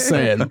 Just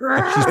saying.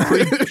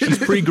 She's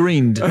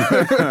pre-greened.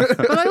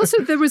 But I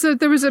also there was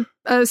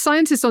a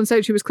scientist on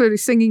stage who was clearly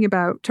singing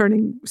about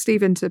turning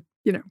Steve into,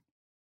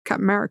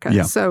 Captain America.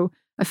 Yeah. So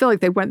I feel like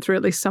they went through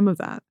at least some of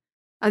that.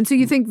 And so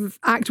you think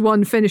Act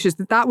 1 finishes,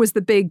 that was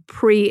the big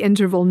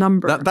pre-interval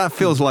number. That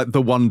feels like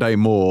the one day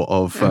more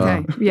of,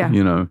 Yeah.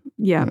 It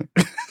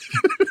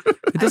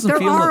doesn't there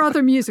feel are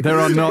other musicals.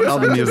 There are not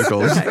other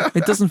musicals. Okay.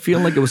 It doesn't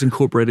feel like it was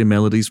incorporating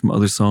melodies from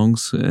other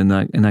songs in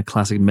that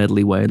classic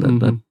medley way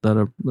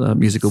that a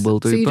musical will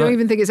do. So you don't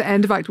even think it's the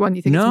end of Act 1?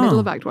 You think it's middle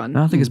of Act 1?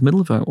 I think it's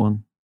middle of Act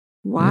 1.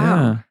 Wow.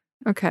 Yeah.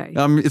 Okay.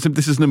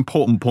 This is an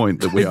important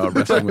point that we are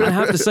wrestling with. I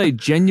have to say,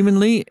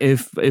 genuinely,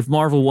 if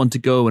Marvel want to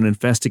go and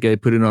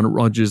investigate putting on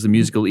Rogers the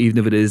musical, even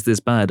if it is this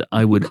bad,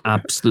 I would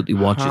absolutely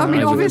watch it. I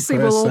mean, obviously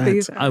we'll all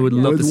be. I would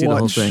love to see the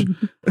whole thing.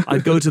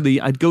 I'd go to the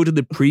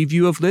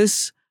preview of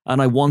this,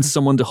 and I want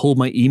someone to hold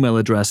my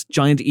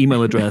giant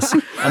email address,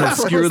 and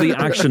obscure the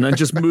action and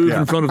just move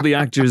in front of the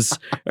actors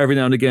every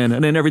now and again.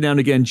 And then every now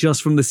and again,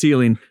 just from the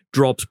ceiling,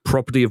 drops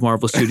property of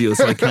Marvel Studios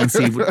so I can't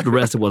see the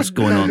rest of what's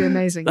going on. That'd be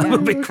amazing. That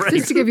would be great.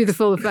 Just to give you the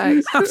full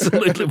effect.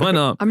 Absolutely, why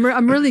not?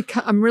 I'm really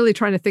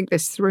trying to think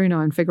this through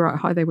now and figure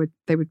out how they would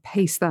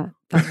pace that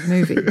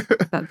movie,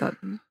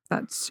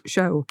 that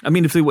show. I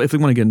mean, if they want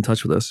to get in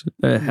touch with us,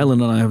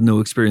 Helen and I have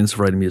no experience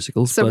of writing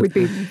musicals. So but we'd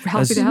be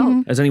happy to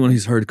help. As anyone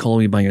who's heard "Call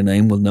Me by Your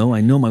Name" will know,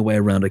 I know my way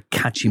around a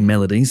catchy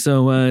melody.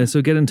 So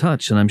get in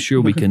touch, and I'm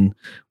sure we can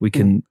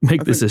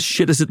make this as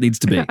shit as it needs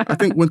to be. I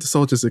think Winter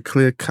Soldier is a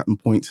clear cutting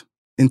point.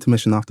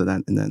 Intermission after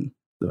that, and then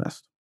the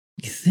rest.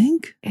 You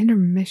think?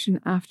 Intermission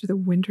after the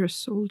Winter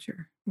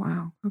Soldier.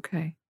 Wow.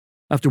 Okay.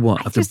 After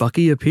what? After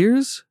Bucky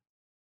appears?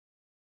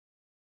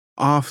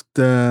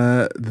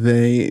 After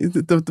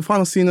the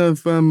final scene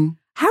of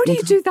how do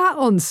you do that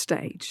on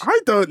stage? I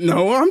don't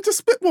know. I'm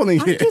just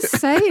spitballing here. I'm just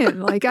saying.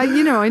 Like, I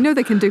know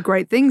they can do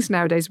great things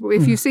nowadays. But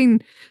if you've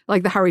seen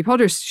like the Harry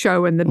Potter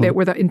show and the bit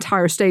where the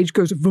entire stage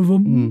goes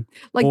vum,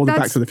 like or the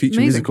that's Back to the Future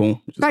amazing.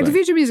 musical. Back to the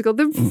Future musical,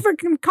 the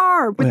freaking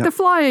car with the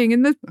flying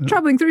and the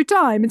traveling through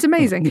time. It's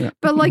amazing. Yeah.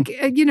 But like,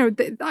 I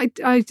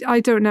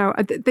don't know.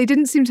 They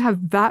didn't seem to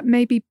have that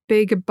maybe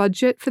big a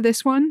budget for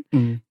this one.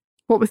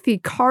 What with the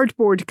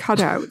cardboard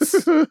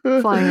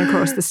cutouts flying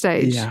across the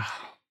stage. Yeah.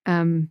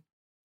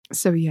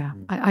 So yeah,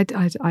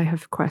 I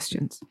have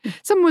questions.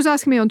 Someone was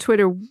asking me on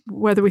Twitter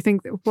whether we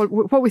think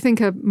what we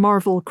think a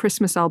Marvel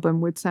Christmas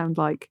album would sound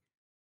like,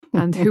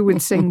 and who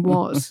would sing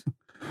what.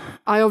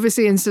 I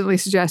obviously instantly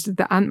suggested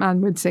that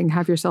Ant-Man would sing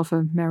 "Have Yourself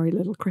a Merry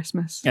Little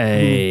Christmas."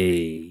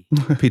 Hey,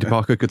 Peter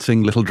Parker could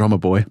sing "Little Drummer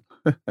Boy."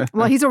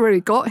 Well, he's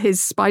already got his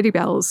Spidey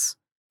bells.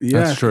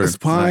 Yeah, that's true. It's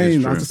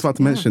fine. That I was just about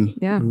to mention.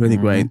 Yeah. Really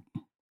great.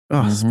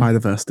 Oh,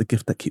 Spider-Verse, the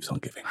gift that keeps on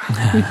giving.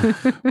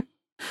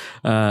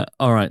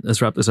 All right, let's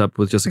wrap this up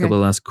with just a couple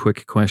of last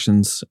quick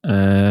questions.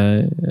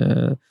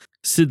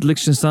 Sid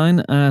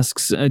Lichtenstein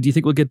asks, do you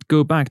think we'll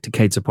go back to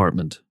Kate's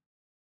apartment?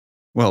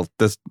 Well,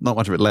 there's not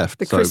much of it left.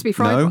 The crispy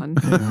fried one.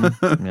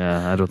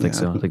 Yeah, I don't think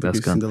so. I think that's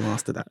we've gone. seen the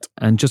last of that.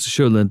 And just to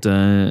show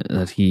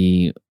that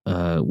he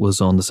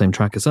was on the same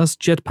track as us,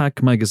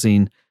 Jetpack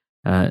Magazine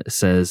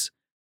says,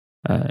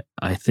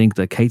 I think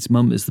that Kate's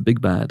mum is the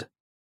big bad.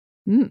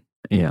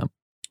 Yeah.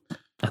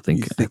 I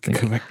think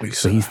correctly.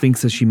 So he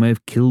thinks that she may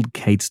have killed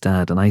Kate's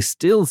dad, and I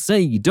still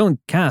say you don't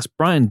cast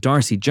Brian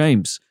Darcy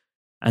James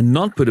and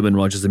not put him in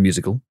Rogers the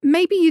Musical.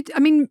 Maybe you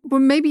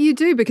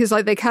do, because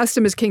like they cast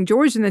him as King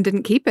George and then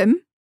didn't keep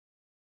him.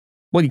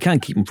 Well, you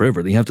can't keep him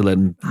forever. You have to let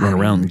him run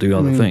around and do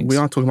other things. We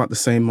are talking about the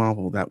same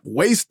Marvel that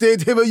wasted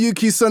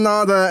Hiroyuki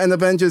Sanada in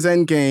Avengers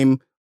Endgame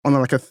on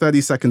like a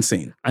 30-second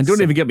scene. And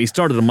don't even get me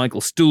started on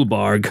Michael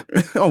Stuhlbarg.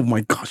 Oh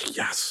my gosh,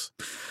 yes.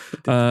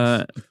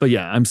 But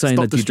yeah, I'm saying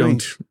that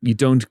you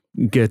don't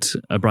get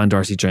a Brian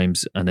Darcy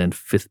James and then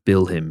fifth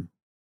bill him.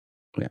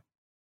 Yeah.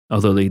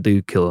 Although they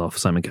do kill off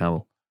Simon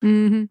Cowell.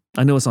 Mm-hmm.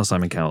 I know it's not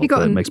Simon Cowell,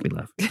 but it makes me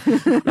laugh.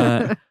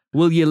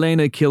 Will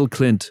Yelena kill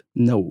Clint?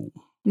 No.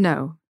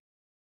 No.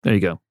 There you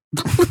go.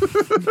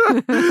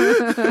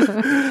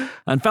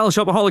 And Fellow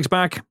Shopaholics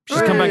back.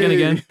 She's come back in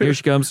again. Here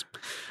she comes.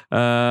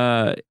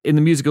 In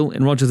the musical,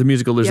 in Rogers the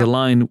Musical, there's a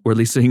line where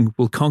they sing,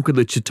 "We'll conquer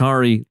the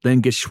Chitauri,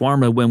 then get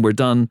shawarma when we're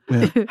done."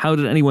 Yeah. How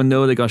did anyone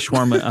know they got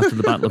shawarma after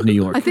the Battle of New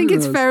York? I think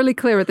it's fairly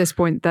clear at this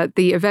point that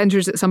the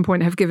Avengers at some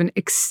point have given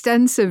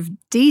extensive,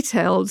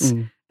 detailed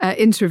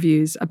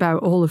interviews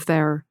about all of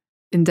their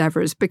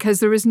endeavors, because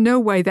there is no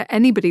way that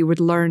anybody would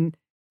learn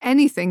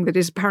anything that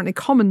is apparently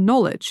common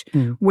knowledge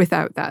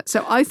without that.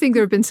 So I think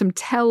there have been some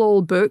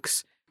tell-all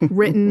books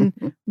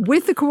written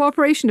with the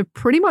cooperation of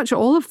pretty much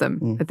all of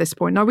them at this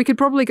point. Now, we could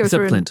probably go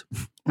through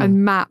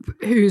and map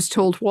who's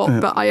told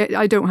what, but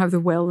I don't have the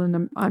will.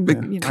 And I'm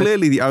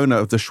clearly the owner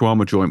of the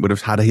shawarma joint would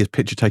have had his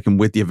picture taken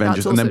with the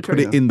Avengers and then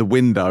put it in the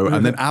window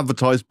and then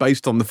advertised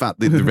based on the fact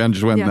that the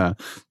Avengers went there.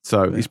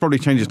 So he's probably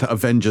changed it to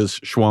Avengers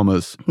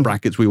shawarmas,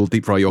 brackets, we will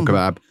deep fry your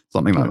kebab,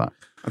 something like that.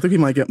 I think we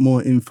might get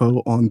more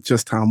info on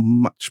just how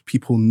much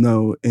people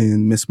know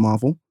in Miss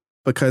Marvel,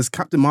 because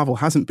Captain Marvel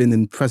hasn't been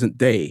in present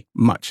day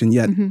much, and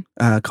yet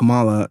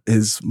Kamala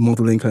is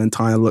modeling her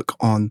entire look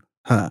on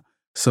her.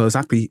 So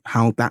exactly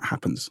how that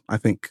happens, I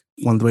think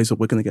one of the ways that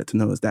we're going to get to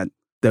know is that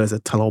there is a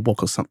tell-all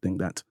book or something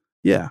that,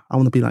 I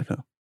want to be like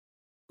her.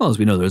 Well, as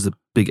we know, there's a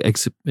big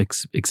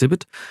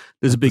exhibit.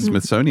 There's a big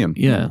Smithsonian.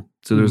 Yeah.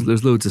 So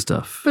there's loads of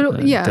stuff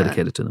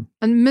dedicated to them.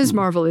 And Ms.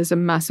 Marvel is a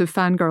massive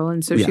fangirl,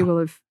 and so she will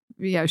have.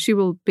 Yeah, she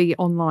will be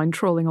online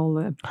trolling all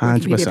the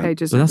Wikipedia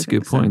pages. But that's a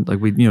good point.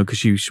 Like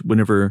because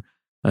whenever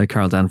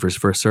Carol Danvers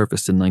first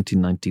surfaced in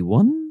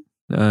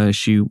 1991,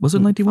 she was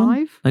it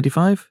 91,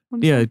 95?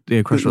 Yeah,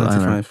 Crush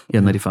 95. Yeah,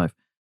 95.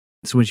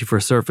 So when she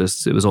first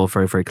surfaced, it was all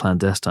very, very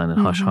clandestine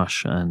and hush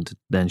hush, and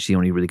then she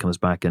only really comes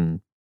back and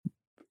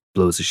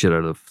blows the shit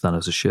out of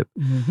Thanos' ship.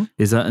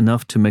 Is that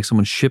enough to make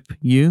someone ship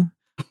you?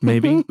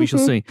 Maybe we shall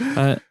see.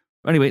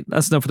 Anyway,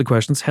 that's enough for the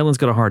questions. Helen's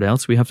got a hard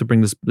out, so we have to bring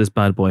this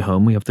bad boy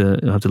home. We have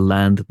to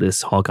land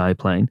this Hawkeye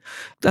plane.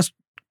 Let's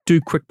do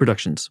quick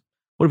predictions.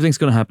 What do we think is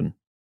going to happen?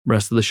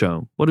 Rest of the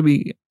show. What do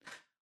we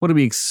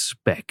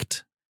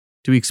expect?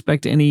 Do we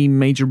expect any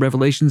major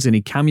revelations?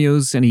 Any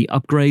cameos? Any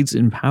upgrades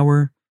in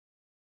power?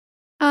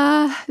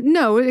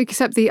 No,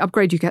 except the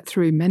upgrade you get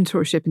through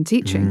mentorship and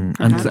teaching,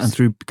 and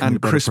through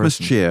Christmas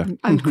cheer,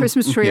 and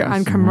Christmas cheer,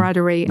 and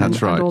camaraderie,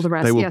 and all the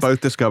rest. They will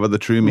both discover the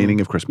true meaning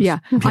of Christmas. Yeah,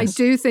 I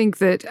do think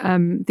that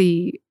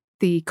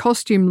the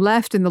costume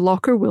left in the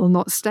locker will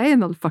not stay in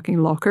the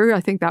fucking locker.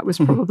 I think that was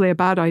probably a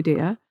bad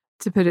idea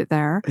to put it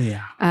there.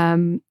 Yeah.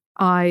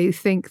 I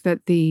think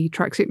that the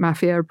tracksuit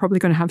mafia are probably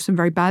going to have some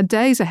very bad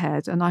days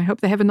ahead, and I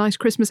hope they have a nice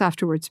Christmas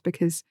afterwards,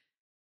 because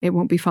it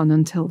won't be fun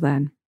until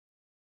then.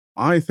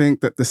 I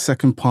think that the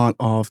second part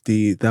of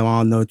the "there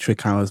are no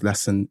trick arrows"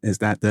 lesson is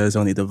that there's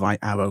only the right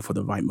arrow for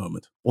the right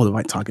moment, or the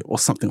right target, or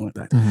something like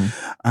that.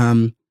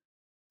 In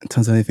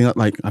terms of anything,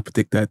 like I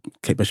predict that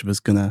Kate Bishop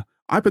is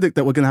I predict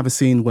that we're gonna have a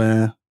scene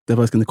where they're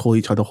both gonna call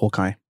each other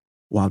Hawkeye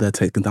while they're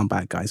taking down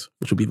bad guys,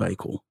 which would be very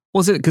cool.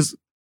 Was it because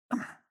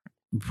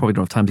we probably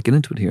don't have time to get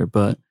into it here,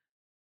 but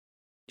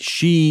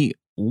she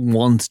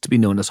wants to be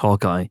known as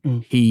Hawkeye.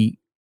 He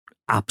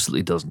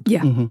absolutely doesn't.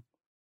 Yeah.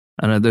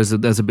 And there's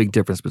a big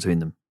difference between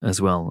them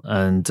as well.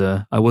 And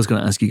I was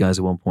going to ask you guys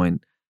at one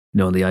point,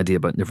 the idea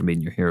about never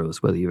meeting your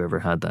heroes, whether you've ever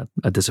had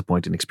a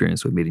disappointing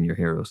experience with meeting your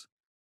heroes.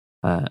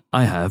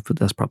 I have, but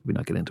that's probably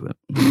not get into it.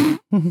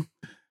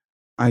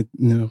 I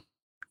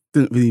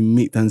didn't really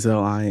meet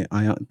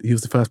Denzel. He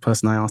was the first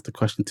person I asked a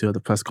question to at the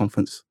press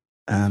conference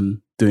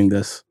doing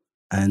this,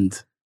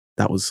 and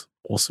that was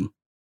awesome.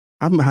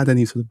 I haven't had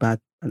any sort of bad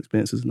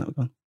experiences in that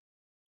regard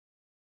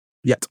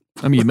yet.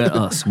 I mean, you met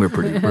us. We're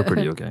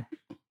pretty okay.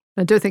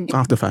 I don't think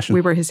after fashion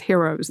we were his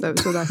heroes, though,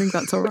 so I think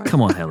that's all right.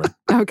 Come on, Helen.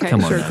 Okay,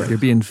 come on. Now. You're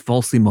being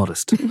falsely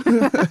modest.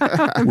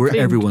 We're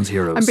everyone's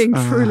heroes. I'm being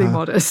truly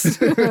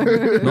modest.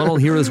 Not all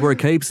heroes wear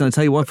capes, and I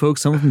tell you what,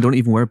 folks, some of them don't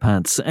even wear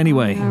pants.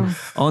 Anyway,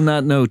 on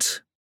that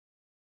note,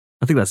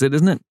 I think that's it,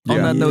 isn't it? Yeah.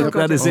 On that note,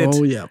 that is it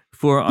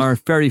for our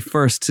very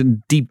first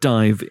deep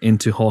dive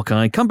into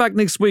Hawkeye. Come back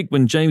next week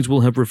when James will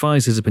have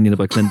revised his opinion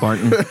about Clint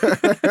Barton.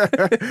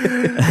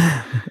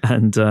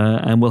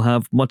 And we'll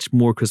have much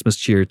more Christmas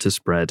cheer to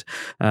spread.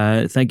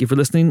 Thank you for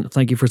listening.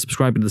 Thank you for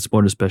subscribing to the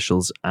supporter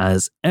specials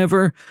as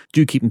ever.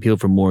 Do keep them peeled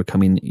for more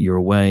coming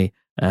your way.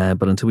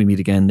 But until we meet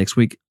again next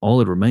week,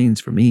 all it remains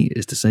for me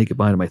is to say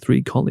goodbye to my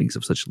three colleagues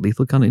of such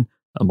lethal cunning.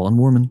 Amon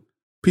Warmann.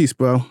 Peace,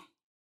 bro.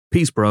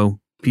 Peace, bro.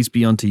 Peace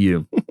be unto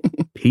you.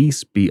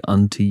 Peace be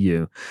unto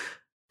you.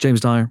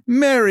 James Dyer.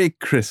 Merry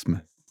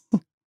Christmas.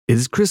 It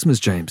is Christmas,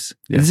 James.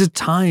 Yes. It is a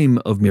time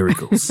of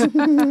miracles.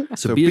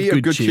 So be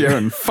of good cheer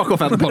and fuck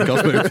off out of the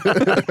podcast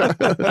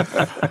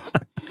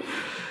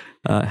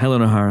booth.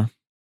 Helen O'Hara.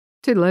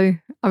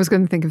 Toodaloo. I was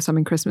going to think of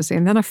something Christmassy,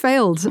 and then I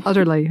failed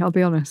utterly, I'll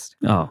be honest.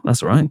 Oh,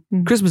 that's all right.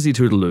 Christmassy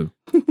toodaloo.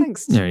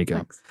 Thanks. There you go.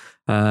 Thanks.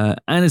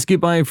 And it's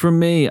goodbye from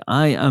me.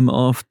 I am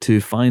off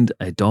to find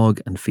a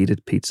dog and feed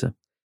it pizza.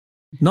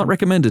 Not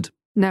recommended.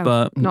 No,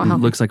 but not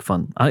healthy. looks like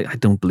fun. I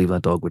don't believe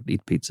that dog would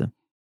eat pizza.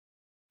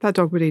 That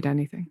dog would eat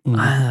anything.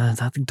 I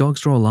think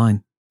dogs draw a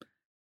line.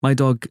 My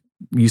dog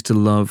used to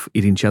love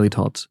eating jelly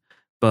tots,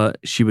 but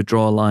she would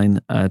draw a line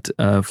at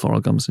floral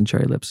gums and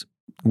cherry lips.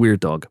 Weird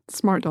dog.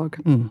 Smart dog.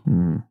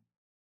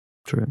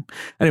 True.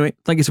 Anyway,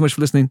 thank you so much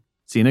for listening.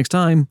 See you next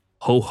time.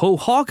 Ho, ho,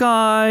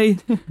 Hawkeye!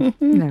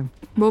 No,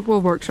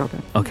 we'll workshop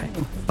it. Okay,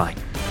 bye.